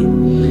and body.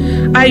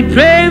 I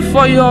pray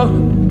for your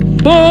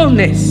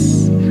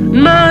boldness,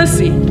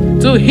 mercy,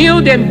 to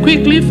heal them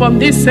quickly from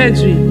this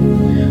surgery.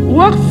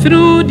 Walk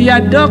through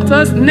their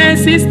doctors,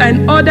 nurses,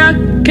 and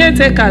other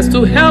caretakers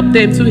to help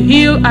them to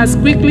heal as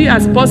quickly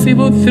as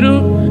possible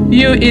through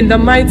you in the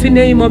mighty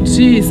name of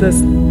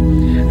Jesus.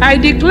 I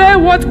declare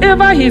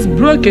whatever is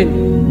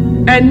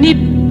broken and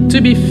need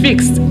to be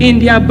fixed in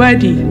their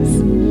bodies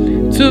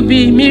to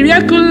be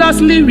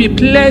miraculously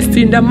replaced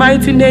in the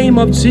mighty name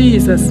of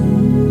Jesus.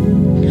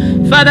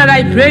 Father,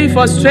 I pray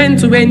for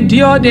strength to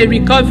endure the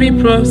recovery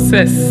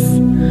process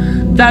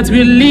that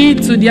will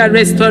lead to their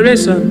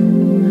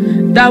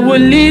restoration, that will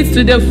lead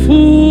to the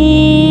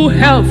full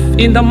health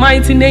in the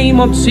mighty name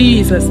of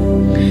Jesus.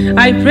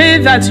 I pray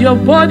that your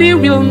body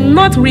will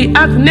not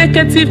react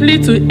negatively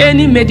to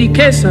any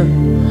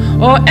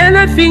medication or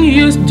anything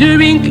used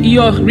during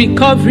your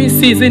recovery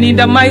season in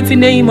the mighty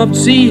name of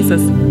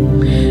Jesus.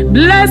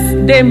 Bless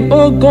them,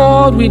 O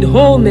God, with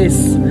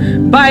wholeness.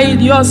 By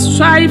your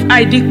stripe,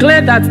 I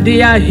declare that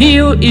they are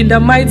healed in the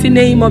mighty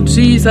name of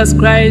Jesus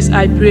Christ,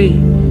 I pray.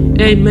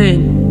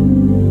 Amen.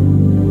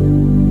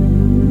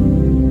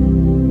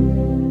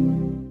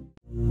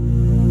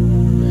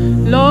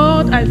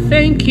 Lord, I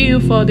thank you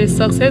for the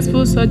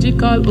successful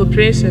surgical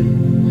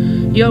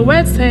operation. Your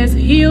word says,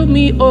 heal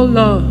me, O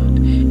Lord,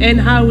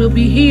 and I will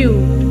be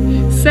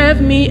healed.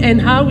 Serve me,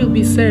 and I will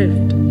be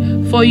served.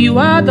 For you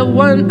are the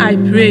one I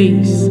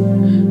praise.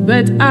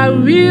 But I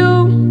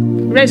will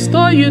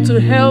restore you to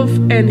health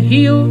and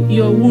heal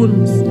your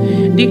wounds,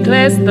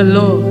 declares the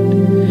Lord.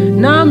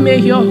 Now may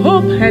your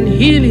hope and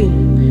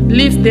healing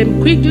lift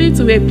them quickly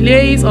to a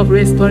place of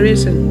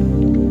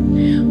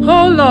restoration.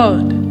 Oh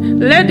Lord,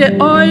 let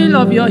the oil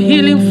of your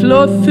healing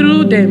flow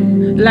through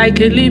them like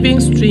a living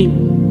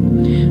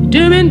stream.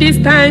 During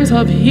these times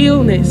of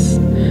illness,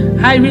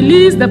 I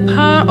release the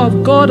power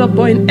of God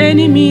upon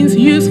any means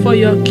used for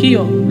your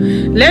cure.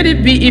 Let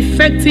it be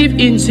effective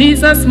in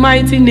Jesus'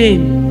 mighty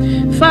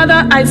name.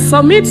 Father, I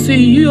submit to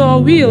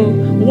your will,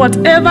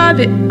 whatever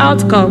the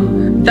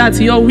outcome, that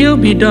your will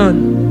be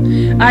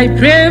done. I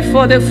pray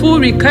for the full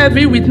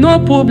recovery with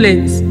no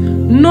problems,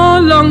 no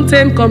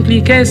long-term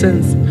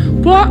complications.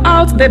 Pour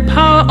out the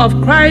power of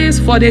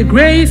Christ for the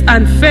grace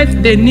and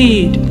faith they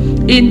need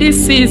in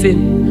this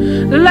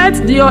season.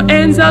 Let your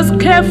angels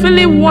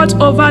carefully watch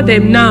over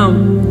them now.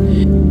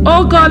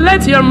 Oh God,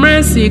 let your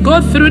mercy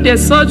go through the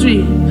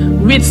surgery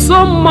with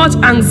so much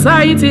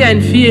anxiety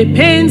and fear,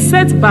 pain,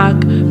 setback,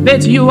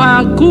 but you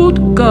are a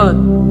good God.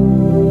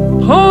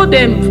 Hold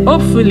them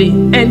hopefully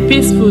and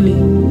peacefully,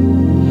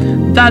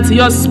 that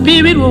your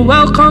spirit will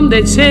welcome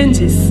the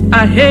changes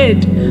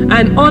ahead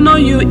and honor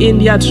you in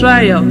their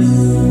trials.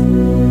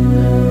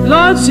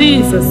 Lord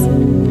Jesus,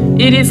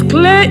 it is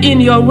clear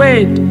in your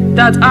word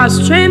that our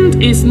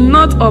strength is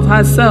not of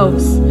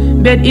ourselves,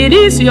 but it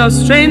is your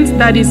strength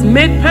that is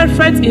made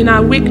perfect in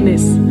our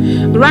weakness.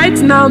 Right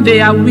now they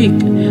are weak.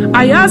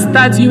 I ask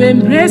that you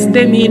embrace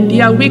them in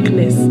their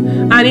weakness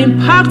and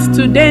impart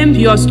to them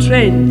your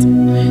strength,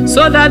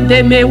 so that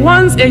they may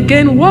once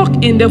again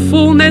walk in the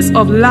fullness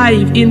of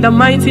life in the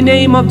mighty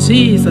name of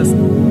Jesus.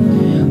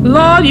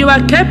 Lord, you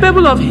are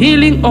capable of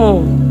healing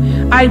all.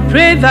 I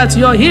pray that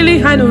your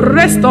healing hand will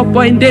rest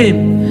upon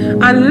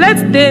them, and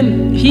let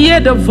them hear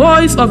the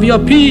voice of your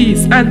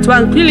peace and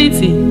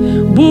tranquility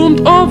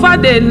boomed over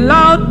the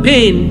loud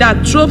pain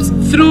that throbs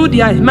through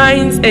their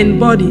minds and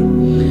body.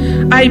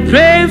 I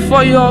pray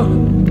for your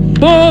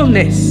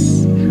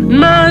boldness,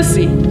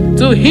 mercy,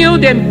 to heal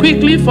them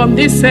quickly from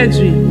this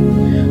surgery.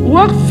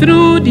 Walk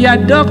through their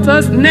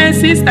doctors,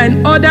 nurses,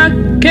 and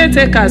other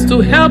caretakers to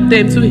help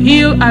them to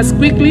heal as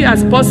quickly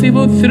as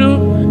possible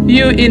through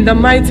you in the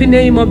mighty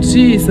name of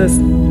Jesus.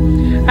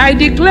 I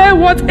declare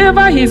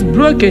whatever is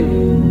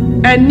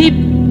broken and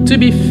need to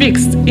be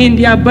fixed in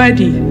their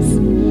bodies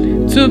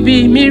to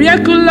be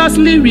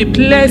miraculously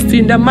replaced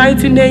in the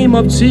mighty name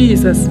of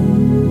Jesus.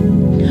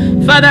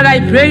 Father, I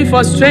pray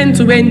for strength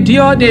to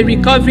endure the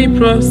recovery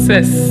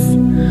process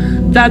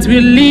that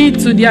will lead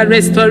to their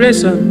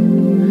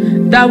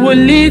restoration, that will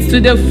lead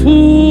to the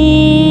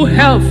full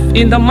health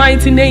in the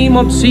mighty name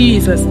of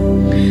Jesus.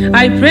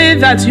 I pray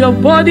that your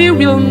body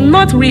will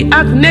not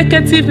react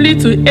negatively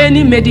to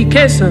any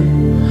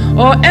medication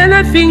or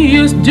anything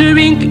used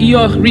during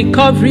your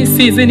recovery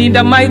season in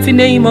the mighty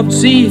name of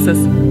Jesus.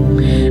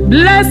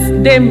 Bless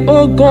them,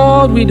 O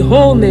God, with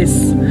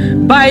wholeness.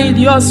 By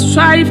your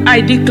stripe, I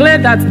declare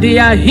that they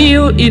are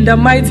healed in the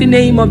mighty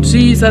name of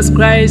Jesus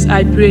Christ,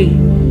 I pray.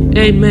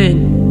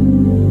 Amen.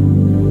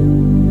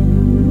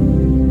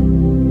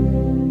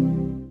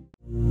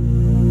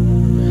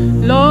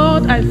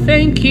 Lord, I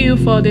thank you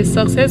for the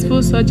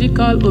successful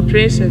surgical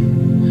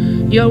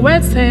operation. Your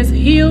word says,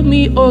 heal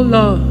me, O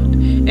Lord,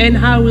 and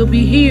I will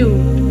be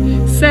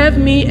healed. Serve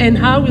me, and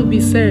I will be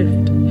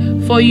served.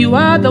 For you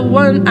are the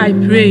one I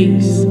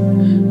praise.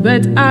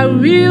 But I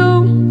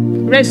will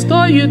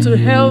restore you to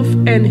health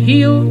and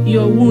heal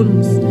your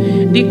wounds,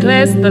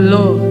 declares the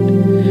Lord.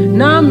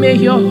 Now may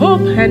your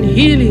hope and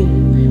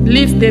healing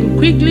lead them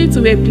quickly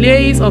to a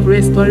place of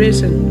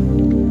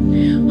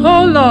restoration.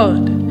 Oh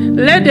Lord,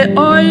 let the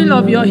oil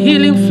of your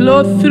healing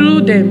flow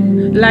through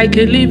them like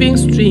a living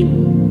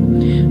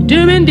stream.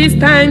 During these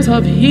times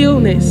of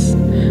illness,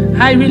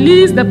 I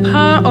release the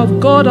power of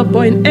God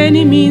upon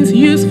any means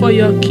used for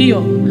your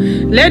cure.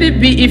 Let it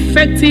be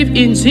effective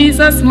in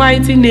Jesus'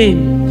 mighty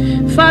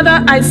name.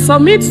 Father, I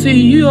submit to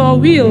your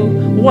will,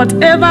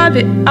 whatever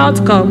the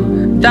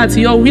outcome, that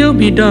your will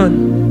be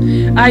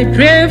done. I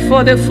pray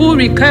for the full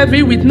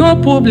recovery with no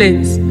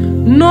problems,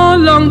 no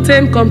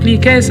long-term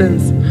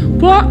complications.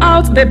 Pour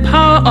out the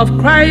power of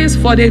Christ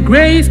for the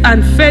grace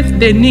and faith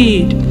they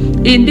need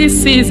in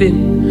this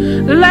season.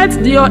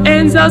 Let your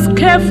angels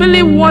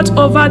carefully watch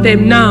over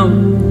them now.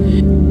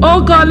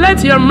 Oh God,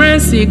 let your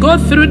mercy go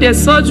through the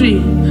surgery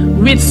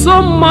with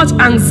so much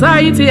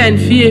anxiety and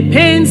fear,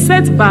 pain,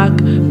 setback,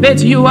 but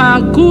you are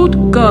a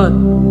good God.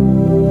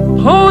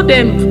 Hold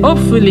them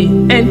hopefully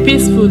and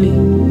peacefully,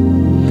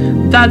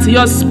 that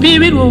your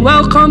spirit will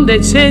welcome the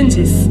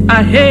changes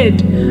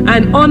ahead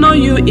and honor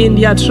you in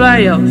their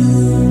trials.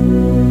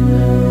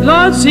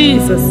 Lord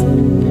Jesus,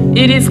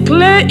 it is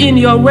clear in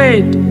your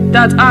word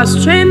that our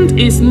strength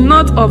is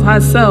not of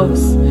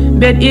ourselves,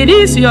 but it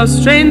is your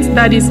strength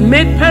that is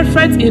made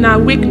perfect in our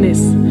weakness.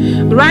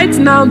 Right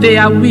now they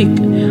are weak.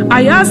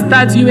 I ask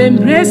that you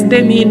embrace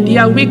them in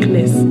their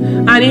weakness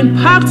and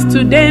impart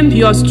to them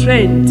your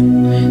strength,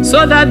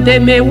 so that they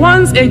may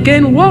once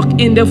again walk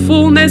in the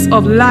fullness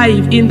of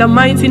life in the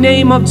mighty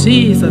name of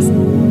Jesus.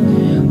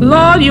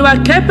 Lord, you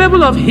are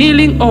capable of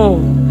healing all.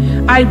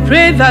 I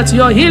pray that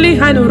your healing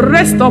hand will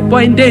rest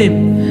upon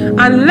them,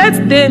 and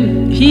let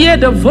them hear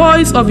the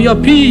voice of your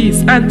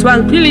peace and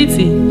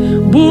tranquility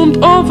boomed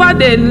over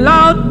the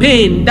loud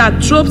pain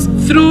that throbs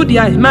through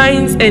their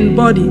minds and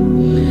body.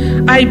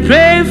 I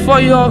pray for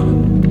your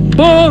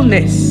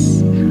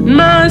boldness,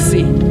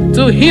 mercy,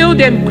 to heal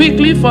them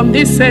quickly from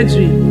this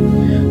surgery.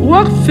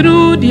 Walk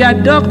through their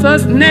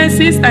doctors,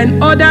 nurses,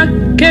 and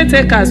other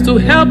caretakers to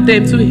help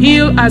them to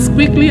heal as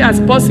quickly as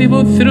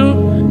possible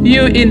through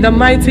you in the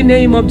mighty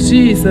name of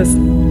Jesus.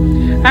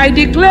 I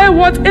declare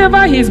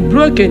whatever is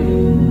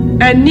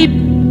broken and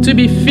need to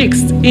be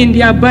fixed in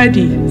their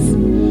bodies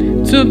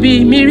to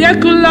be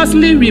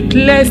miraculously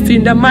replaced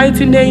in the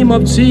mighty name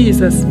of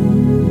Jesus.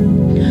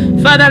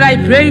 Father, I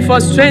pray for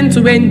strength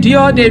to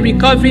endure the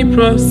recovery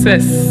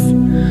process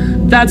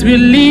that will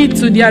lead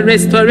to their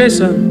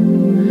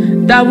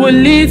restoration, that will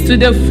lead to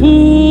the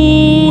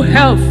full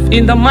health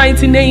in the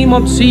mighty name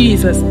of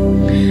Jesus.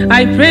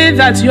 I pray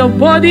that your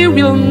body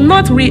will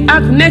not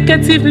react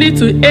negatively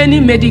to any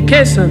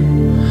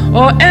medication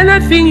or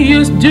anything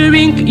used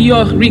during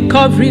your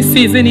recovery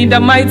season in the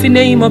mighty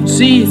name of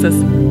Jesus.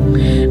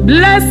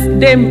 Bless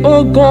them,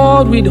 O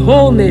God, with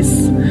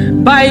wholeness.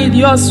 By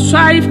your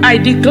stripe, I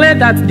declare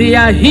that they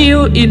are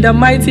healed in the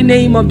mighty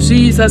name of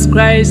Jesus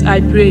Christ,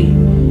 I pray.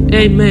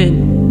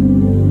 Amen.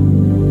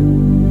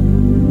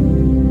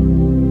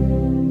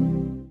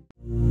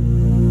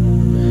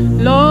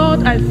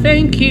 Lord, I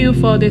thank you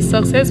for the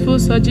successful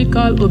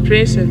surgical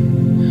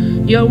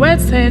operation. Your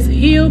word says,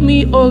 heal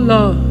me, O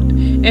Lord,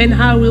 and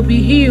I will be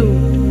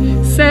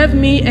healed. Serve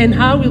me, and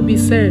I will be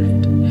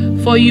served.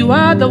 For you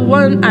are the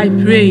one I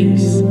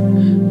praise.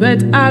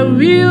 But I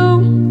will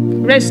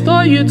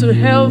restore you to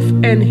health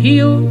and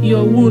heal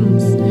your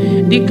wounds,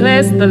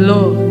 declares the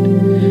Lord.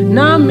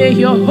 Now may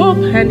your hope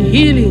and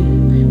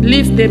healing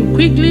lift them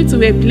quickly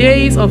to a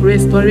place of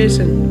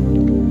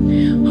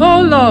restoration.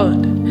 Oh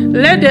Lord,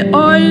 let the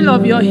oil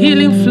of your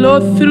healing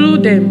flow through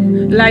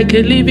them like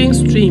a living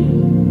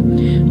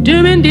stream.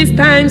 During these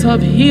times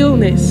of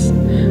illness,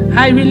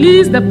 I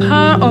release the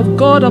power of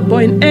God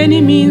upon any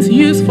means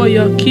used for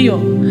your cure.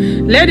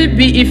 Let it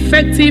be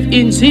effective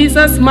in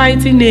Jesus'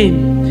 mighty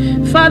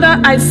name. Father,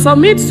 I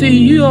submit to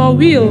your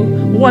will,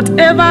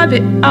 whatever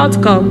the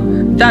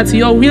outcome, that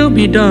your will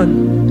be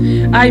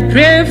done. I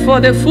pray for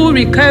the full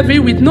recovery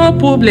with no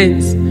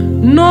problems,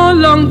 no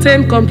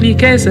long-term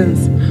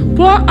complications.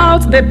 Pour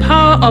out the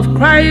power of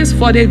Christ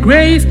for the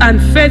grace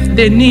and faith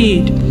they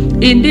need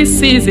in this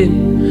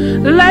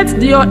season.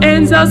 Let your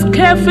angels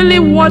carefully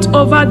watch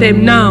over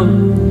them now.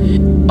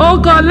 Oh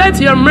God,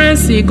 let your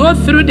mercy go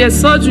through the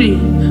surgery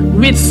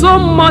with so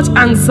much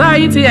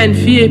anxiety and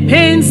fear,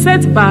 pain,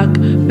 setback,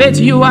 but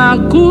you are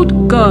a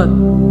good God.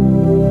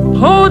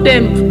 Hold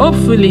them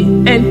hopefully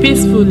and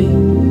peacefully,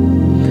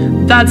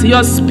 that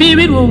your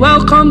spirit will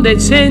welcome the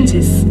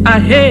changes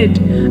ahead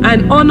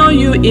and honor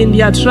you in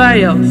their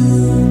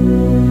trials.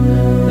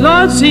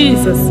 Lord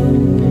Jesus,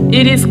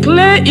 it is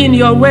clear in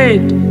your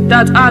word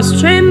that our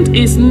strength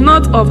is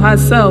not of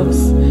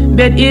ourselves,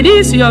 but it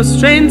is your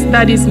strength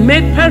that is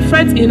made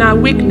perfect in our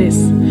weakness.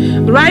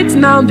 Right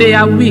now they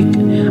are weak.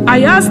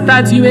 I ask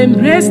that you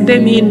embrace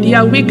them in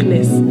their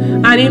weakness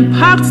and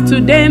impart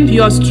to them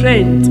your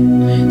strength,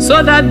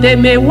 so that they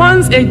may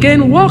once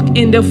again walk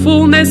in the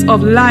fullness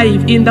of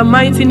life in the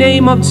mighty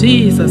name of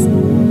Jesus.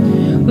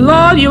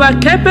 Lord, you are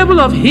capable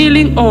of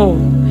healing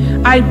all.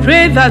 I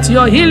pray that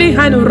your healing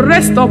hand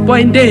rest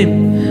upon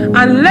them,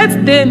 and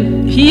let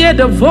them hear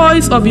the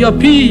voice of your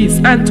peace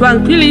and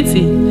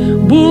tranquility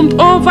boomed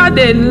over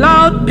the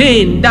loud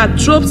pain that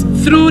throbs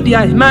through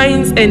their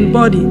minds and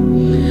body.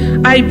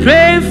 I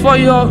pray for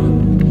your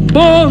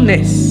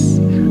boldness,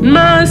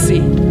 mercy,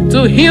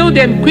 to heal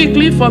them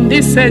quickly from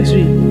this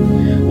surgery.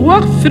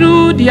 Walk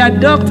through their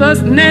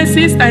doctors,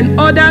 nurses, and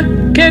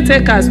other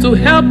caretakers to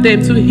help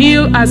them to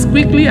heal as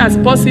quickly as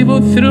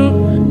possible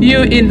through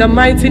you in the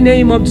mighty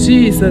name of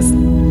Jesus.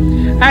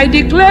 I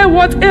declare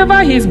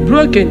whatever is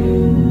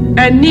broken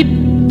and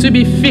need to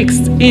be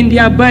fixed in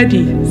their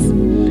bodies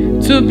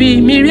to be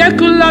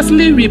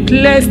miraculously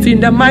replaced in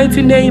the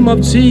mighty name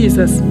of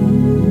Jesus.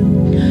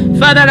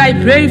 Father, I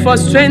pray for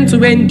strength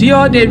to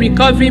endure the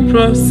recovery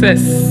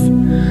process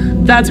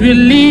that will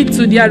lead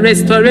to their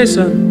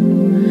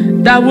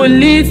restoration, that will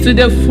lead to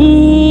the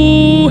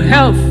full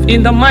health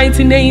in the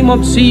mighty name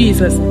of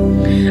Jesus.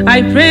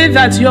 I pray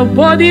that your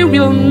body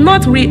will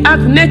not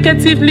react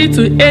negatively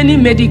to any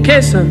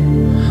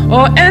medication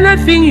or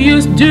anything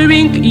used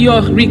during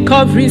your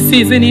recovery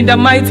season in the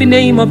mighty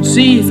name of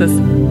Jesus.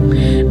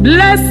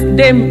 Bless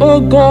them,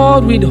 O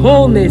God, with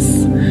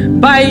wholeness.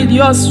 By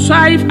your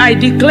stripe, I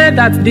declare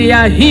that they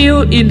are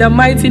healed in the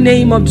mighty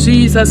name of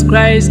Jesus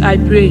Christ, I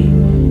pray.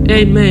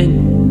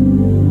 Amen.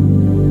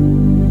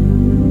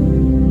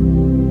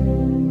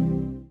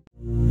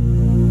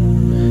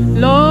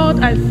 Lord,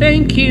 I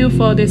thank you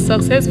for the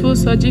successful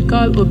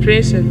surgical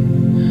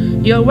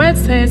operation. Your word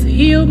says,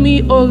 heal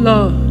me, O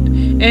Lord,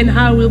 and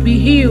I will be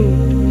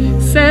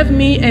healed. Serve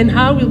me, and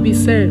I will be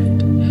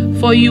served.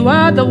 For you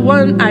are the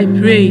one I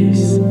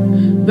praise.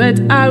 But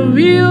I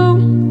will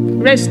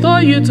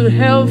restore you to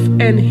health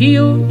and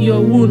heal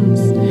your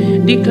wounds,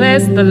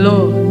 declares the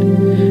Lord.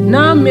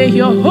 Now may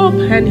your hope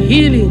and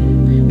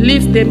healing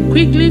lift them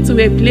quickly to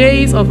a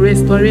place of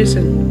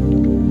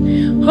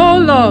restoration. Oh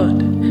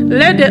Lord,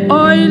 let the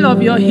oil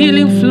of your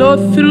healing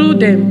flow through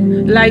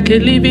them like a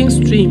living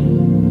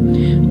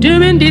stream.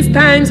 During these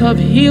times of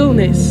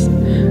illness,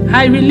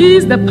 I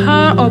release the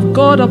power of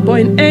God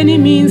upon any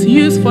means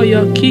used for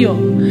your cure.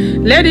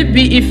 Let it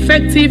be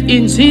effective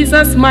in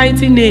Jesus'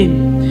 mighty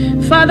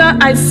name. Father,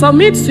 I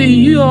submit to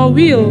your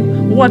will,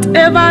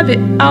 whatever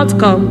the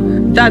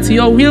outcome, that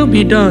your will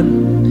be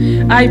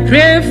done. I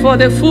pray for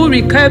the full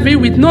recovery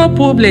with no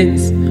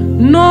problems,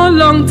 no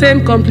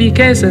long-term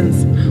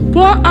complications.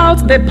 Pour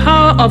out the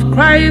power of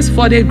Christ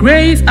for the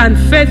grace and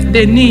faith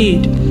they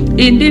need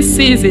in this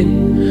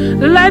season.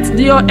 Let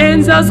your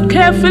angels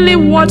carefully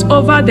watch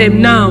over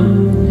them now.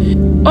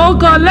 Oh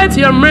God, let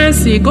your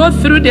mercy go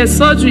through the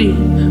surgery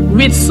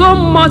with so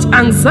much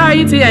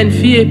anxiety and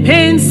fear,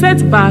 pain,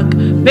 setback,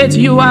 but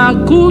you are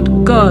a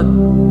good God.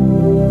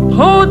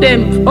 Hold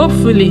them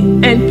hopefully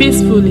and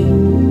peacefully,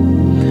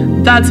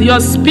 that your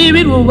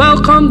spirit will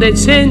welcome the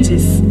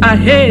changes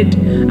ahead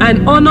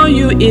and honor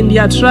you in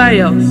their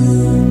trials.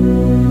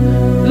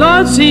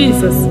 Lord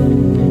Jesus,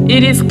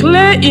 it is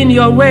clear in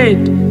your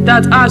word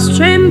that our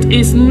strength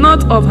is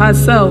not of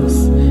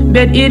ourselves,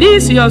 but it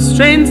is your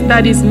strength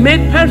that is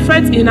made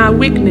perfect in our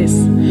weakness.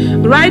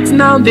 Right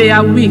now they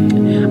are weak.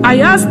 I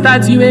ask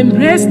that you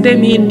embrace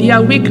them in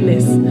their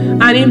weakness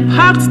and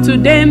impart to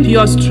them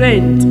your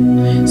strength,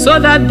 so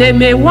that they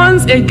may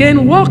once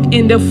again walk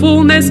in the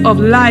fullness of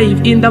life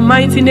in the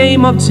mighty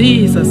name of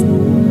Jesus.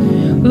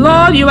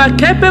 Lord, you are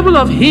capable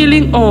of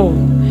healing all.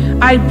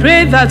 I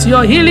pray that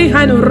your healing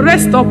hand will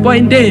rest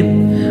upon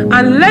them,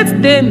 and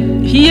let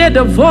them hear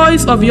the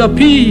voice of your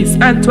peace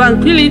and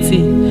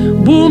tranquility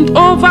boomed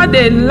over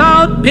the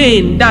loud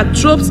pain that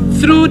throbs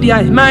through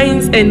their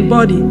minds and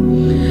body.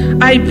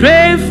 I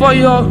pray for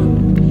your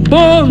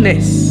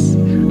boldness,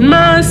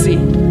 mercy,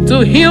 to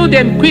heal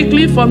them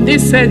quickly from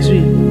this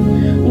surgery.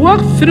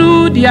 Walk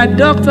through their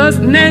doctors,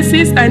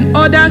 nurses, and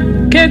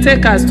other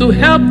caretakers to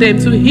help them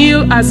to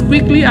heal as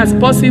quickly as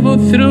possible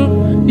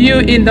through you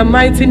in the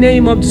mighty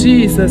name of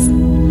Jesus.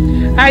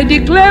 I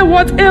declare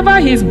whatever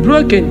is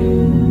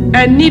broken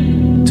and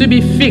need to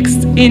be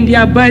fixed in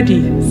their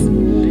bodies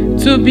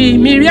to be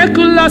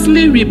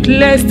miraculously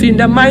replaced in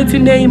the mighty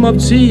name of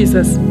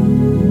Jesus.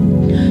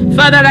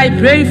 Father, I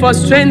pray for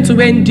strength to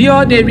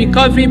endure the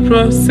recovery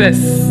process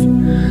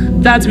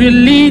that will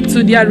lead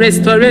to their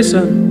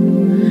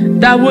restoration,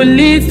 that will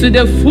lead to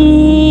the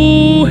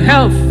full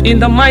health in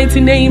the mighty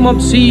name of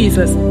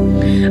Jesus.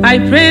 I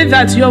pray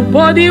that your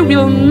body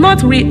will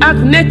not react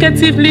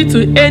negatively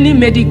to any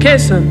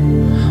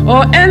medication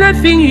or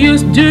anything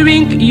used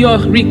during your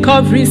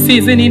recovery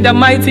season in the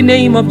mighty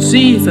name of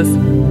Jesus.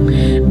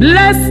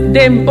 Bless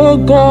them, O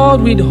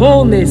God, with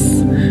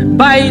wholeness.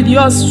 By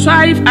your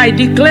stripe, I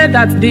declare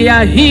that they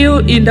are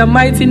healed in the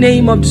mighty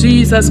name of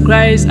Jesus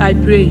Christ, I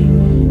pray.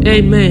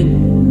 Amen.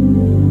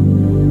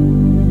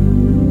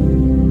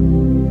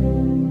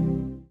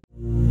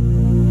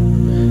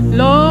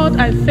 Lord,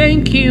 I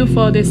thank you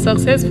for the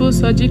successful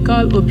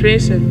surgical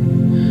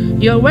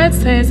operation. Your word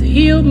says,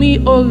 heal me,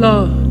 O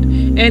Lord,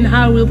 and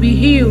I will be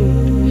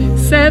healed.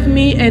 Serve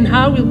me, and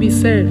I will be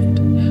served.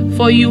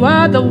 For you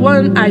are the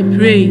one I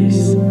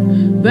praise.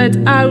 But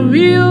I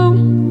will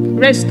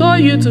restore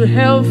you to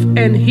health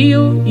and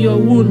heal your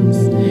wounds,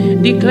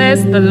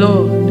 declares the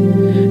Lord.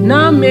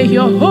 Now may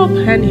your hope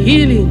and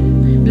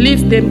healing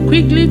lead them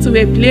quickly to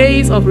a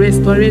place of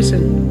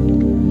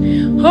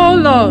restoration. Oh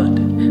Lord,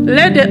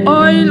 let the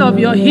oil of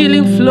your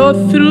healing flow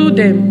through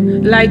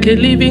them like a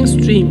living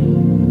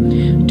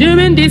stream.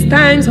 During these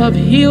times of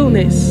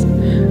illness,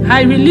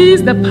 I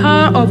release the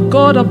power of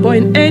God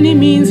upon any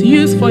means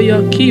used for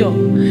your cure.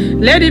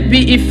 Let it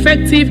be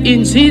effective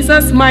in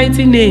Jesus'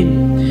 mighty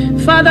name.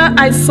 Father,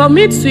 I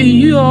submit to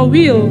your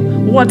will,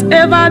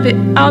 whatever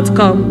the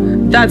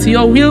outcome, that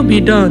your will be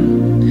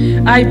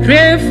done. I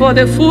pray for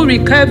the full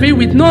recovery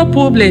with no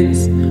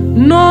problems,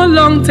 no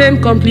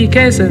long-term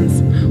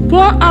complications.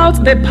 Pour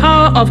out the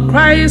power of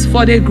Christ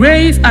for the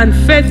grace and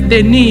faith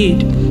they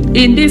need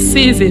in this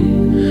season.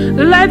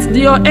 Let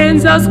your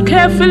angels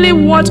carefully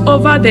watch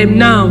over them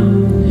now.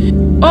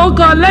 Oh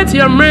God, let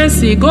your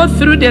mercy go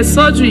through the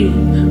surgery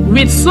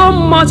with so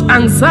much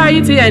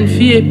anxiety and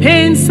fear,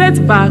 pain,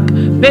 setback,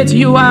 but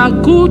you are a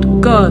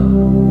good God.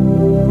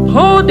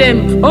 Hold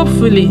them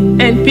hopefully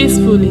and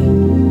peacefully,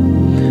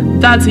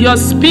 that your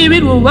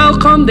spirit will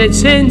welcome the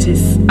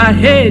changes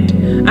ahead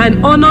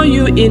and honor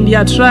you in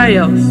their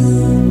trials.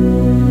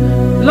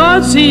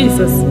 Lord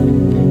Jesus,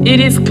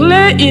 it is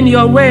clear in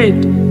your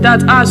word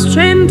that our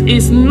strength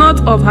is not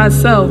of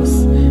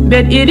ourselves,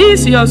 but it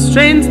is your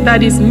strength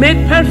that is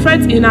made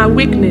perfect in our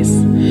weakness.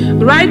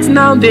 Right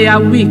now they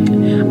are weak.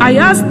 I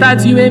ask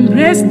that you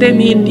embrace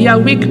them in their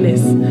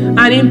weakness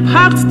and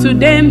impart to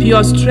them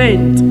your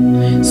strength,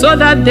 so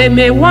that they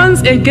may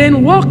once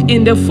again walk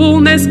in the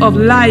fullness of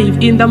life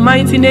in the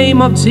mighty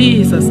name of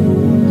Jesus.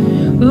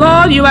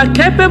 Lord, you are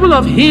capable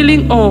of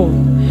healing all.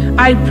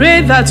 I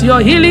pray that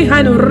your healing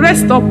hand will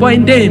rest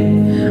upon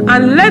them,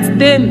 and let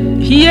them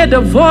hear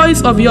the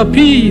voice of your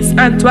peace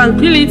and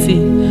tranquility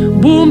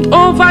boomed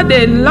over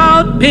the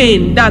loud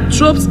pain that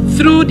throbs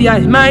through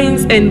their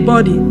minds and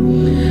body.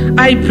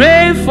 I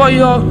pray for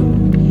your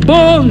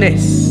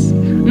boldness,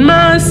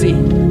 mercy,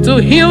 to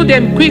heal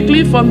them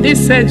quickly from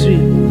this surgery.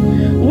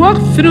 Walk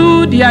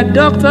through their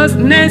doctors,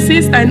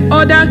 nurses, and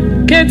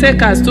other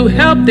caretakers to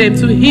help them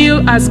to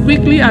heal as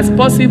quickly as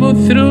possible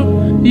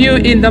through you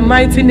in the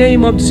mighty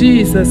name of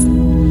Jesus.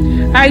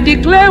 I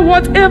declare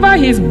whatever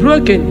is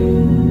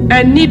broken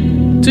and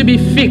need to be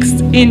fixed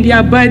in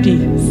their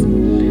bodies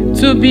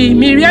to be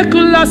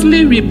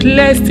miraculously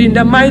replaced in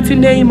the mighty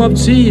name of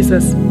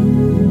Jesus.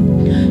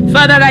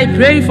 Father, I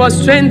pray for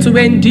strength to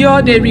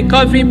endure the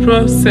recovery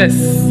process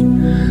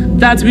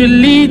that will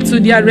lead to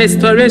their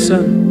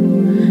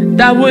restoration,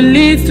 that will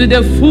lead to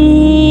the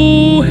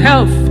full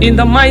health in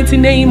the mighty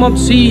name of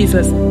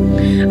Jesus.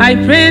 I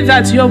pray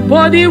that your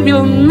body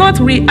will not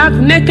react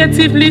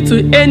negatively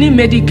to any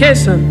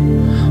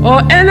medication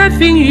or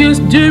anything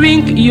used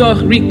during your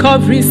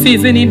recovery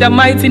season in the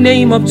mighty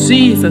name of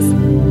Jesus.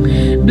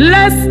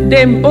 Bless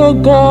them, O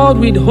God,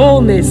 with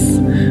wholeness.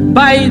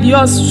 By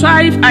your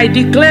stripe, I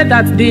declare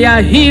that they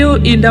are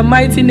healed in the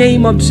mighty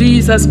name of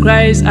Jesus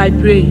Christ, I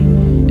pray.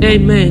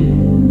 Amen.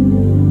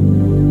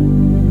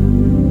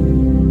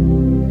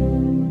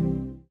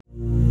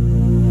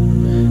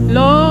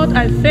 Lord,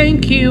 I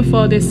thank you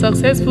for the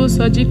successful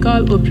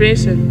surgical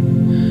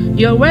operation.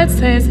 Your word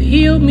says,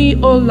 heal me,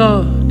 O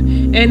Lord,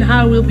 and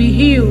I will be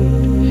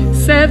healed.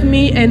 Serve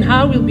me, and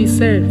I will be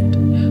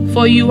served.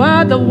 For you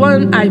are the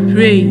one I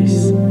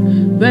praise.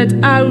 But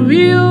I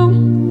will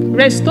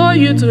restore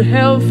you to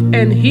health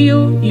and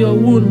heal your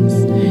wounds,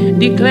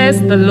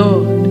 declares the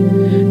Lord.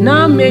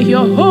 Now may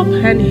your hope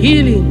and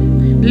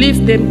healing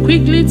lift them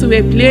quickly to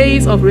a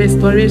place of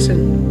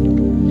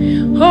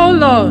restoration. Oh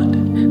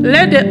Lord,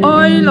 let the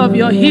oil of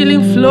your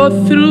healing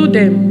flow through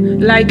them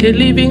like a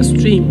living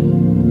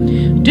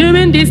stream.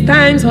 During these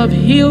times of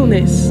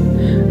illness,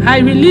 I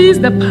release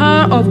the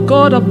power of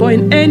God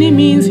upon any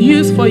means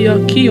used for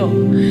your cure.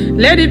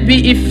 Let it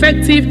be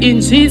effective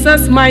in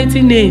Jesus'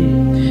 mighty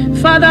name.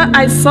 Father,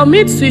 I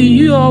submit to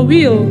your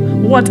will,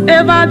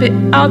 whatever the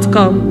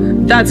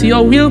outcome, that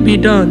your will be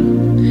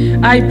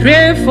done. I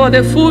pray for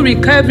the full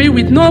recovery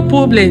with no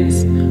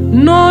problems,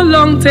 no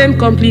long-term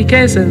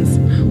complications.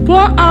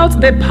 Pour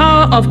out the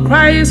power of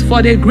Christ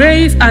for the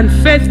grace and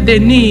faith they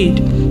need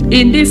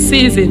in this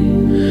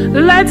season.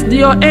 Let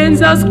your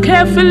angels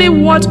carefully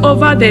watch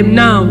over them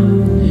now.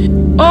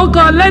 Oh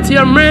God, let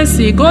your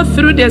mercy go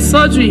through the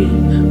surgery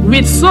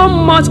with so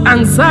much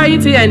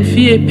anxiety and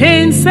fear,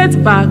 pain,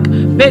 setback,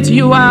 but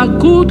you are a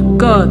good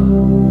God.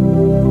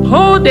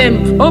 Hold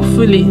them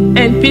hopefully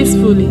and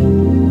peacefully,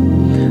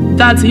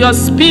 that your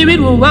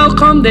spirit will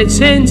welcome the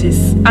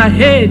changes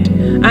ahead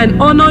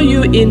and honor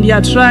you in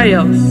their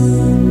trials.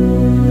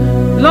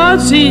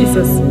 Lord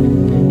Jesus,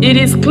 it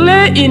is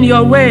clear in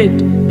your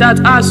word that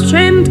our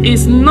strength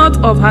is not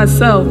of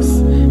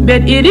ourselves,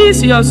 but it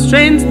is your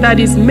strength that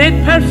is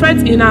made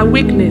perfect in our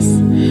weakness.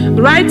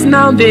 Right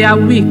now they are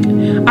weak.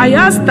 I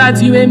ask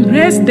that you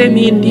embrace them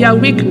in their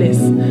weakness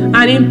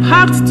and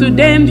impart to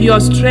them your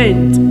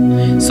strength,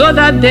 so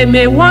that they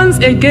may once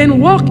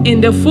again walk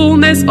in the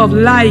fullness of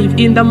life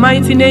in the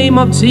mighty name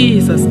of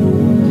Jesus.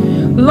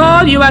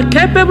 Lord, you are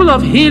capable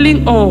of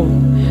healing all.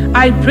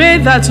 I pray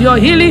that your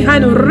healing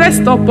hand will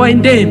rest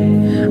upon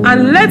them,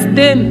 and let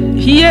them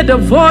hear the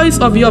voice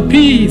of your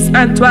peace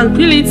and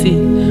tranquility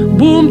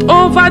boomed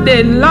over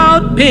the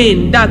loud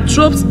pain that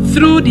throbs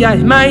through their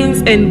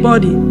minds and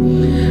body.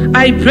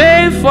 I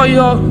pray for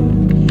your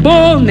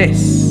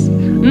boldness,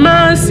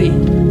 mercy,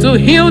 to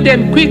heal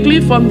them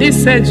quickly from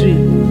this surgery.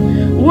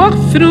 Walk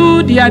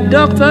through their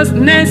doctors,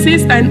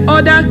 nurses, and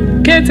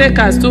other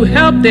caretakers to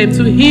help them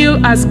to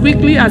heal as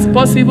quickly as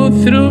possible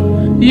through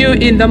you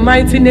in the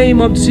mighty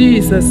name of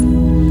Jesus.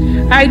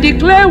 I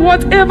declare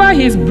whatever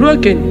is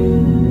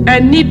broken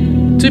and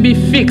need to be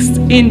fixed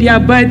in their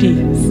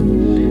bodies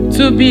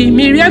to be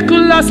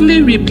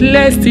miraculously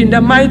replaced in the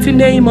mighty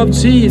name of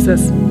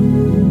Jesus.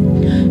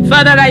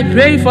 Father, I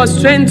pray for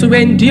strength to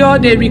endure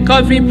the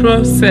recovery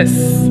process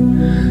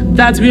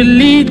that will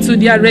lead to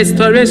their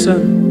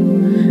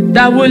restoration,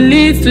 that will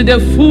lead to the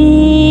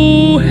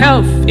full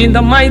health in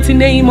the mighty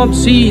name of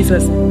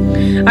Jesus.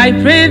 I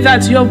pray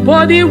that your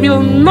body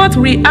will not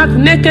react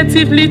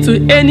negatively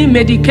to any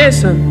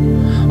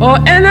medication or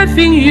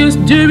anything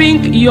used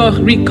during your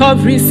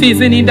recovery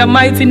season in the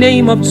mighty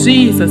name of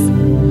Jesus.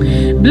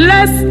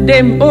 Bless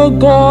them, O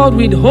God,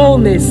 with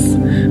wholeness.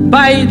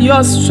 By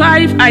your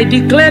stripe, I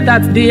declare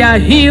that they are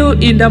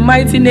healed in the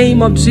mighty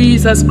name of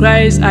Jesus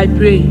Christ, I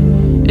pray.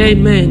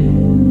 Amen.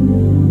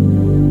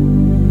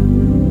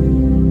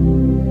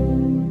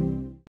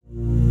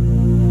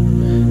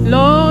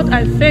 Lord,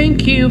 I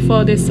thank you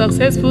for the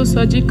successful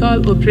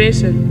surgical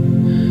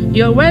operation.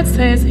 Your word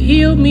says,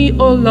 heal me,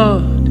 O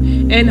Lord,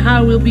 and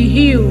I will be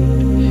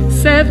healed.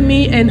 Serve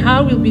me, and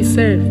I will be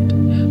served.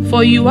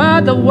 For you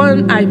are the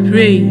one I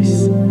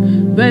praise.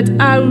 But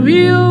I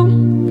will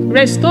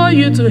restore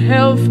you to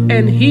health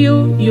and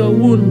heal your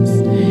wounds,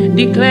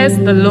 declares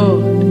the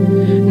Lord.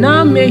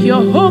 Now may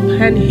your hope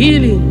and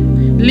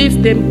healing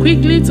lift them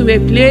quickly to a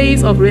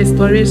place of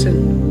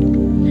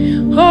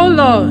restoration. Oh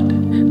Lord,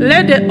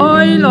 let the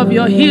oil of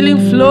your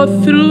healing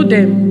flow through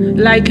them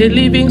like a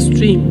living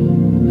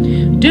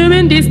stream.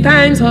 During these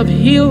times of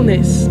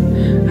illness,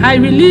 I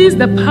release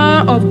the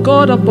power of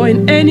God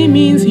upon any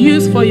means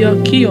used for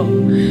your cure.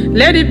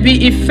 Let it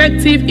be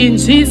effective in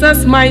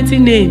Jesus' mighty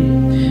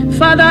name.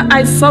 Father,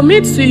 I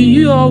submit to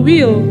your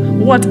will,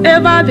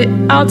 whatever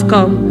the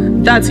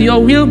outcome, that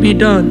your will be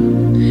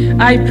done.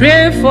 I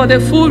pray for the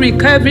full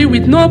recovery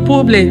with no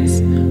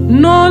problems,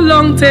 no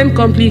long-term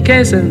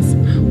complications.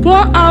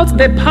 Pour out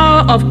the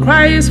power of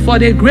Christ for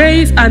the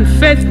grace and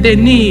faith they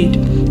need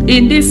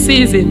in this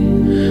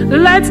season.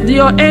 Let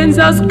your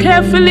angels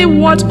carefully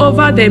watch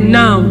over them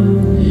now.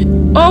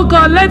 Oh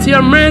God, let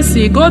your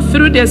mercy go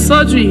through the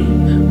surgery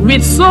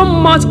with so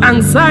much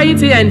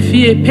anxiety and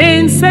fear,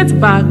 pain,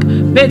 setback,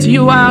 but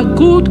you are a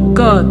good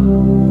God.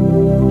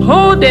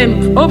 Hold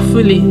them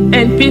hopefully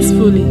and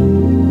peacefully,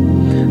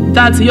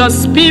 that your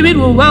spirit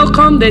will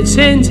welcome the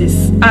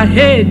changes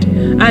ahead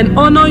and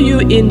honor you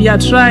in their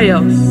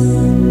trials.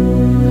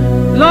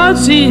 Lord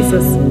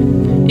Jesus,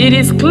 it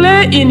is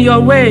clear in your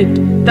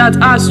word that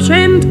our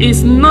strength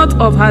is not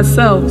of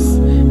ourselves,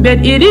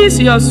 but it is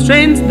your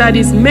strength that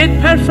is made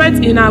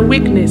perfect in our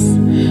weakness.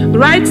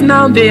 Right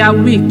now they are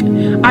weak.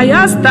 I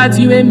ask that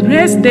you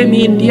embrace them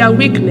in their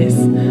weakness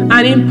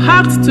and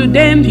impart to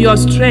them your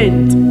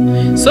strength,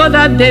 so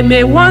that they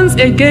may once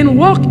again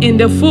walk in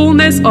the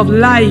fullness of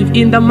life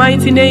in the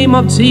mighty name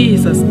of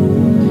Jesus.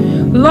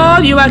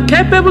 Lord, you are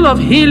capable of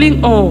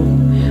healing all.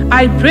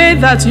 I pray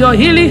that your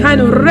healing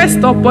hand will rest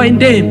upon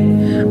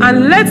them,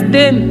 and let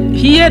them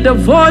hear the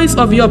voice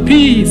of your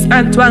peace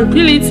and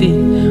tranquility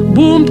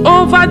boomed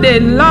over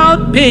the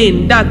loud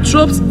pain that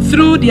throbs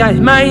through their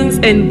minds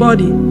and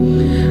body.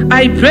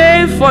 I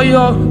pray for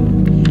your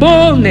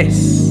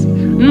boldness,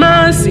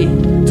 mercy,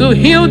 to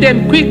heal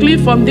them quickly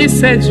from this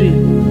surgery.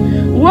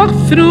 Walk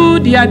through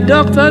their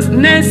doctors,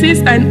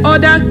 nurses, and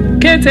other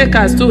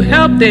caretakers to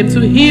help them to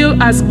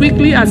heal as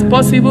quickly as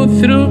possible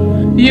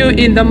through you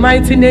in the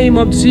mighty name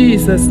of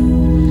Jesus.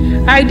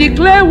 I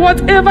declare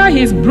whatever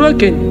is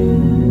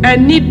broken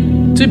and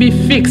need to be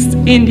fixed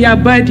in their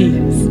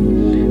bodies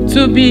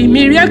to be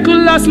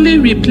miraculously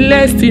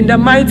replaced in the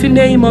mighty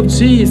name of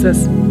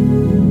Jesus.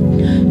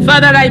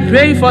 Father, I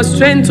pray for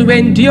strength to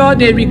endure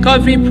the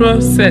recovery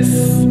process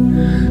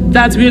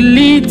that will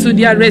lead to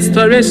their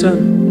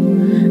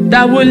restoration,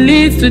 that will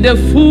lead to the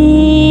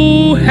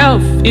full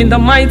health in the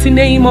mighty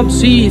name of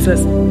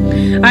Jesus.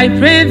 I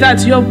pray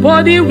that your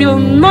body will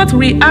not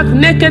react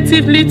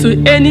negatively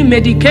to any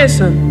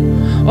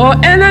medication or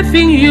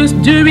anything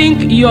used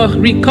during your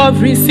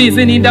recovery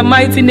season in the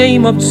mighty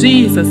name of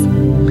Jesus.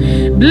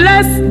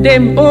 Bless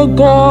them, O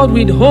God,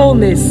 with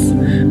wholeness.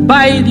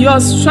 By your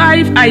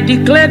stripe, I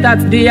declare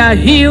that they are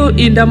healed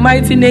in the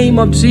mighty name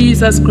of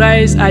Jesus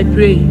Christ, I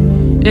pray.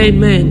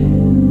 Amen.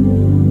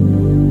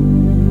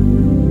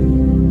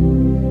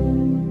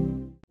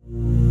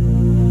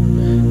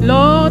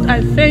 Lord,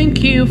 I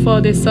thank you for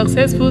the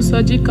successful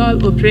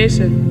surgical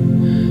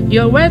operation.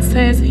 Your word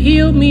says,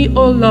 heal me,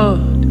 O Lord,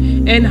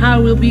 and I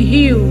will be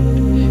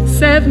healed.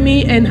 Serve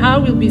me, and I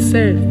will be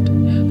served.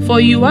 For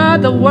you are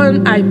the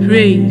one I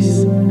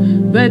praise.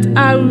 But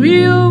I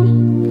will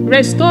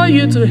restore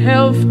you to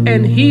health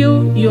and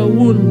heal your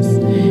wounds,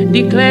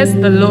 declares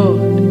the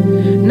Lord.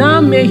 Now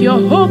may your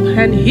hope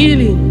and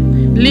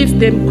healing lead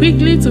them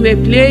quickly to a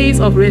place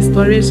of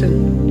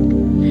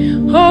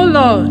restoration. Oh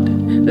Lord,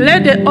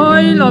 let the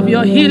oil of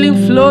your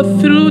healing flow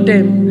through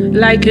them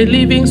like a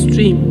living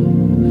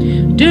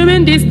stream.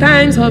 During these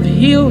times of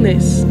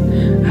illness,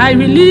 I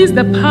release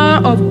the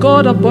power of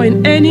God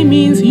upon any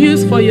means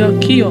used for your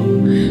cure.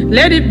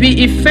 Let it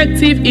be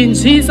effective in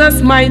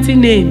Jesus' mighty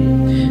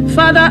name.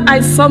 Father,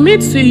 I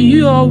submit to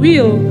your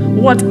will,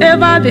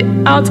 whatever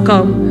the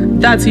outcome,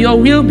 that your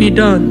will be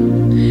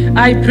done.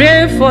 I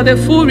pray for the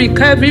full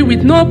recovery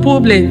with no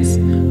problems,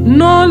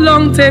 no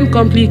long-term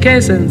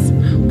complications.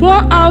 Pour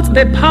out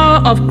the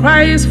power of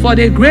Christ for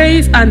the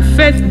grace and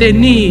faith they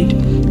need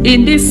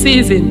in this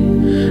season.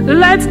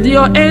 Let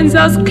your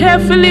angels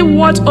carefully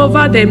watch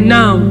over them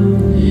now.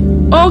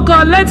 Oh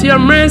God, let your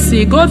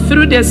mercy go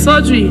through the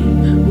surgery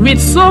with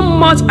so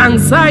much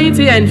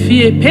anxiety and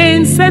fear,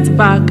 pain,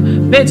 setback,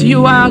 but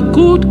you are a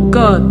good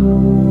God.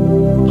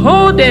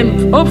 Hold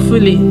them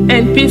hopefully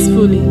and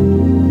peacefully,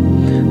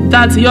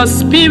 that your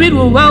spirit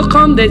will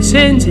welcome the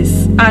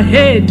changes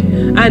ahead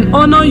and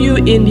honor you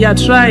in their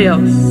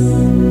trials.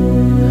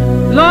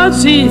 Lord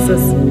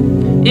Jesus,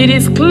 it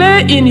is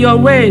clear in your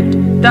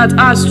word that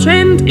our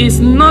strength is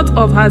not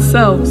of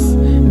ourselves,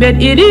 but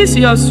it is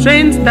your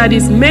strength that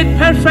is made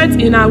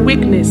perfect in our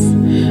weakness.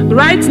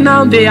 Right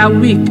now they are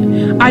weak.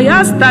 I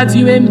ask that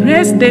you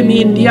embrace them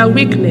in their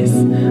weakness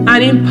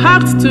and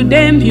impart to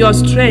them your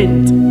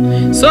strength,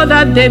 so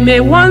that they may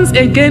once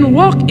again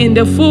walk in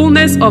the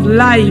fullness of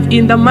life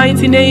in the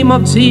mighty name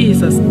of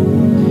Jesus.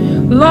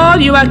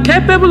 Lord, you are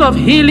capable of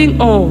healing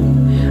all.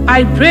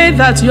 I pray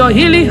that your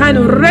healing hand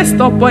will rest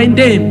upon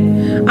them,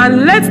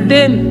 and let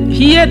them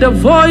hear the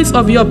voice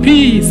of your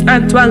peace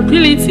and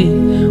tranquility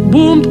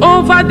boomed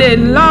over the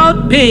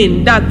loud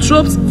pain that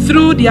throbs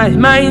through their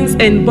minds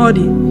and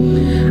body.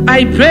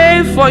 I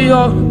pray for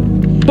your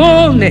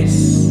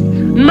boldness,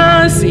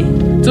 mercy,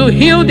 to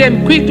heal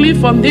them quickly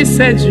from this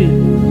surgery.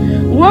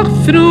 Walk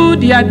through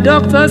their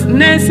doctors,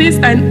 nurses,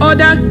 and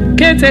other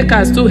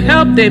caretakers to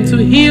help them to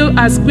heal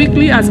as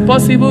quickly as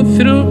possible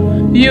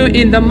through you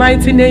in the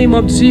mighty name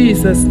of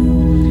Jesus.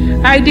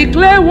 I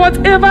declare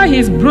whatever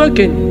is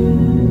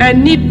broken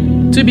and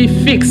need to be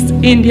fixed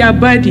in their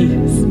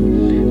bodies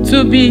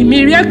to be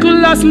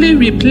miraculously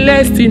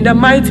replaced in the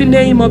mighty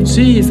name of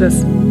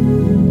Jesus.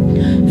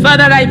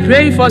 Father, I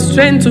pray for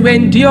strength to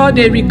endure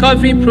the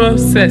recovery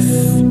process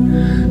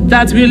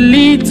that will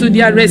lead to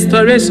their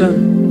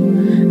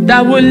restoration,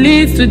 that will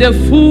lead to the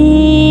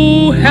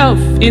full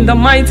health in the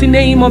mighty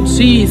name of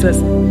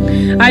Jesus.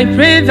 I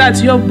pray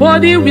that your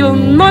body will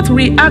not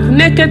react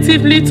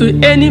negatively to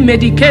any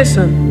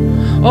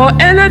medication or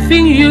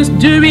anything used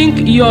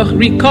during your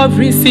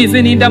recovery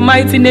season in the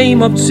mighty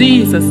name of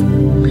Jesus.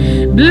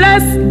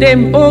 Bless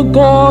them, O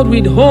God,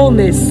 with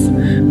wholeness.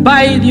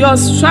 By your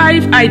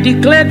stripe, I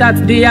declare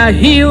that they are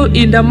healed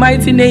in the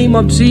mighty name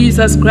of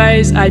Jesus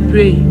Christ, I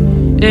pray.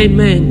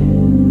 Amen.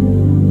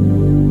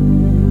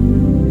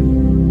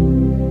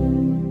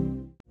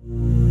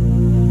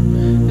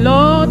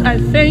 Lord, I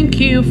thank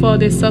you for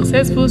the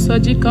successful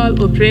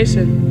surgical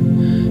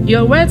operation.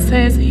 Your word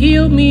says,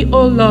 heal me,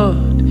 O Lord,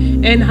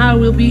 and I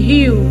will be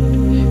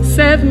healed.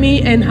 Serve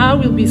me, and I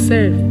will be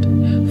served.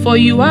 For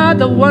you are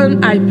the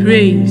one I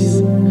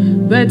praise.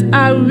 But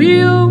I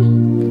will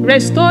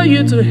restore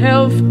you to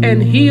health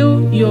and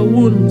heal your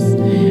wounds,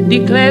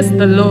 declares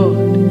the Lord.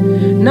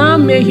 Now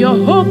may your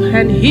hope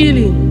and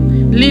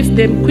healing lift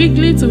them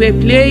quickly to a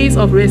place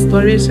of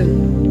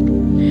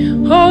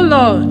restoration. Oh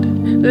Lord,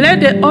 let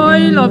the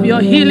oil of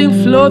your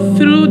healing flow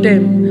through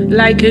them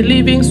like a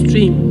living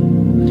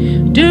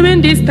stream.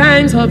 During these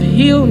times of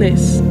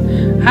illness,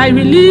 I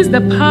release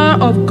the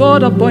power of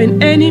God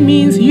upon any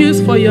means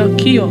used for your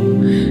cure.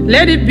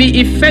 Let it be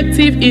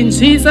effective in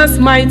Jesus'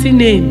 mighty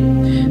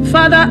name.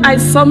 Father, I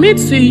submit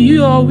to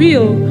your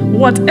will,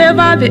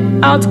 whatever the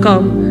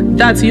outcome,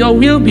 that your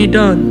will be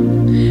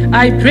done.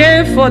 I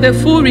pray for the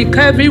full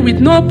recovery with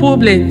no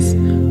problems,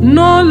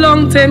 no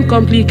long-term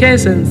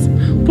complications.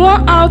 Pour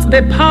out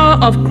the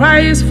power of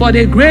Christ for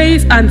the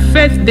grace and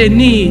faith they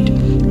need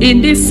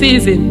in this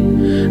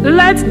season.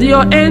 Let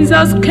your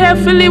angels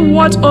carefully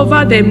watch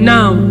over them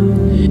now.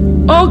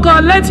 Oh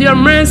God, let your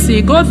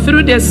mercy go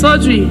through the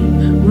surgery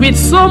with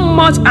so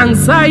much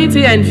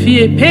anxiety and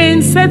fear,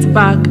 pain,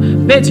 setback,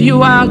 but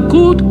you are a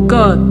good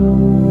God.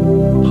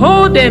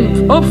 Hold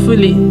them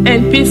hopefully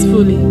and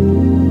peacefully,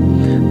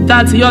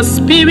 that your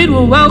spirit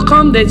will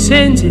welcome the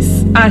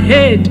changes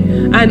ahead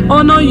and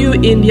honor you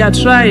in their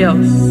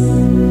trials.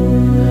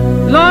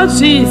 Lord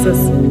Jesus,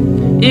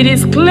 it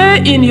is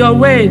clear in your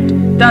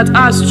word that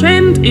our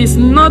strength is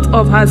not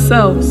of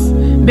ourselves,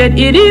 but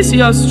it is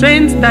your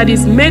strength that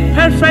is made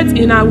perfect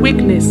in our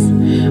weakness.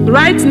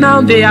 Right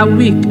now they are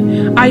weak.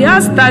 I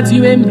ask that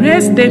you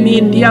embrace them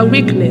in their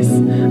weakness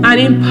and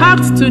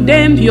impart to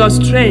them your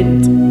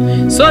strength,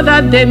 so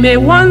that they may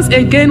once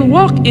again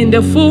walk in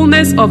the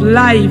fullness of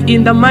life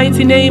in the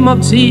mighty name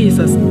of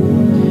Jesus.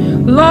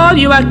 Lord,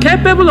 you are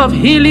capable of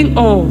healing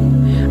all.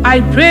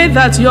 I pray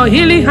that your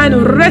healing hand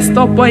will rest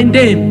upon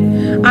them,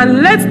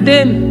 and let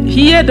them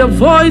hear the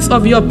voice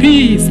of your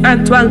peace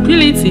and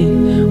tranquility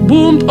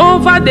boomed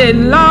over the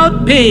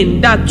loud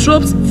pain that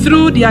throbs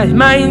through their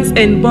minds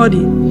and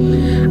body.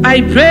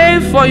 I pray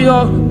for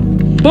your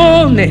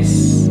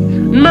boldness,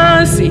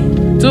 mercy,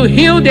 to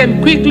heal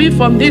them quickly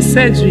from this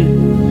surgery.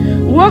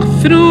 Walk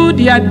through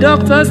their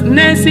doctors,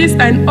 nurses,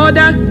 and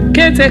other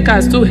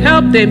caretakers to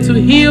help them to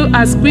heal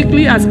as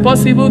quickly as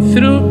possible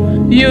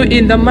through you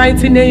in the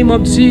mighty name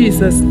of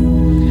Jesus.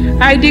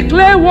 I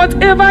declare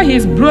whatever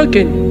is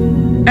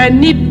broken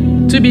and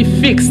need to be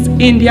fixed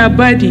in their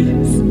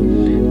bodies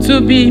to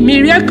be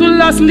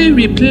miraculously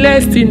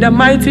replaced in the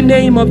mighty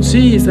name of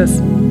Jesus.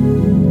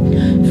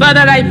 Father,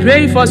 I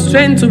pray for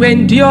strength to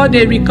endure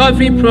the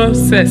recovery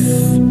process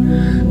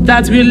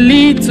that will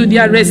lead to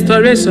their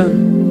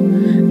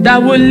restoration,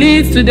 that will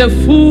lead to the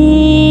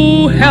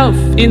full health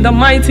in the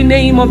mighty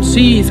name of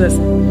Jesus.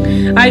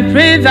 I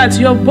pray that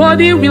your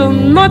body will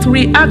not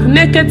react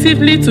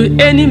negatively to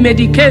any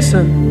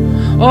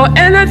medication or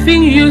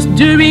anything used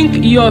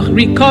during your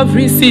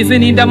recovery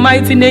season in the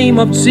mighty name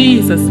of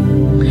Jesus.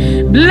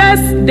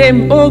 Bless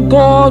them, O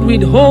God,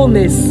 with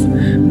wholeness.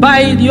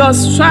 By your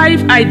stripe,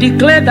 I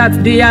declare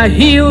that they are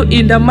healed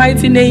in the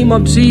mighty name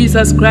of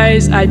Jesus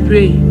Christ, I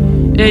pray.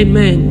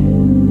 Amen.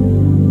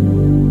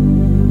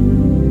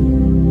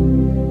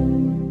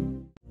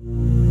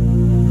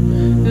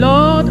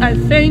 Lord, I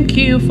thank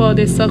you for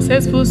the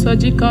successful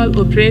surgical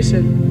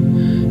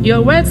operation.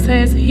 Your word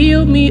says,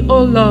 heal me,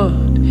 O Lord,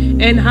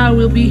 and I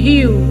will be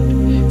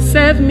healed.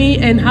 Serve me,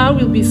 and I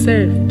will be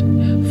served.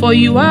 For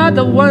you are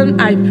the one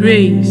I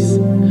praise.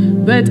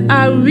 But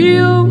I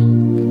will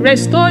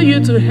restore you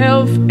to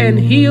health and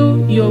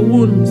heal your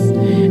wounds,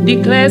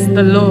 declares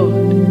the Lord.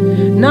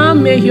 Now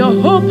may your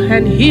hope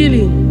and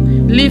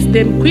healing lift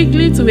them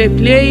quickly to a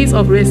place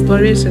of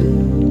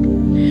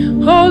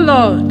restoration. Oh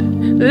Lord,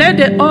 let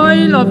the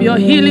oil of your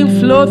healing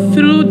flow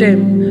through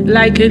them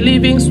like a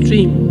living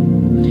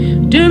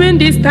stream. During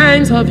these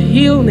times of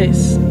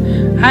illness,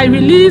 I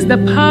release the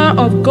power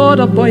of God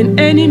upon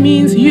any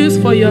means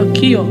used for your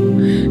cure.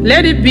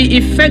 Let it be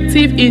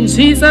effective in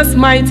Jesus'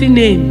 mighty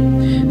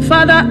name.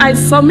 Father, I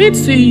submit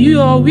to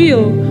your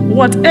will,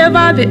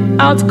 whatever the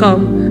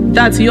outcome,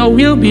 that your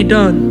will be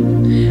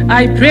done.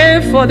 I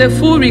pray for the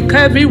full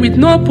recovery with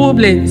no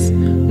problems,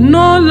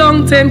 no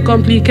long-term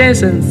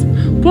complications.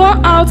 Pour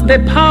out the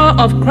power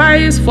of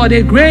Christ for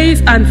the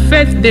grace and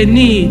faith they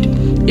need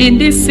in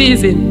this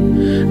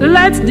season.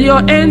 Let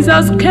your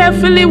angels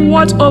carefully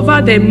watch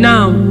over them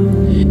now.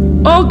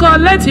 Oh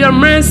God, let your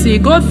mercy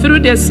go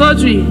through the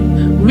surgery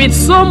with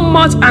so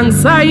much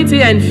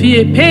anxiety and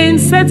fear, pain,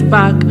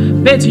 setback,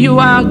 but you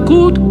are a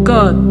good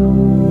God.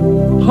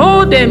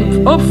 Hold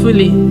them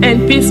hopefully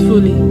and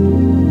peacefully,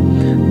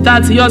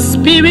 that your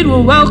spirit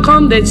will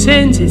welcome the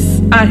changes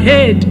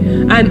ahead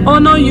and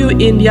honor you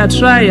in their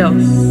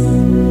trials.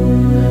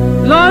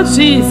 Lord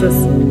Jesus,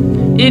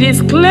 it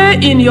is clear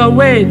in your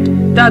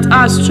word that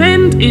our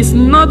strength is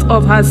not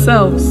of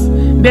ourselves,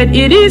 but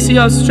it is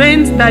your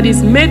strength that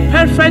is made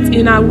perfect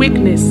in our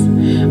weakness.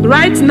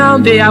 Right now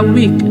they are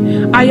weak.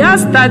 I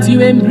ask that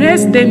you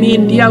embrace them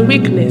in their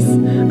weakness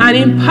and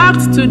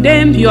impart to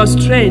them your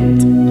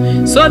strength,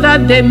 so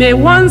that they may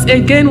once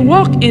again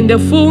walk in the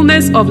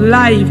fullness of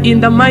life in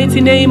the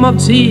mighty name of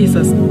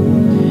Jesus.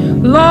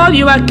 Lord,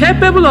 you are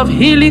capable of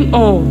healing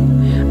all.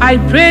 I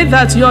pray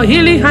that your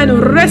healing hand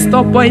will rest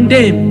upon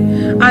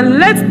them, and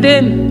let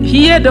them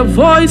hear the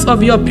voice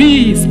of your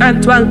peace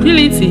and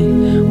tranquility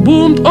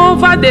boomed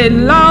over the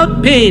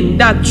loud pain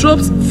that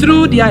throbs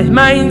through their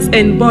minds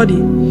and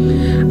body.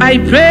 I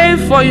pray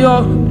for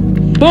your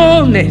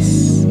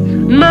boldness,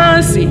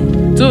 mercy,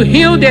 to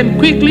heal them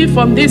quickly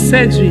from this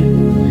surgery.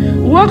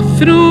 Walk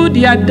through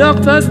their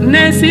doctors,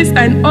 nurses,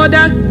 and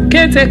other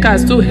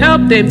caretakers to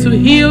help them to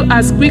heal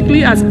as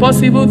quickly as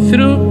possible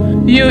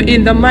through you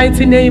in the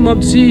mighty name of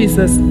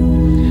Jesus.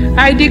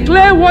 I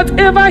declare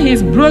whatever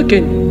is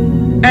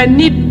broken and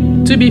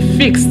need to be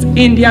fixed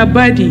in their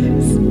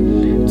bodies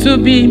to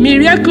be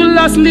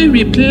miraculously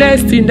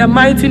replaced in the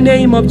mighty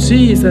name of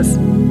Jesus.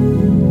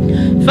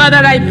 Father,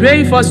 I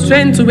pray for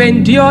strength to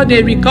endure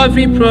the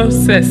recovery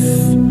process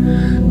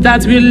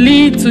that will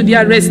lead to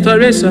their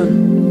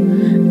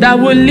restoration, that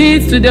will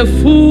lead to the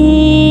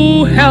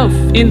full health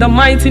in the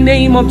mighty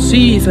name of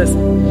Jesus.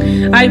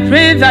 I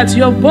pray that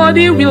your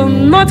body will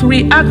not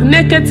react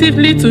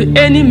negatively to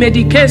any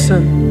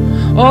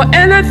medication or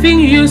anything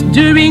used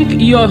during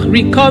your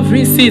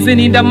recovery season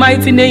in the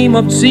mighty name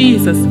of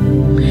Jesus.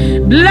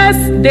 Bless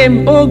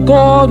them, O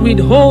God, with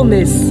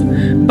wholeness.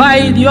 By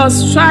your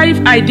stripe,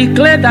 I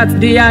declare that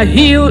they are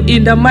healed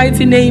in the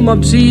mighty name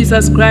of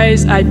Jesus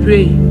Christ, I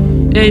pray.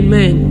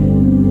 Amen.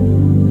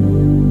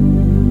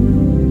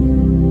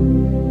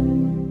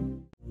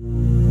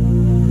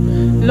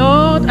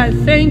 Lord, I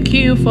thank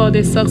you for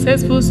the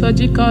successful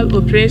surgical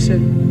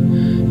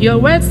operation. Your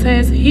word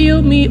says,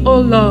 heal me, O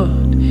Lord,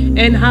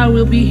 and I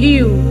will be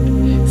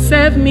healed.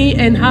 Serve me,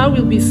 and I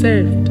will be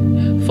served.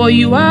 For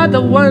you are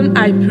the one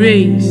I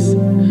praise.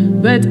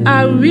 But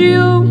I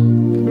will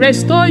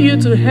restore you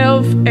to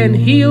health and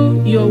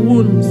heal your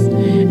wounds,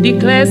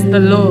 declares the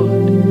Lord.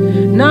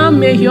 Now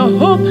may your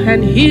hope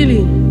and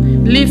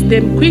healing lift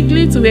them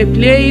quickly to a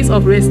place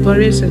of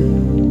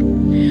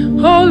restoration.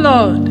 Oh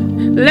Lord,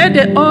 let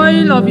the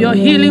oil of your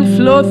healing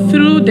flow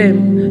through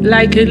them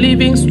like a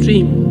living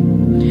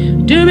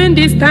stream. During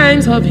these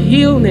times of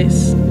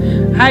illness,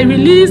 I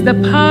release the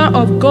power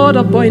of God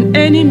upon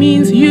any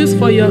means used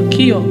for your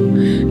cure.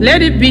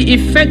 Let it be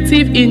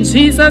effective in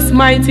Jesus'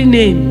 mighty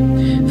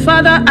name.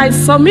 Father, I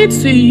submit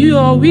to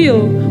your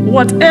will,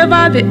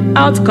 whatever the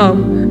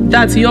outcome,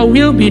 that your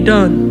will be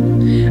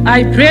done.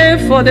 I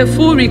pray for the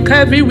full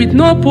recovery with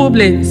no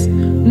problems,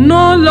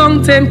 no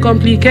long-term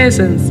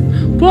complications.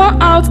 Pour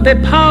out the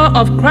power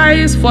of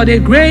Christ for the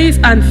grace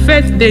and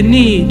faith they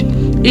need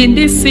in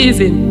this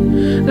season.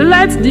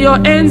 Let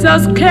your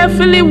angels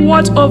carefully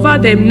watch over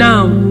them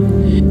now.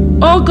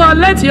 Oh God,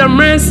 let your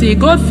mercy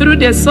go through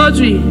the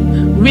surgery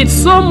with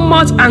so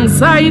much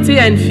anxiety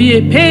and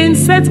fear, pain,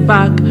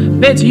 setback,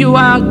 but you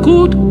are a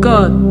good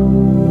God.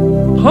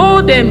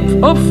 Hold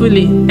them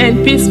hopefully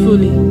and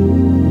peacefully,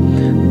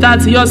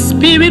 that your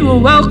spirit will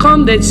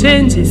welcome the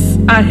changes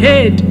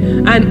ahead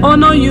and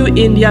honor you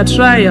in their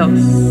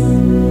trials.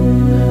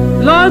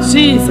 Lord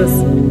Jesus,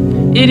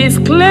 it is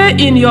clear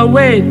in your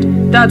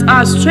word that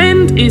our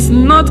strength is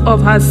not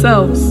of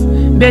ourselves,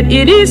 but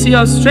it is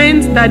your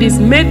strength that is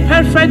made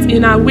perfect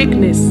in our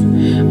weakness.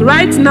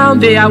 Right now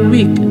they are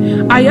weak.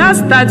 I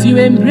ask that you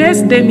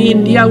embrace them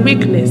in their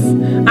weakness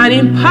and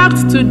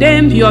impart to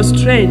them your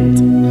strength,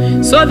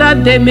 so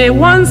that they may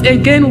once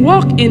again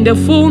walk in the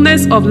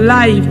fullness of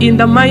life in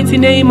the mighty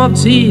name of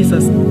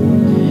Jesus.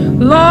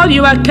 Lord,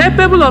 you are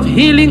capable of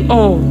healing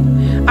all.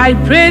 I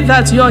pray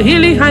that your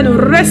healing hand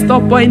will rest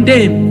upon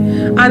them,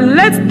 and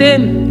let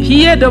them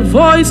hear the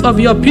voice of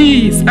your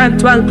peace and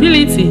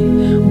tranquility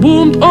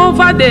boomed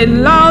over the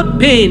loud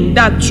pain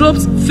that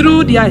throbs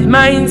through their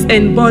minds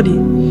and body.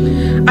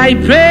 I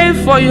pray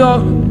for your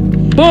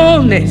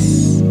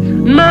boldness,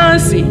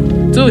 mercy,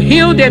 to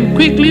heal them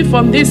quickly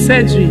from this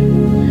surgery.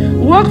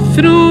 Walk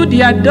through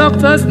their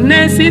doctors,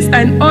 nurses,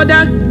 and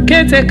other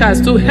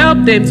caretakers to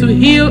help them to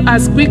heal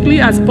as quickly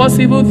as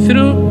possible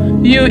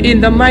through you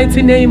in the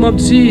mighty name of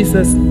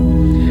Jesus.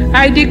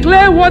 I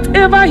declare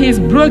whatever is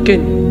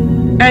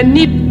broken and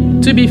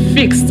need to be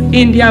fixed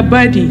in their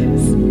bodies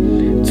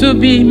to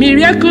be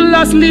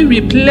miraculously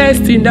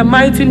replaced in the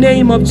mighty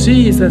name of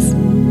Jesus.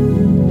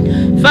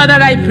 Father,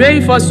 I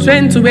pray for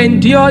strength to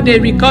endure the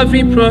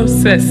recovery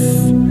process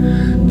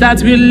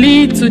that will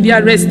lead to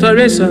their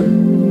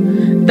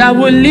restoration, that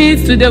will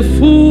lead to the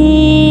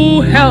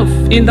full health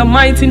in the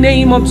mighty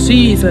name of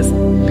Jesus.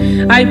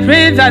 I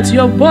pray that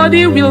your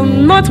body will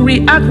not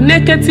react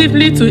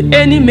negatively to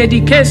any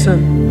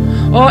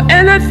medication or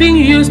anything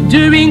used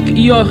during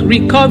your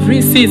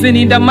recovery season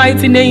in the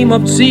mighty name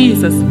of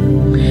Jesus.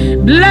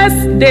 Bless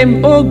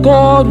them, O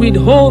God, with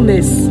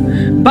wholeness.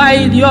 By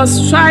your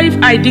stripe,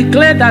 I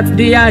declare that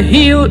they are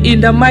healed in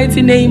the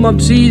mighty name of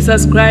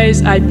Jesus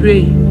Christ, I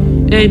pray.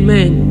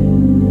 Amen.